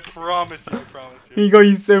 I promise you. I promise you. He got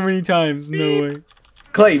you so many times. No way.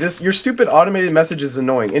 Clay, your stupid automated message is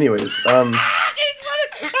annoying. Anyways, You're... last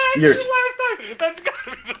time. That's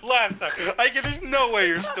gotta be the last time. There's no way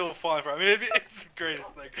you're still falling for it. I mean, it's the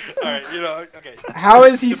greatest thing. All right, okay. How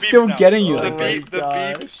is he still getting you? The beep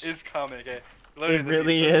is coming. Okay. Literally, it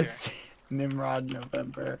really is Nimrod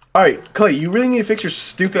November. All right, Clay, you really need to fix your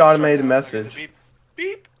stupid automated message.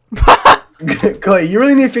 Beep. Clay, you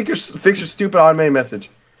really need to fix your stupid automated message.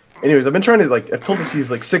 Anyways, I've been trying to I've told this to you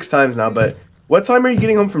like 6 times now, but. What time are you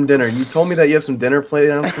getting home from dinner? You told me that you have some dinner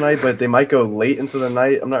plans tonight, but they might go late into the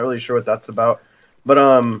night. I'm not really sure what that's about. But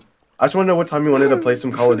I just want to know what time you wanted to play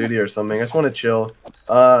some Call of Duty or something. I just want to chill.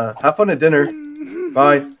 Have fun at dinner.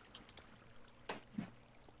 Bye.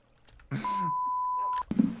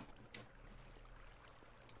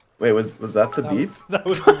 Wait, was that the beep? That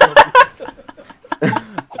was the beep.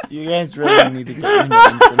 You guys really need to get your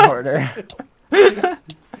names in order.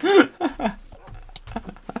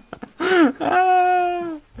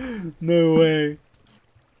 No way.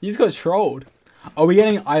 He's got trolled. Are we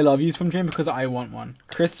getting I love yous from Dream? Because I want one.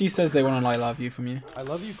 Christy says they want an I love you from you. I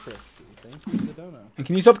love you, Christy. Thank you for the dono. And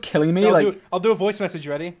can you stop killing me? Yeah, I'll do a voice message.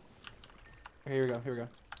 Ready? Here we go.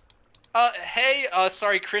 Hey,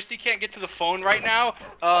 sorry, Christy can't get to the phone right now.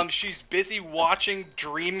 She's busy watching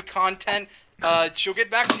Dream content. She'll get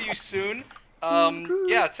back to you soon.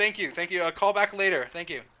 Yeah, thank you. Call back later. Thank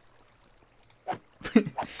you.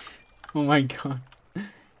 Oh my god.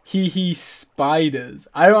 He spiders.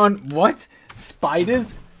 I don't what?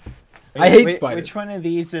 Spiders? I hate spiders. Which one of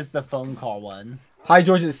these is the phone call one? Hi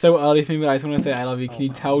George, it's so early for me, but I just want to say I love you. Can you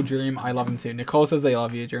tell Dream I love him too? Nicole says they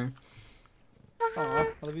love you, Dream. Aw,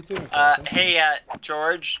 I love you too. Hey,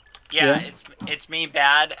 George. Yeah, it's me,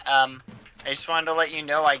 Bad. I just wanted to let you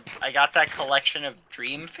know I got that collection of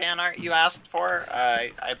Dream fan art you asked for.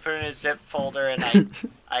 I put it in a zip folder and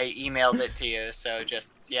I emailed it to you. So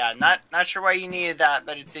just not sure why you needed that,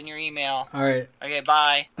 but it's in your email. All right. Okay,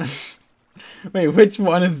 bye. Wait, which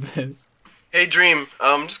one is this? Hey Dream,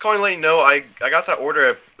 just calling to let you know I got that order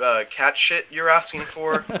of cat shit you're asking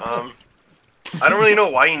for. I don't really know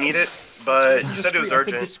why you need it, but you said it was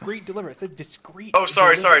urgent. I said discreet deliver. I said discreet. Oh,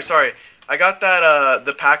 sorry. I got that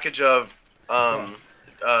the package of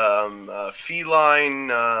feline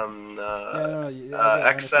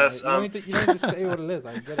excess. You don't need to say what it is.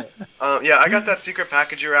 I get it. Yeah, I got that secret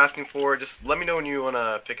package you were asking for. Just let me know when you want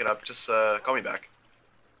to pick it up. Just call me back.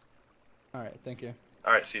 All right, thank you.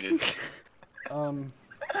 All right, see you, dude.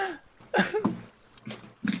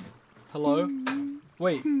 Hello?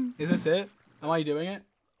 Wait, is this it? Am I doing it?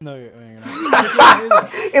 No, you're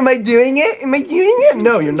not. Am I doing it? Am I doing it?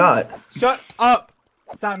 No, you're not. Shut up!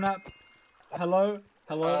 Sapnap. Hello?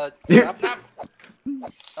 Hello? Sapnap?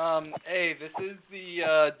 Hey, this is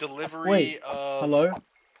the delivery Wait, of... hello?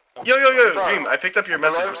 Yo, Dream, I picked up your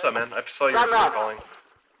message. What's up, man? I saw you were calling.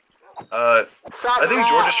 I think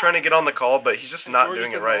George is trying to get on the call, but he's just not George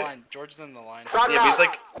doing is it right. George is in the line. Yeah,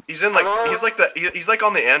 but he's like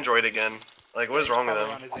on the Android again. Like, what is wrong with him?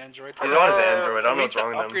 On his Android. He's on his Android. I don't know what's wrong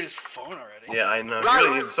with him. Upgrade his phone already. Yeah, I know. He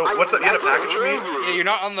really needs. So, what's up? You had a package for me? Yeah, you're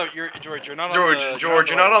not on the. George. You're not on the. George,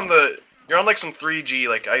 you're not on the. You're on like some 3G.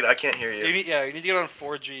 Like, I can't hear you. You need to get on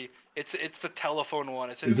 4G. It's the telephone one.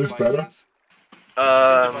 It's in Is this devices.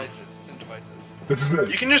 better? It's in devices. This is it.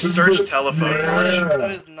 You can just search telephone. Yeah.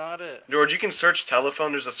 That is not it. George, you can search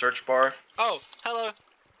telephone. There's a search bar. Oh, hello.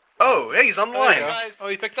 Oh, hey, he's on the line. Guys. Oh,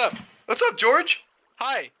 he picked up. What's up, George?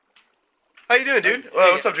 Hi. How you doing, dude?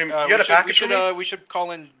 What's up, Dream? You got a package for me? We should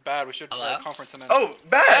call in Bad. We should conference him in. Oh,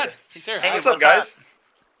 Bad! He's here. Hey, what's up, guys?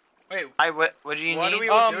 Wait. What do you need? What are we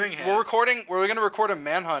all doing here? We're recording. We're gonna record a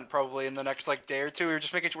manhunt probably in the next day or two. We're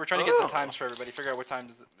just making. We're trying to get the times for everybody. Figure out what time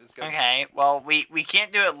is good. Okay. Well, we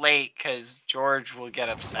can't do it late because George will get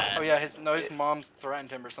upset. Oh yeah, his mom's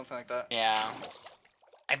threatened him or something like that. Yeah.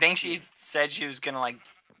 I think she said she was gonna like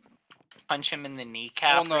punch him in the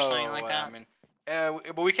kneecap or something like that. I mean,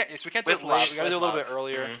 but we can't. So we can't do it late. We gotta do it a little bit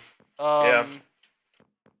earlier. Yeah.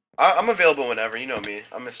 I'm available whenever. You know me.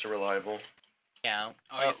 I'm Mr. Reliable. Yeah.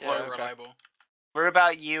 Oh, he's so reliable. What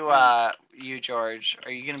about you, you George?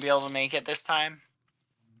 Are you gonna be able to make it this time?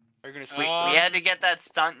 Are you gonna? We had to get that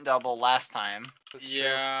stunt double last time.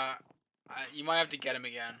 Yeah. You might have to get him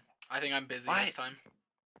again. I think I'm busy this time.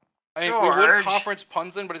 I mean, we would conference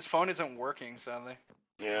Puns in, but his phone isn't working, sadly.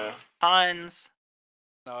 Yeah. Puns.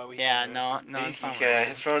 No, no, it's not working.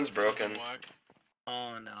 His phone's broken.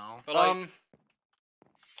 Oh no. But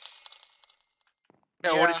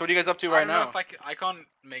yeah, what are you guys up to right now? I can't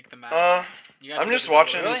make the map. I'm just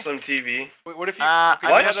watching some TV. Wait, what if you? I'm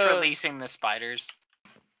just releasing the spiders.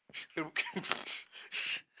 What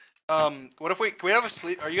if can we have a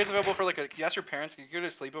sleep? Are you guys available for like a? Can you ask your parents? Can you go to a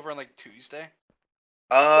sleepover on like Tuesday?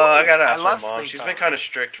 I gotta ask my mom. She's been kind of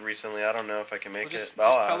strict recently. I don't know if I can make it. Just But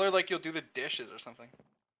I'll tell her ask. like you'll do the dishes or something.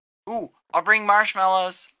 Ooh, I'll bring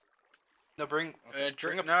marshmallows. No, bring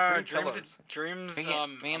Dreams.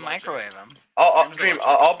 We can microwave them. Dream.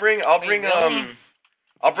 I'll bring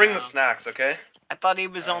the snacks. Okay. I thought he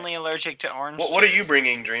was only allergic to orange. What are you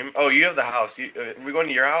bringing, Dream? Oh, you have the house. We going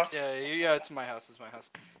to your house? Yeah, it's my house. It's my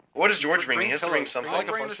house. What is George bringing? He has to bring something. I'll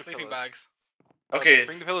bring the sleeping bags. Okay.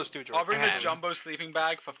 Bring the pillows too, George. I'll bring the jumbo sleeping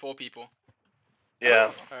bag for 4 people.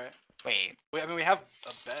 Yeah. Alright. Wait. I mean, we have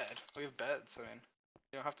a bed. We have beds. I mean,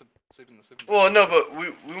 you don't have to sleep in the sleeping bag. Well, no, but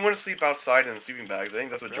we want to sleep outside in the sleeping bags. I think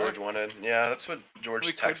that's what George wanted. Yeah, that's what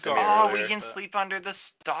George texted me Oh, earlier. we can sleep under the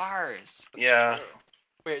stars. Yeah.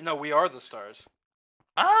 Wait, no, we are the stars.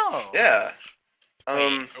 Oh. Yeah.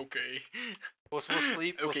 Okay. We'll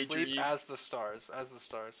sleep. We'll sleep as the stars. As the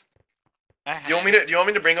stars. Do you want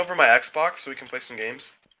me to bring over my Xbox so we can play some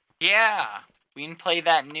games? Yeah. We can play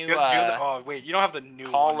that new. Oh wait, you don't have the new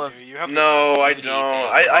Call one, of. do you? You have No, I don't.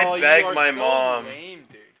 I begged my mom. Lame,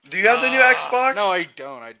 dude. Do you have the new Xbox? No,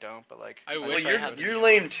 I don't. But like, I wish I had. You're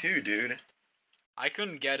lame too, dude. I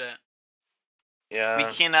couldn't get it. Yeah.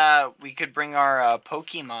 We could bring our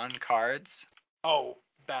Pokemon cards. Oh,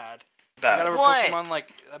 bad. Bad. What? Pokemon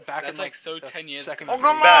like back That's in like so 10 years ago. Oh,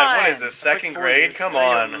 come on! Bad. What is this? Second grade? Come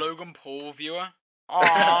on. Logan Paul viewer.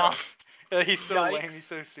 Aww. He's so lame. He's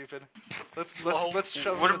so stupid. Let's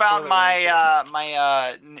shove him What in the about toilet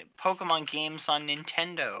my Pokemon games on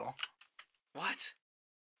Nintendo? What?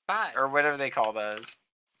 Bad. Or whatever they call those.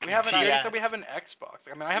 We have we have an Xbox.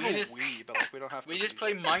 I mean, I have a Wii, but like we don't have to. We just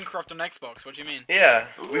play Minecraft on Xbox. What do you mean? Yeah,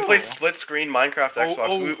 we play split screen Minecraft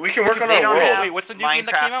Xbox. We can work on our world. Wait, what's the new game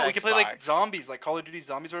that came out? We can play like zombies, like Call of Duty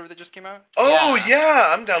Zombies, whatever that just came out. Oh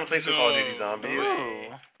yeah, I'm down to play some Call of Duty Zombies.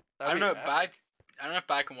 I don't know. Bad. I don't know if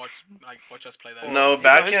Bad can watch us play that. No,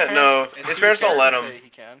 Bad can't. No, his parents don't let him.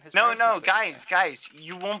 No, guys,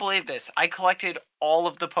 you won't believe this. I collected all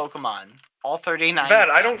of the Pokemon, all 39. Bad,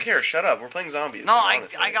 I don't care. Shut up. We're playing zombies. No,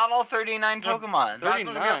 I got all 39 Pokemon.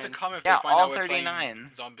 39. Yeah, all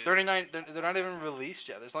 39. Zombies. 39. They're not even released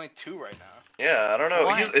yet. There's only 2 right now. Yeah, I don't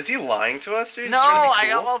know. Is he lying to us, dude? No, I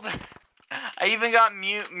got all the. I even got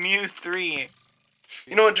Mew 3.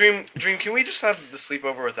 You know what, Dream? Can we just have the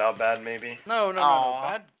sleepover without Bad, maybe? No.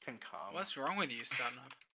 Bad can come. What's wrong with you,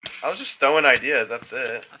 Sapnap? I was just throwing ideas. That's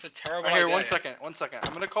it. That's a terrible idea. idea. One second.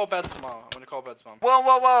 I'm gonna call Bad's mom.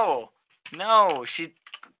 Whoa! No, she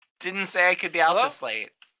didn't say I could be out this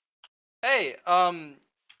late. Hey,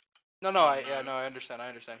 No, I understand.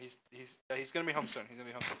 He's gonna be home soon. He's gonna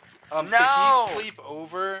be home soon. No! Could he sleep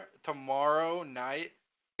over tomorrow night?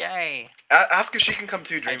 Yay. Ask if she can come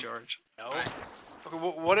too, Dream. Hi, George. No. Okay,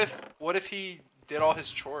 what if he did all his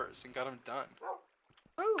chores and got them done?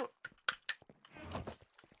 Ooh.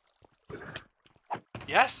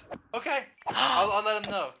 Yes. Okay. I'll let him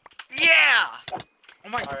know. Yeah. Oh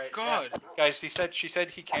my God. Yeah. Guys, she said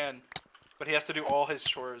he can, but he has to do all his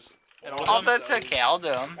chores. And all Oh, that's okay. I'll do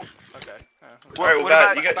them. Okay. Alright, What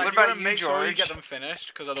But about you, make sure you George? get them finished,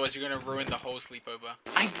 because otherwise you're gonna ruin the whole sleepover.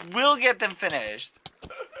 I will get them finished.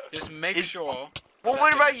 Just make sure. Well,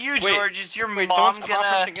 what about you, George? Is your mom someone's gonna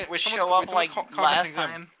conferencing in. show up like conferencing last in.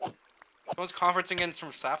 time? Someone's conferencing in from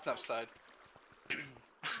Sapnap's side.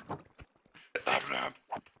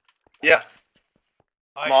 Yeah.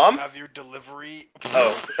 I Mom? have your delivery.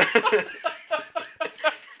 Oh.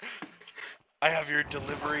 I have your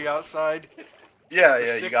delivery outside. Yeah,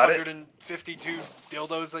 you got it. 652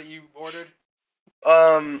 dildos that you ordered.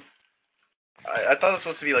 I thought it was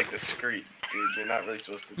supposed to be like discreet, dude. You're not really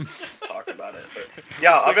supposed to talk about it. But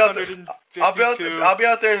yeah, I'll be out there. I'll be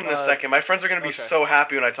out there in a second. My friends are gonna be so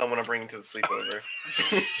happy when I tell them what I'm bringing to the sleepover.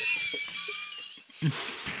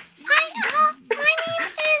 My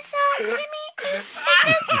name is Timmy. Is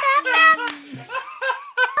this Sapnap?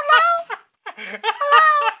 Hello?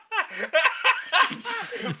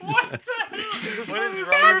 What the hell? What is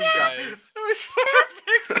wrong with you guys? That was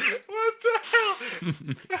perfect. What the hell?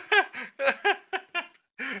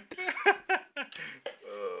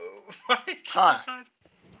 Oh my god.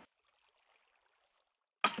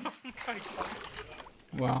 Oh my god.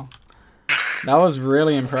 Wow. That was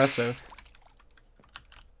really impressive.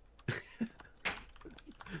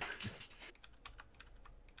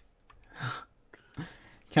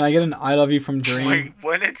 Can I get an I love you from Dream? Wait,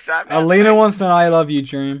 when did Sapnap Alina say- wants an I love you,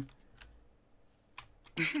 Dream.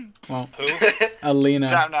 Well, who? Alina.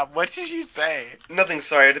 Sapnap, what did you say? Nothing.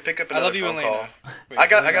 Sorry, I had to pick up another phone call. Wait, I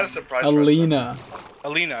got a surprise for us. Alina.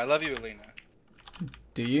 Alina, I love you, Alina.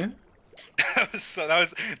 Do you?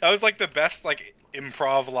 that was like the best like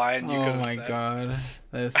improv line you could have said. Oh my god,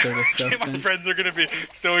 that is so disgusting. My friends are gonna be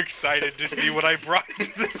so excited to see what I brought to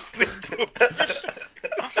the sleepover.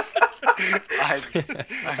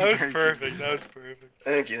 That was perfect. That was perfect.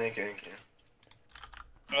 Thank you.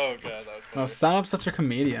 Oh god, that was. Oh, Sapnap's such a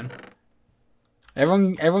comedian.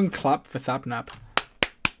 Everyone clap for Sapnap.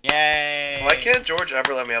 Yay! Why can't George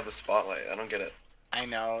ever let me have the spotlight? I don't get it. I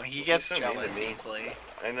know, he He's gets so mean to jealous me. easily.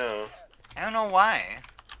 I know. I don't know why.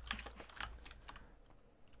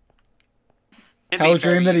 To Tell be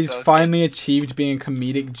fair, Dream that you he's both finally achieved being a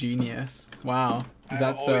comedic genius. Wow, is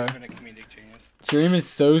that so? I've always been a comedic genius. Dream is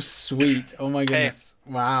so sweet. Oh my goodness.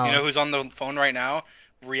 Wow. You know who's on the phone right now?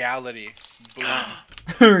 Reality. Boom.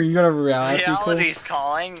 You got a reality call? Reality's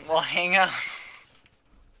calling. Well, hang up.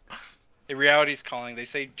 The reality's calling. They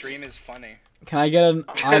say Dream is funny. Can I get an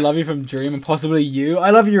I love you from Dream and possibly you?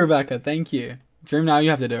 I love you, Rebecca. Thank you. Dream, now you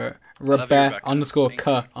have to do it. Rebecca underscore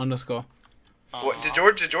K underscore. What, did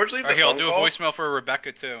George leave the Here, phone I'll do call? a voicemail for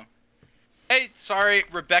Rebecca too. Hey, sorry,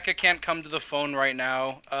 Rebecca can't come to the phone right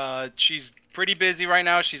now. She's pretty busy right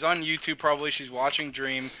now. She's on YouTube probably. She's watching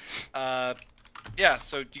Dream. Yeah,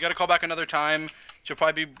 so you got to call back another time. She'll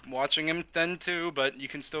probably be watching him then too, but you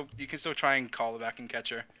can still try and call her back and catch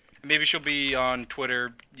her. And maybe she'll be on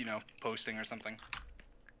Twitter, you know, posting or something.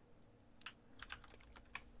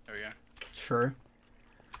 There we go. True.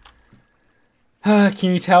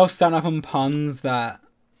 Can you tell Sapnap and Puns that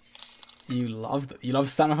you love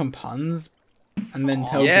Sapnap and Puns, and then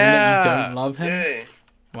tell Dream that you don't love him? Yay.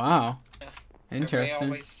 Wow. Interesting. Everybody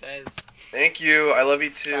always says. Thank you. I love you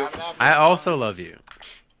too. I also love you.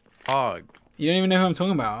 Hog. You don't even know who I'm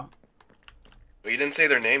talking about. But you didn't say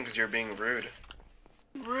their name because you're being rude.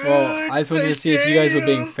 Well, I just wanted to see if you guys were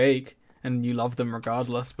being fake and you love them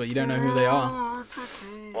regardless, but you don't know who they are.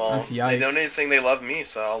 Well, That's they yikes. donated saying they love me,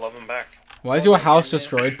 so I'll love them back. Why is your house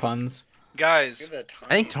destroyed, Puns? Guys, I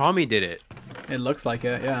think Tommy did it. It looks like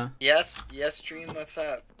it, yeah. Yes, Dream. What's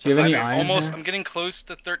up? Do you have any iron almost. hair? I'm getting close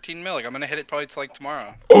to 13 mil. Like I'm gonna hit it probably to like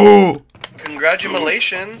tomorrow. Oh!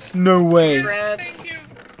 Congratulations. No way. Congrats.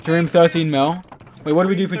 Dream 13 mil? Wait, what do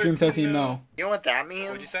we do for Dream 13 mil? You know what that means?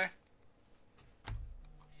 What'd you say?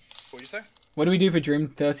 What'd you say? What do we do for Dream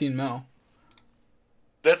 13 mil?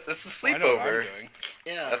 That's a sleepover.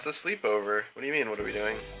 Yeah. That's a sleepover. What do you mean? What are we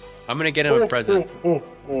doing? I'm gonna get him a present.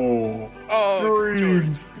 Oh,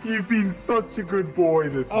 Dream, you've been such a good boy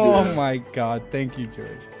this year. Oh my god, thank you, George.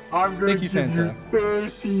 I'm going Thank you, to give Santa. you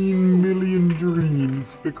 13 million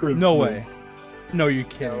dreams for Christmas. No way. No, you're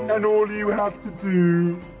kidding. And all you have to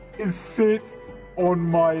do is sit on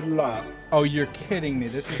my lap. Oh, you're kidding me.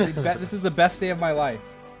 This is the best day of my life.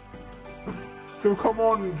 So come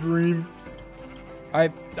on, Dream.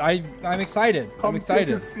 I'm excited. I'm excited.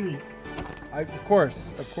 Take a seat. Of course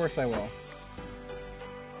I will.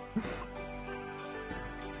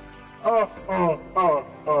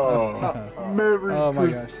 Merry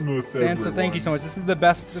Christmas, Santa, everyone. thank you so much. This is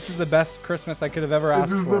the best Christmas I could have ever asked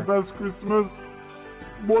for. This is the best Christmas.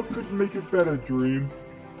 What could make it better, Dream?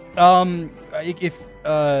 What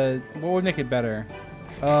would make it better?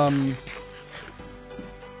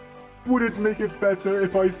 Would it make it better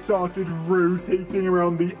if I started rotating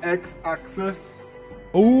around the X-axis?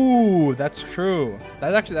 Ooh, that's true.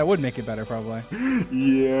 That would make it better, probably.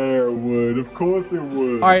 Yeah, it would. Of course it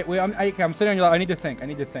would. All right, wait. I'm sitting on your lap. I need to think.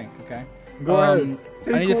 Okay. Go ahead.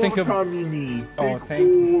 Take I need to all think the of. time you need. Oh, Take thank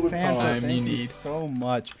you, all the Santa. time Thank you you need. so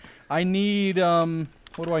much. I need.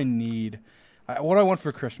 What do I need? What do I want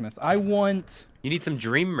for Christmas? I want. You need some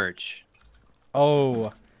Dream merch.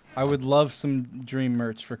 Oh, I would love some Dream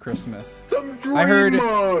merch for Christmas. Some Dream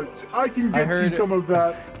merch. I can get you some of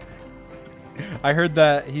that. I heard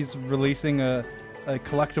that he's releasing a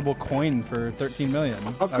collectible coin for 13 million.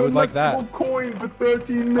 I would like that. A coin for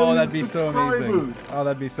 13 million Oh, that'd be so amazing. subscribers. Oh,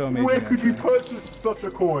 that'd be so amazing. Where could you actually. purchase such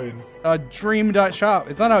a coin? Dream.shop.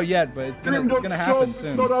 It's not out yet, but it's gonna happen soon.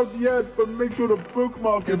 It's not out yet, but make sure to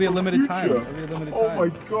bookmark it. It'll be a for limited future. time. It'll be a limited Oh time. my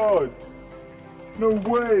god. No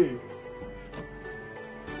way.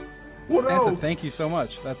 What Santa, else? thank you so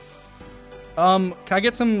much. That's can I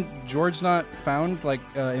get some GeorgeNotFound like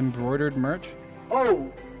embroidered merch?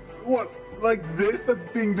 Oh, what? Like this that's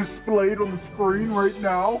being displayed on the screen right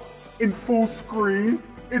now? In full screen?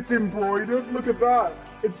 It's embroidered? Look at that.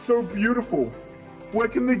 It's so beautiful. Where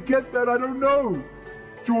can they get that? I don't know.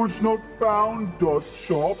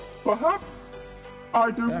 GeorgeNotFound.shop, perhaps?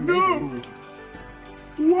 I don't know.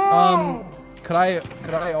 Wow. Could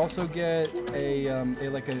I also get a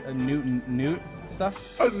Newt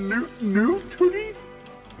stuff? A Newt hoodie?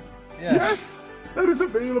 Yeah. Yes, that is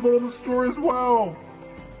available on the store as well.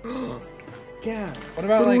 Yes. What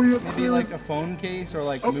about What like do we maybe have like this? a phone case or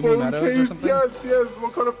like A Moo phone Meadows or case? something? Yes.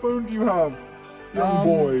 What kind of phone do you have, young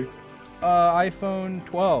boy? iPhone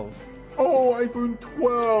 12. Oh, iPhone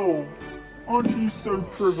 12. Aren't you so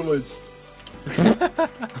privileged?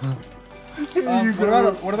 Here you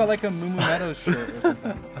go. What about like a Moo Meadows shirt or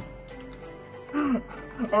something?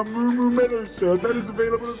 A Moo Meadows shirt that is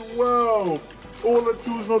available as well. All at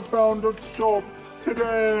GeorgeNotFound.shop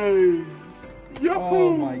today. Yahoo!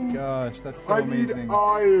 Oh my gosh, that's so amazing.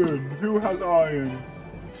 I need iron. Who has iron?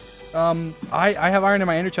 I have iron in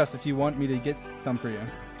my ender chest if you want me to get some for you.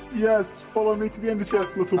 Yes, follow me to the ender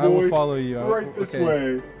chest, little boy. I will follow you. Right this okay.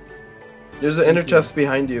 way. There's an ender chest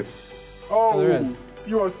behind you. Oh, there is.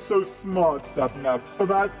 You are so smart, Sapnap. For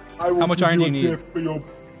that, I will How much give iron you do a you need? gift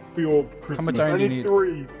for your Christmas. How much iron I do you need need?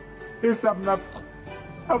 3. Here's Sapnap.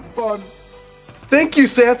 Have fun. Thank you,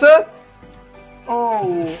 Santa.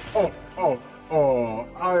 Oh,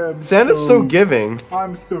 I am Santa's so giving.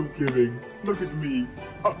 I'm so giving. Look at me.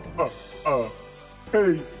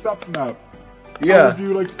 Hey, Sapnap. Yeah. How would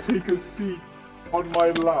you like to take a seat on my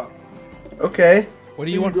lap? Okay. What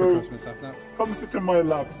do you want for Christmas, Sapnap? Come sit on my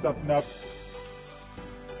lap, Sapnap.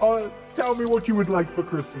 Tell me what you would like for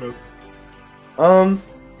Christmas.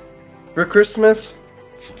 For Christmas,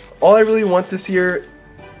 all I really want this year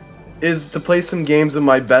is to play some games with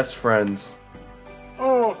my best friends.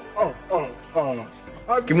 I'm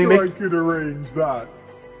Can we sure make- I could arrange that.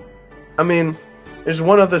 I mean, there's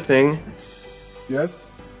one other thing.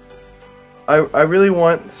 Yes? I really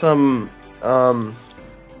want some,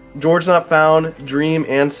 GeorgeNotFound, Dream,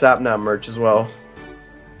 and Sapnap merch as well.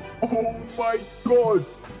 Oh my god!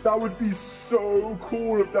 That would be so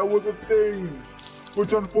cool if that was a thing!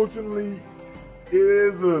 Which unfortunately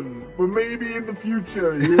isn't. But maybe in the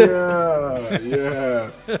future, yeah.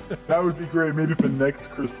 That would be great. Maybe for next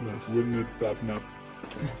Christmas, wouldn't it, Sapnap?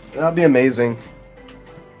 That'd be amazing.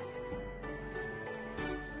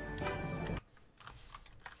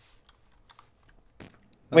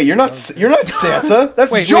 Wait, you're not Santa.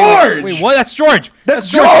 That's George. Wait, what? That's George. That's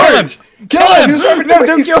George. Kill him. He's trying to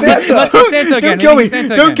Don't he's kill me. Santa. Let's be Santa again. Don't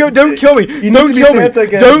kill me. Don't kill me. You need Don't to be kill me. Santa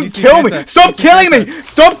again. Don't kill me. Stop killing me.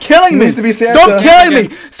 Stop killing He me. needs to be Santa. Stop killing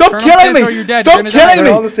me. Stop Turn on killing Santa or me. you're dead. Stop Turn it killing on.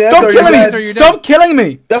 Turn on me. the Santa Stop or you're killing dead. me. Stop killing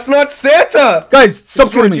me. That's not Santa. Guys,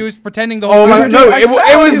 stop killing George, he me. was pretending the Oh whole my time. no! I It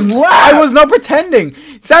sat on was. his lap. I was not pretending.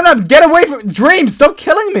 Sapnap, get away from Dream. Stop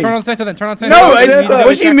killing me. Turn on Santa then. Turn on Santa. No, Turn on Santa.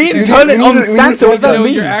 what do you mean? You Turn need- it we on need- we need Santa. What does that No,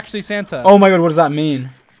 mean? you're actually Santa. Oh my god, what does that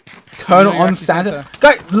mean? Turn No, it you're on actually Santa. Santa.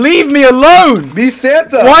 Guys, leave me alone. Be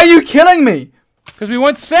Santa. Why are you killing me? Because we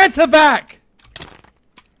want Santa back.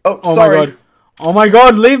 Oh, Oh sorry. my god. Oh my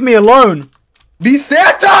god, leave me alone! Be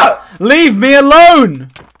Santa! Leave me alone!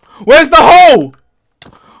 Where's the hole?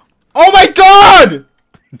 Oh my god!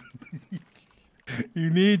 You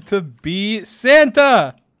need to be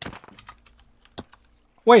Santa!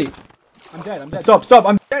 Wait. I'm dead, I'm dead. Stop,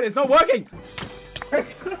 I'm dead, it's not working!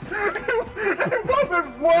 It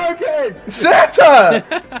wasn't working! Santa!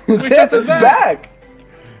 Santa's back!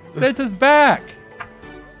 Santa's back!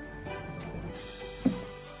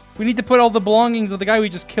 We need to put all the belongings of the guy we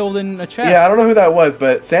just killed in a chest. Yeah, I don't know who that was,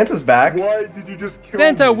 but Santa's back. Why did you just kill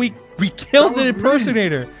Santa, me? we killed That an was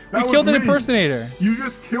impersonator. me. That We killed was an me. impersonator. You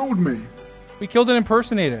just killed me. We killed an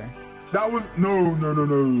impersonator. That was no.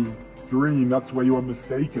 Dream, that's where you are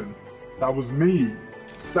mistaken. That was me,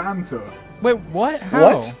 Santa. Wait, what?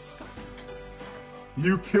 How? What?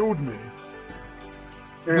 You killed me.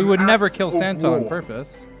 We would never kill of Santa on war.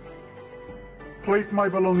 purpose. Place my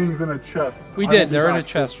belongings in a chest. We I will did. be They're in a back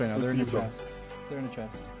to chest right now. They're in a receive them. chest. They're in a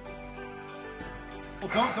chest.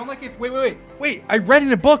 Well, don't like it. Wait. I read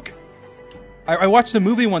in a book. I watched a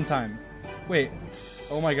movie one time. Wait.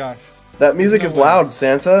 Oh my gosh. That music No is way. loud,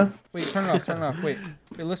 Santa. Wait, turn it off. Wait,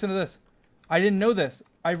 listen to this. I didn't know this.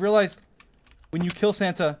 I realized when you kill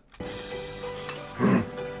Santa.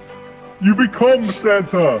 You become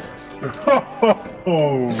Santa.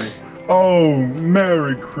 Oh,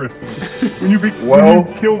 Merry Christmas. When you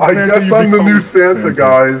kill I Santa, guess you I'm the become new Santa,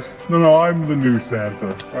 guys. No, I'm the new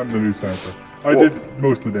Santa. I did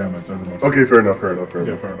most of the damage. Okay, fair enough.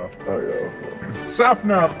 Yeah, fair enough. Oh, yeah.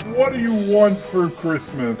 Sapnap, what do you want for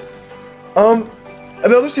Christmas?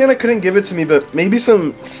 The other Santa couldn't give it to me, but maybe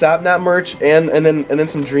some Sapnap merch and then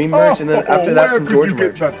some Dream merch, and then after that some George merch.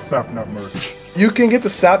 Where could you get that Sapnap merch? You can get the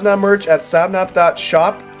Sapnap merch at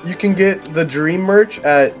sapnap.shop. You can get the Dream merch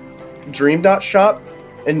at dream.shop,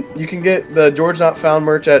 and you can get the GeorgeNotFound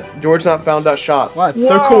merch at georgenotfound.shop. Wow, it's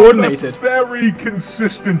so coordinated. That's very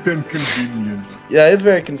consistent and convenient. Yeah, it's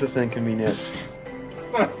very consistent and convenient.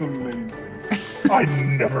 That's amazing. I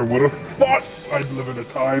never would have thought I'd live in a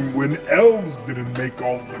time when elves didn't make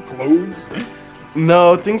all the clothes.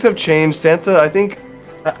 No, things have changed. Santa, I think,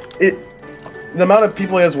 the amount of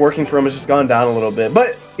people he has working for him has just gone down a little bit,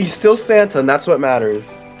 but he's still Santa, and that's what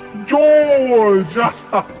matters. George!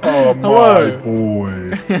 Oh, my Hello. boy.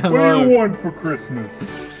 What do you want for Christmas?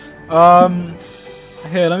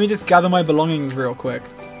 Here, let me just gather my belongings real quick.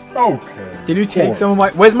 Okay. Can you take some of my...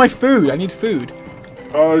 Where's my food? I need food.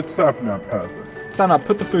 Sapnap has it. Sapnap,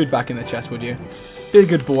 put the food back in the chest, would you? Be a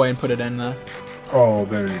good boy and put it in there. Oh,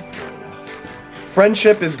 there you go.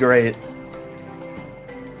 Friendship is great.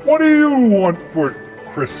 What do you want for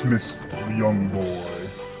Christmas, young boy?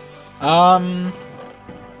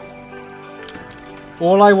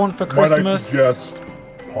 All I want for Christmas... Might I suggest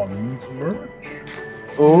Pun's merch?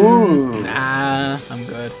 Ooh. Nah, I'm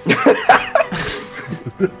good.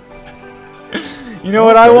 You know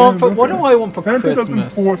what I want for... What do I want for Santa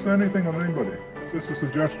Christmas? doesn't force anything on anybody. It's just a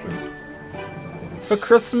suggestion. For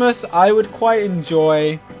Christmas, I would quite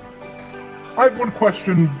enjoy... I have one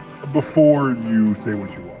question before you say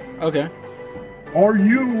what you want. Okay. Are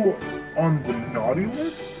you on the naughty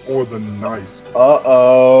list or the nice?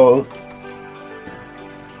 Uh-oh.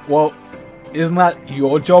 Well, isn't that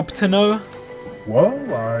your job to know? Well,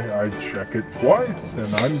 I check it twice,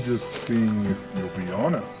 and I'm just seeing if you'll be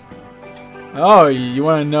honest. Oh, you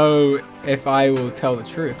want to know if I will tell the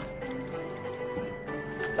truth?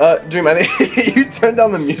 Dream, I think you turned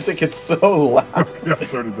down the music, it's so loud. Yeah,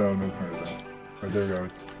 turn it down, turn it down. Right, there we go,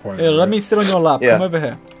 it's quiet. Here, let me sit on your lap. Yeah. Come over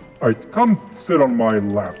here. Alright, come sit on my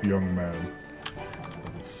lap, young man.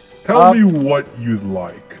 Tell me what you'd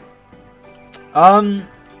like.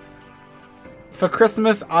 For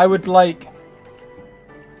Christmas, I would like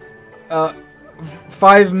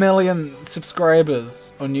 5 million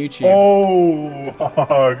subscribers on YouTube. Oh,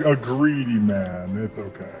 a greedy man. It's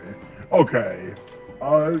okay. Okay.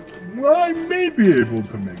 Well, I may be able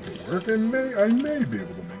to make it work. I may be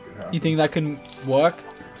able to make it happen. You think that can work?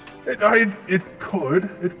 It could.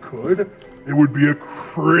 It could. It would be a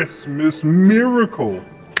Christmas miracle.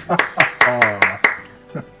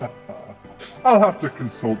 I'll have to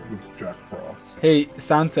consult with Jack Frost. Hey,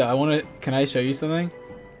 Santa, can I show you something?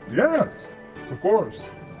 Yes, of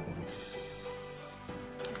course.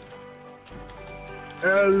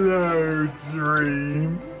 Hello,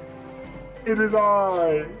 Dream. It is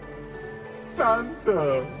I,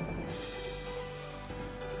 Santa.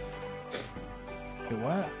 Wait,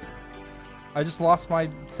 what? I just lost my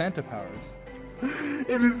Santa powers.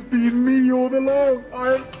 It has been me all along.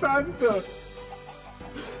 I am Santa.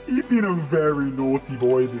 You've been a very naughty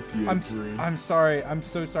boy this year, Dream. I'm sorry. I'm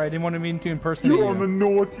so sorry. I didn't want to mean to impersonate you. You're on the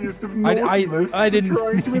naughtiest of naughty lists I didn't.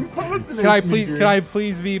 for trying to impersonate Can I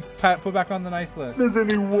please be put back on the nice list? There's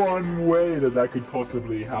only one way that could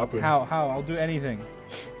possibly happen. How? I'll do anything.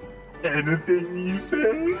 Anything you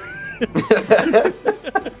say?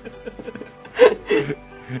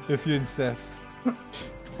 If you insist.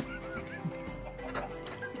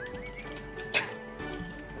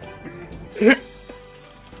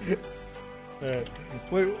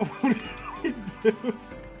 Wait, what do I do?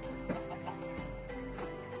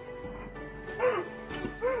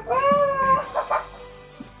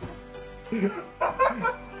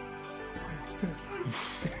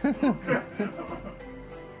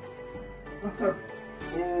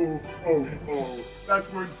 Oh,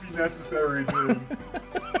 that won't be necessary, Dream.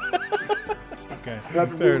 Okay, That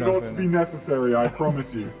fair will enough, not be necessary, I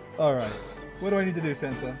promise you. Alright. What do I need to do,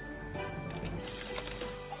 Santa?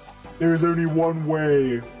 There is only one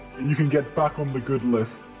way you can get back on the good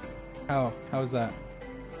list. How? How's that?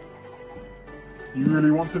 You really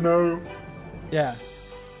want to know? Yeah.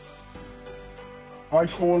 I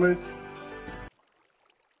call it...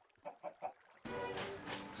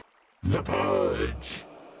 The Purge.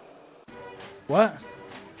 What?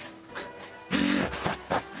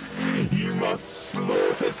 You must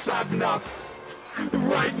slaughter Sapnap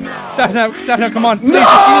right now. Sapnap, come on.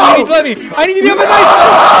 No! Let me. I need to be on the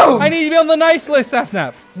nice list. I need to be on the nice list,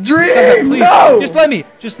 Sapnap. Dream, Sapnap, please. no! Just let me.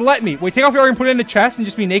 Just let me. Wait, take off your armor and put it in the chest and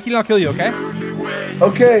just be naked and I'll kill you, okay?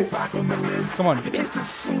 Okay. Come on.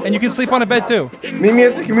 And you can sleep on a bed too. Meet me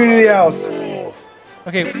at the community house.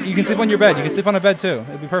 Okay, you can sleep on your bed. You can sleep on a bed too.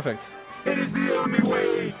 It'll be perfect. It is the only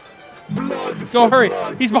way. Go, hurry.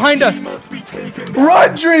 He's behind us.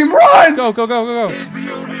 Run, Dream, run! Go. It is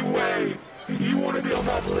the only way. You want to be on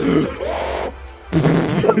that list at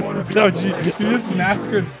all? No, you just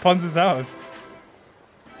massacred Punz's house.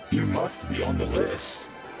 You must be on the list.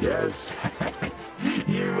 Yes.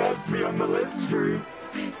 You must be on the list, Dream.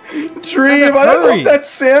 Dream, I don't know if that's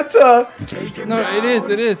Santa. No, it is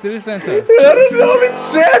Santa. I don't know if it's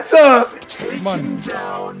Santa. Come on.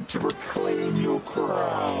 Down to reclaim your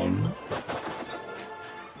crown.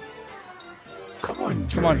 Come on,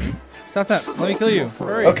 Dream. Stop that. Let me kill you.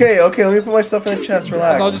 Hurry. Okay, let me put my stuff in the chest.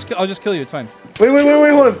 Relax. I'll just kill you. It's fine. Wait,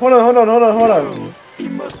 hold on. He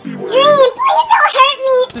must be Dream, please don't hurt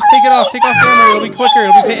me. Just take it off. Take off the armor. It'll be quicker.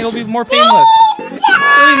 It'll be more painless. It'll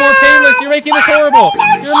be more painless. You're making this horrible.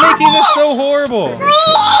 You're making this so horrible.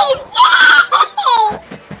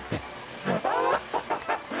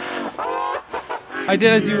 I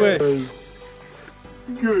did as you wish.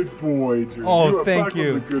 Good boy, Drew. Oh, thank you.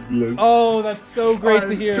 On the good list. Oh, that's so great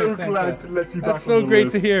to hear. I'm so Santa. glad to let you back That's so on the great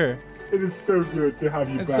list. to hear. It is so good to have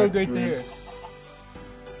you back. It's so great Drew. to hear.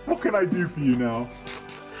 What can I do for you now?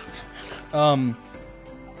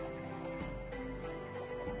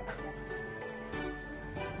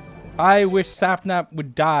 I wish Sapnap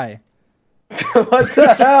would die. What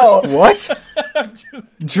the hell? What?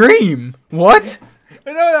 Dream. What?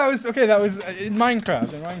 No, that was okay. That was in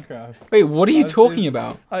Minecraft. Wait, what are you talking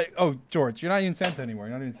about? Oh, George, you're not even Santa anymore.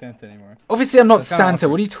 Obviously, I'm not That's kinda Santa.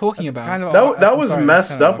 awkward. What are you talking That's about? kind of That I'm was sorry, messed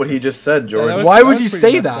that's kinda up what he just said, George. Yeah, Why would was you pretty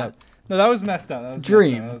say messed that? up. No, that was messed up.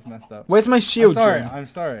 Dream. That was messed up. Where's my shield, I'm sorry. Dream? I'm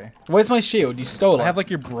sorry. Where's my shield? You stole it. I have like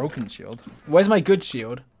your broken shield. Where's my good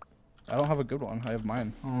shield? I don't have a good one. I have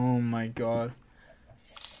mine. Oh my god.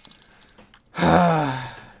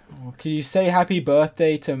 Could you say happy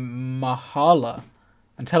birthday to Mahala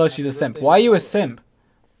and tell her she's a simp? Why are you a simp?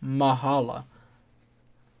 Mahala.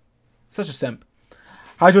 Such a simp.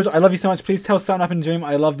 Hi George, I love you so much. Please tell Sapnap and Dream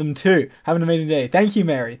I love them too. Have an amazing day. Thank you,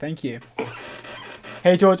 Mary. Thank you.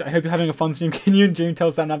 Hey George, I hope you're having a fun stream. Can you and Dream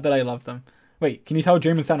tell Sapnap that I love them? Wait, can you tell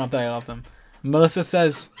Dream and Sapnap that I love them? Melissa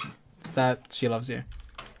says that she loves you.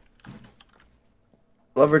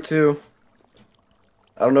 Love her too.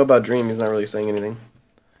 I don't know about Dream. He's not really saying anything.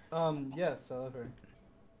 Yes, I love her.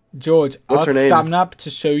 George, What's ask her name? Sapnap to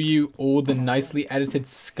show you all the nicely edited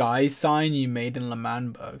sky sign you made in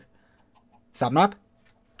Lemanberg. Sapnap?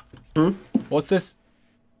 What's this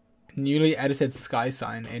newly edited sky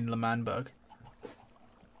sign in Lemanberg?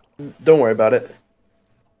 Don't worry about it.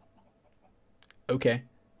 Okay.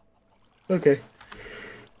 Okay.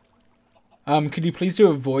 Could you please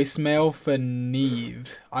do a voicemail for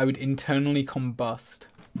Neve? I would internally combust.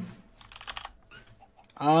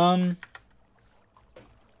 Hello?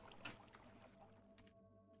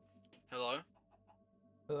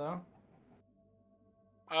 Hello?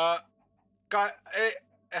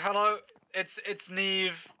 Hello? It's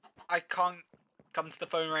Neve. I can't come to the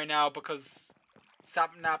phone right now because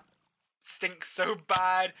Sapnap stinks so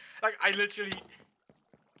bad. Like, I literally...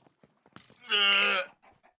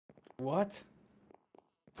 What?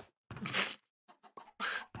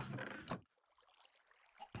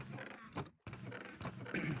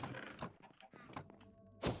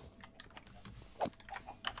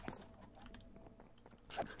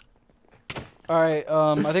 Alright,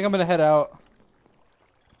 I think I'm gonna head out.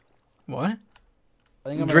 What? I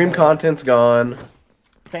think I'm Dream gonna content's gone.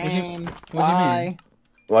 Same. What do you mean?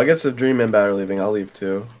 Well, I guess if Dream and Bad are leaving, I'll leave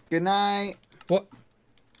too. Good night. What?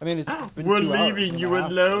 I mean, it's been We're 2 hours leaving and you a half.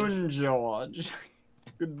 alone, George.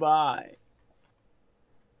 Goodbye.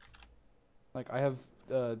 Like, I have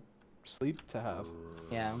sleep to have.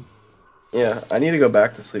 Yeah. Yeah, I need to go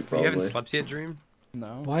back to sleep You probably. haven't slept yet, Dream?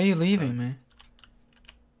 No. Why are you leaving me?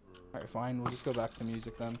 Alright, fine. We'll just go back to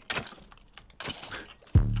music then.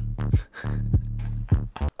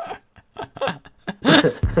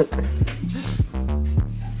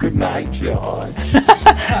 Good night, George.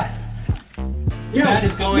 Matt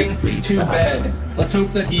is going to bed. Let's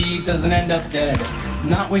hope that he doesn't end up dead.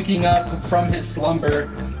 Not waking up from his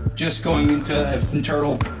slumber, just going into an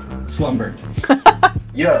internal slumber.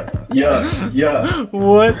 Yeah.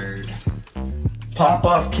 What? Pop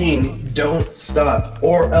off King, don't stop,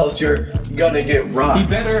 or else you're gonna get He rocked.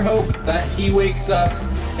 better hope that he wakes up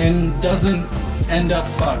and doesn't end up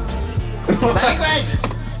fucked. Language!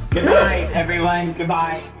 Good night, everyone.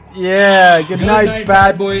 Goodbye. Yeah, good night,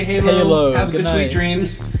 bad boy Halo. Have Good good sweet night.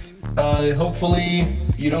 dreams. Hopefully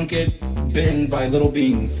you don't get bitten by little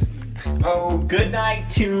beans. Oh, good night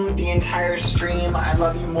to the entire stream. I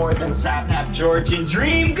love you more than Sapnap, George, and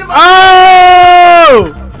Dream. Goodbye!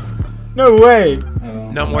 Oh! No way.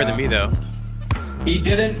 No more than me, though. He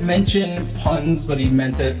didn't mention puns, but he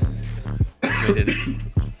meant it. I didn't.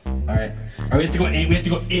 Alright. We have to go in. We have to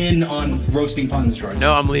go in on roasting puns, George.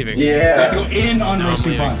 No, I'm leaving. We have to go in on No, I'm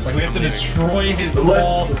roasting leaving. puns. Like we have to I'm destroy his Let's-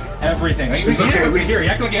 wall, everything. Like, It's he okay, doesn't have to we- be here. He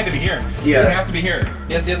acted like he had to be here. He Yeah. doesn't have to be here.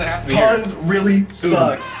 He doesn't have to be Puns here. really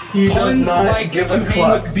sucks. He does Puns not likes give to a hang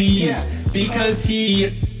cluck. with bees because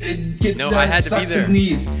he No, I had to be sucks his there.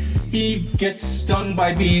 knees. He gets stung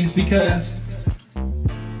by bees because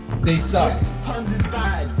they suck. Puns is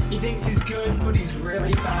bad. He thinks he's good, but he's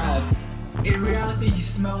really bad. In reality, he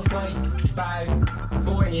smells like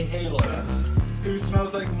BadBoyHalo, who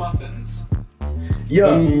smells like muffins. Yeah,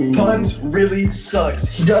 Puns really sucks.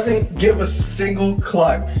 He doesn't give a single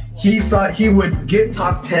cluck. He thought he would get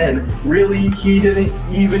top 10. Really, he didn't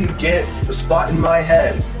even get a spot in my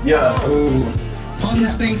head. Yeah. Oh.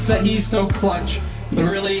 Puns thinks that he's so clutch, but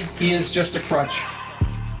really, he is just a crutch.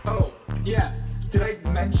 Oh, yeah. Did I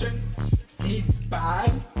mention he's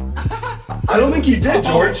bad? I don't think you did,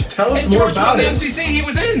 George. Tell us Hey, more George about won the it. MCC, he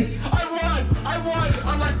was in! I won!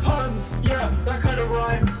 I like puns. Yeah, that kind of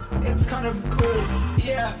rhymes. It's kind of cool.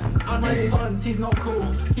 Yeah, I like puns. He's not cool.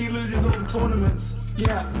 He loses all the tournaments.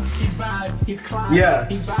 Yeah, he's bad. He's clown. Yeah.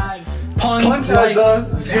 He's bad. Puns has a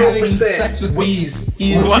like having 0%. sex with bees.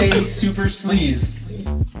 He is What? a super sleaze.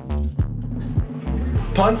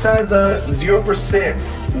 Puns has a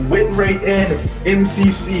 0% win rate in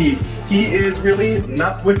MCC. He is really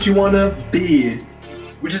not what you want to be.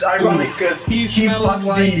 Which is ironic because he smells fucks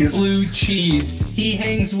like bees. blue cheese. He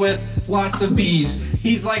hangs with lots of bees.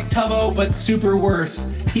 He's like Tubbo, but super worse.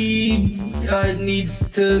 He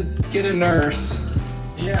needs to get a nurse.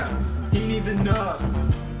 Yeah, he needs a nurse.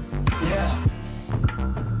 Yeah.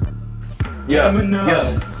 Yeah, Give him a yeah.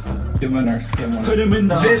 nurse. Give him a nurse. Give him one. Put him in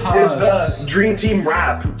the This house. is the Dream Team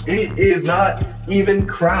rap. It is not even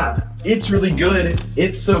crap. It's really good.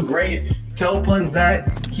 It's so great. Tell Puns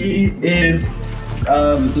that he is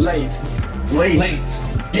late. Late.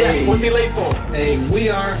 Yeah, what's he late for? Hey, we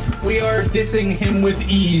are dissing him with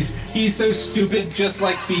ease. He's so stupid, just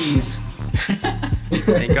like bees.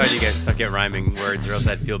 Thank God you guys suck at rhyming words, or else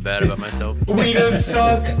I'd feel bad about myself. We don't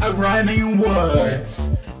suck at rhyming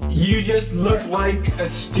words. You just look like a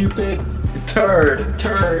stupid turd.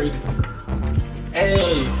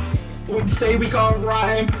 Hey, we'd say we can't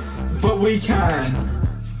rhyme, but we can.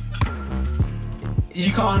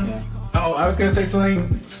 You can't. Oh, I was gonna say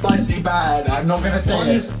something slightly bad. I'm not gonna say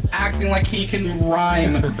it. Puns acting like he can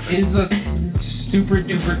rhyme is a super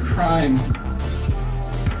duper crime.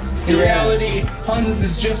 In reality, Puns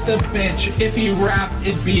is just a bitch. If he rapped,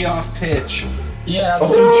 it'd be off pitch. Yeah,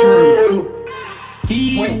 that's so true.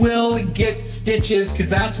 He will get stitches, cause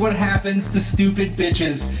that's what happens to stupid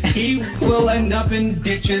bitches. He will end up in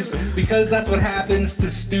ditches, because that's what happens to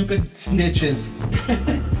stupid snitches.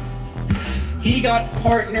 He got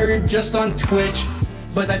partnered just on Twitch,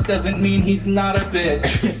 but that doesn't mean he's not a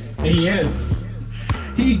bitch. He is.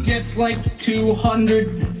 He gets like 200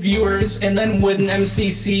 viewers, and then when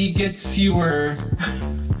MCC gets fewer.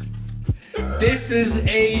 This is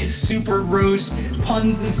a super roast.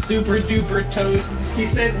 Puns is super duper toast. He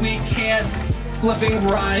said we can't flipping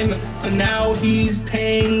rhyme, so now he's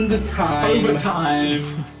paying the time.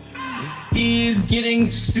 Overtime. He's getting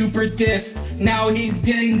super dissed. Now he's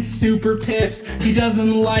getting super pissed. He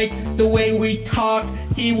doesn't like the way we talk.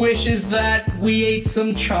 He wishes that we ate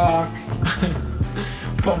some chalk.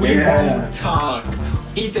 But we won't talk.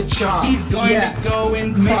 Eat the chalk. He's going to go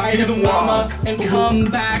and cry to mama and come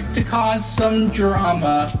back to cause some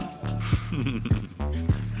drama.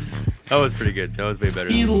 That was pretty good. That was way better.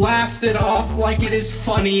 He laughs it off like it is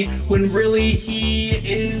funny when really he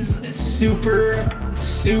is super,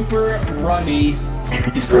 super runny.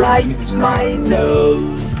 He's like my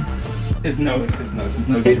nose. His nose is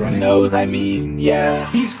His running. nose, I mean,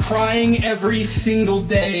 yeah. He's crying every single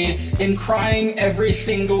day and crying every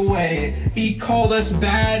single way. He called us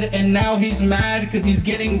bad and now he's mad because he's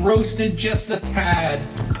getting roasted just a tad.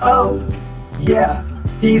 Oh, yeah.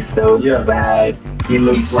 He's so bad. He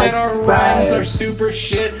looks He said like our bad. rhymes are super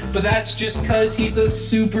shit, but that's just cause he's a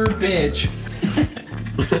super bitch.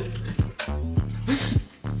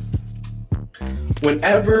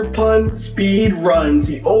 Whenever Pun speed runs,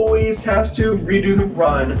 he always has to redo the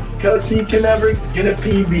run, cause he can never get a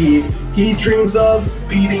PB. He dreams of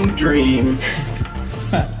beating Dream.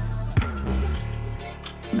 I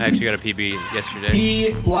actually got a PB yesterday.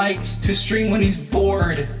 He likes to stream when he's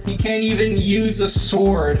bored. He can't even use a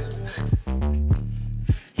sword.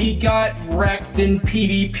 He got wrecked in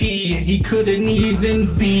PvP. He couldn't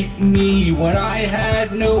even beat me. When I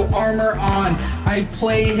had no armor on, I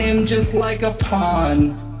play him just like a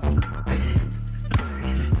pawn.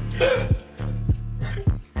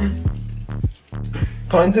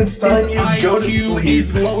 Puns, it's time His you go to IQ sleep.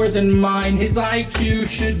 is lower than mine. His IQ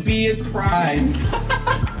should be a crime.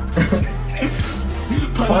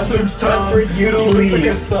 Puns, it's time for you to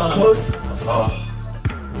leave.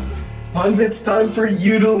 Puns, it's time for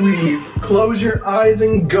you to leave. Close your eyes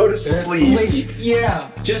and go to sleep.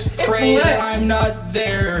 Yeah. Just pray lit. that I'm not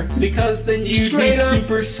there, because then you'd Straight be up.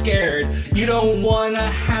 super scared. You don't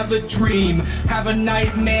wanna have a dream, have a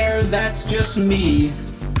nightmare, that's just me.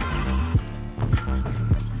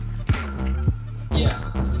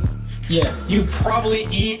 Yeah, you probably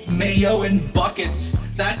eat mayo in buckets.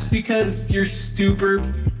 That's because you're stupid.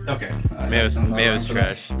 Okay. Mayo's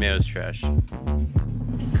trash. Mayo's trash.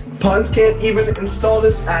 Puns can't even install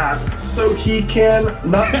this app, so he can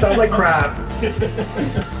not sound like crap.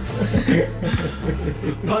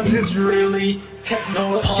 Puns is really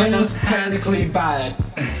technically bad.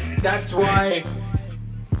 That's why.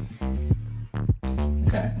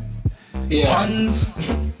 Okay. Yeah.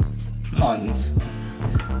 Puns.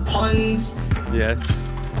 Yes.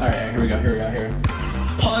 Alright, here we go.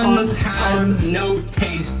 Puns has no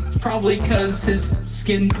taste. It's probably because his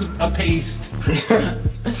skin's a paste.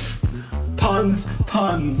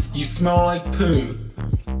 Puns, you smell like poo.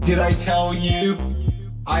 Did I tell you?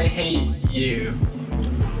 I hate you.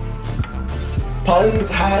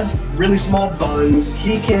 Puns has really small buns.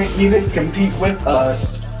 He can't even compete with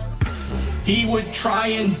us. He would try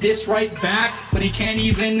and diss right back, but he can't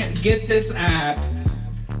even get this app.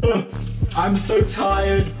 I'm so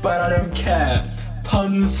tired, but I don't care.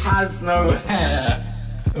 Puns has no hair.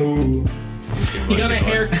 Ooh. He got a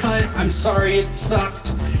haircut, I'm sorry it sucked,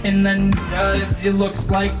 and then it looks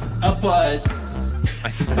like a butt.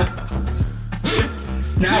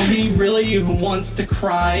 Now he really wants to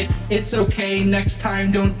cry. It's okay, next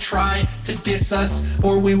time don't try to diss us,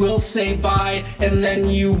 or we will say bye, and then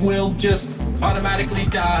you will just automatically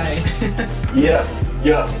die.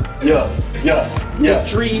 The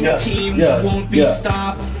dream team won't be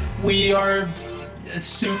stopped. We are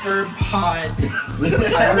super hot.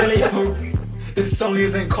 I really hope this song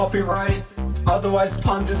isn't copyright. Otherwise,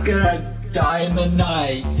 Puns is gonna die in the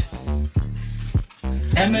night.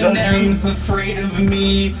 Eminem's afraid of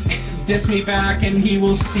me. Diss me back and he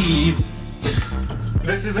will see.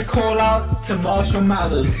 This is a call out to Marshall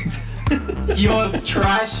Mathers. You're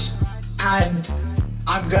trash, and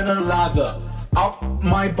I'm gonna lather up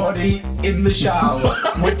my body in the shower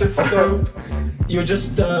with the soap. You're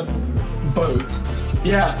just a boat.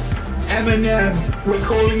 Yeah, Eminem, we're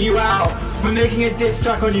calling you out. We're making a diss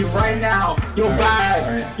track on you right now. You're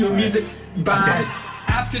bad. Your music bad. Okay.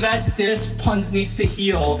 After that diss, Puns needs to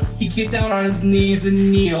heal. He get down on his knees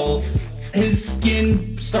and kneel. His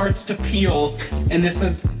skin starts to peel, and this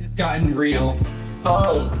has gotten real.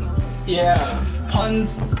 Oh, yeah.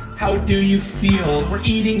 Puns, how do you feel? We're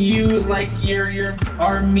eating you like you're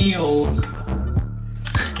our meal.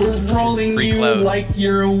 We're rolling Free you clout. like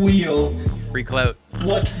you're a wheel. Free clout.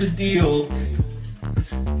 What's the deal?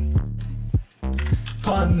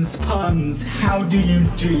 Puns, how do you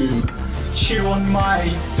do? Chew on my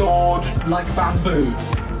sword like bamboo.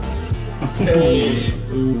 Hey.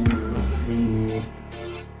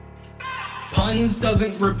 Puns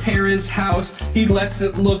doesn't repair his house, he lets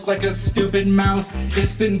it look like a stupid mouse.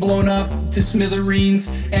 It's been blown up to smithereens,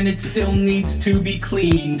 and it still needs to be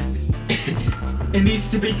cleaned. It needs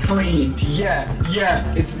to be cleaned,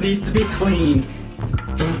 yeah, it needs to be cleaned.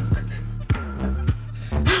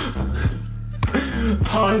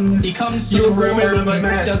 Puns, He comes to the room, but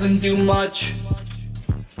mess. doesn't do much.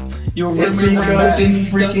 Your room It's is a because he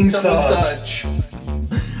mess. freaking Double sucks. Dutch.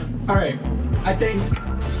 Alright, I think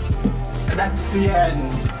that's the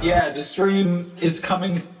end. Yeah, the stream is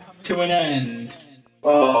coming to an end.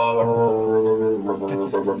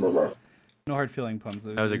 No hard feeling puns.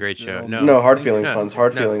 That was a great show. No hard feelings, puns.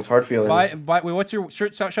 Hard feelings. Hard feelings. Wait, what's your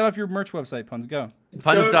shut up your merch website, puns? Go.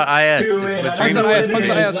 Puns.is. Do it. I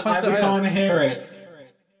can't hear it.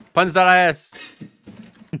 Puns.is.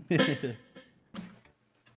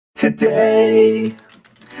 Today,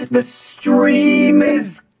 the stream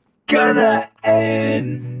is gonna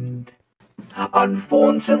end.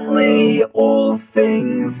 Unfortunately, all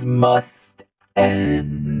things must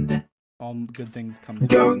end. All good things come to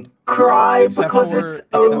Don't cry because it's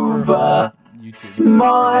over.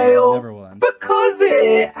 Smile because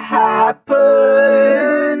it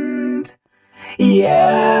happened.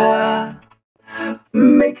 Yeah.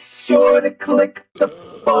 Make sure to click the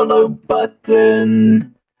follow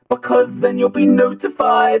button, because then you'll be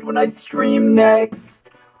notified when I stream next.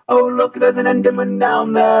 Oh look, there's an enderman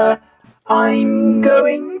down there. I'm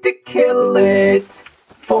going to kill it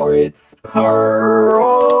for its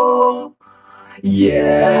pearl.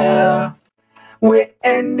 Yeah. We're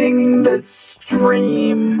ending the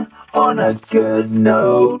stream on a good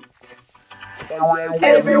note.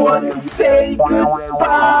 Everyone say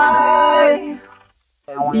goodbye.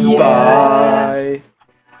 Yeah. Bye.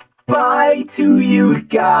 Bye to you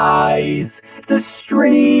guys. The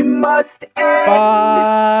stream must end.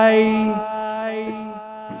 Bye.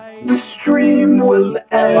 The stream will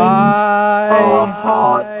end. Our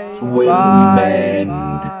hearts will mend.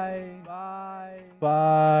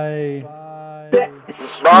 Bye. The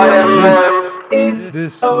stream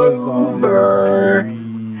is over.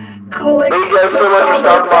 Click Thank you guys so much for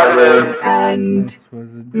stopping by today. and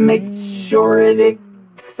make sure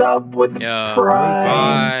it's up with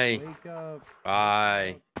Prime.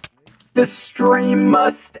 Bye. The stream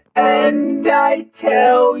must end, I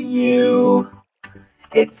tell you.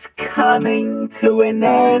 It's coming to an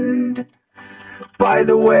end. By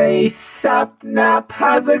the way, Sapnap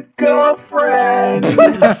has a girlfriend.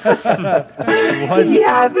 He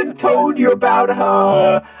hasn't told you about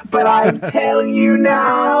her, but I'm telling you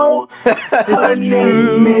now. Her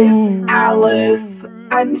name is Alice,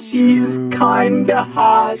 and she's kinda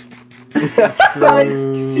hot. Psych,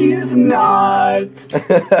 she's not.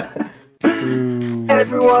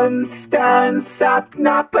 Everyone stand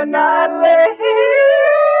Sapnap and Alice.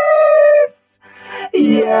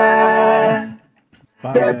 Yeah.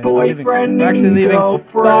 Their boyfriend and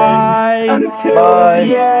girlfriend until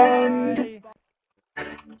the end.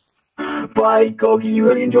 Bye, Gogi. You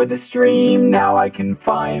really enjoyed the stream. Now I can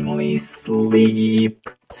finally sleep.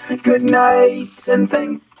 Good night, and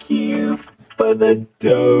thank you for the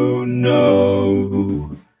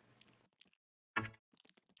dono.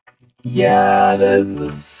 Yeah, there's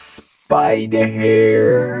a spider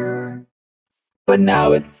here, but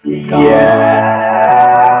now it's gone.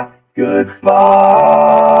 Yeah.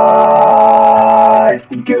 Goodbye.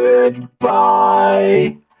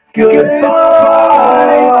 Goodbye.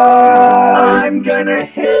 Goodbye. I'm gonna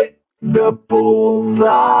hit the bullseye.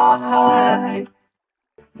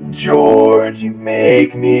 George, you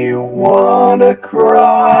make me wanna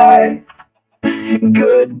cry.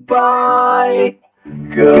 Goodbye.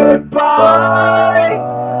 Goodbye.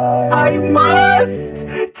 I must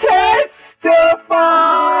testify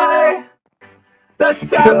that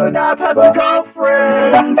Sapnap has a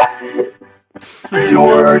girlfriend.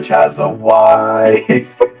 George has a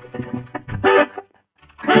wife.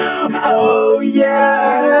 Oh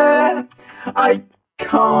yeah. I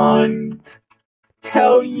can't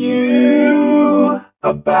tell you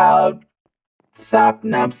about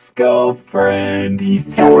Sapnap's girlfriend.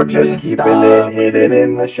 He's George is keeping it hidden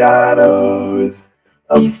in the shadows.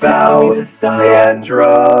 He's telling me to stop.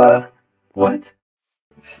 Sandra. What?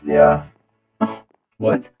 Yeah.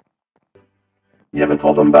 What? You haven't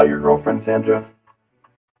told them about your girlfriend, Sandra?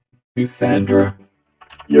 Who's Sandra?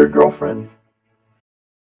 Your girlfriend.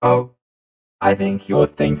 Oh, I think you're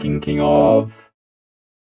thinking of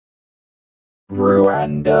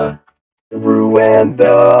Rwanda. Rwanda.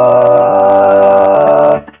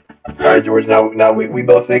 Alright, George, now we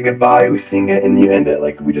both say goodbye, we sing it, and you end it.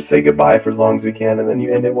 Like, we just say goodbye for as long as we can, and then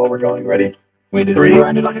you end it while we're going. Ready? Wait, is Three.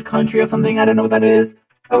 Rwanda like a country or something? I don't know what that is.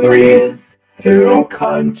 Oh, Three, it is. It's a two,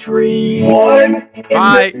 country. one.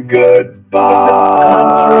 Bye. Goodbye. It's a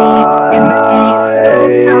country in the east of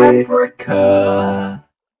Africa.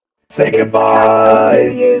 Say Its capital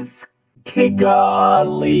city goodbye. is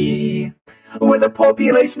Kigali, with a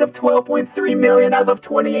population of 12.3 million as of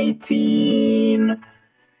 2018.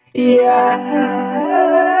 Yeah.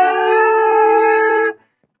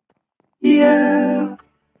 Yeah.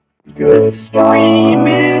 Goodbye. The stream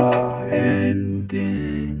is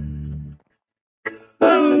ending.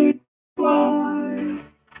 Goodbye.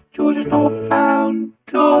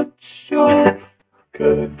 GeorgeNotFound.shop.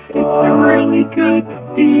 Goodbye. It's a really good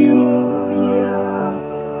deal. Yeah.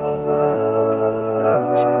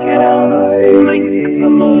 Check it out. Link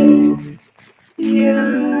below.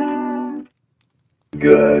 Yeah.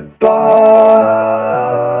 Goodbye.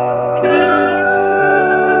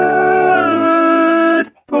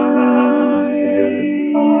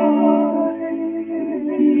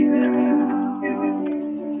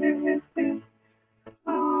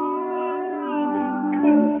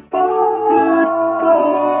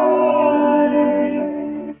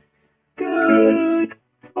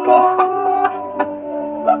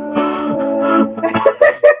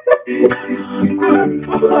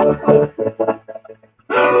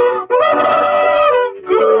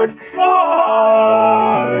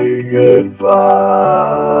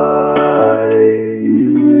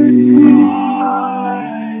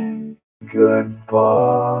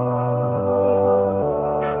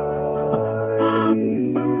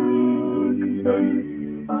 Goodbye.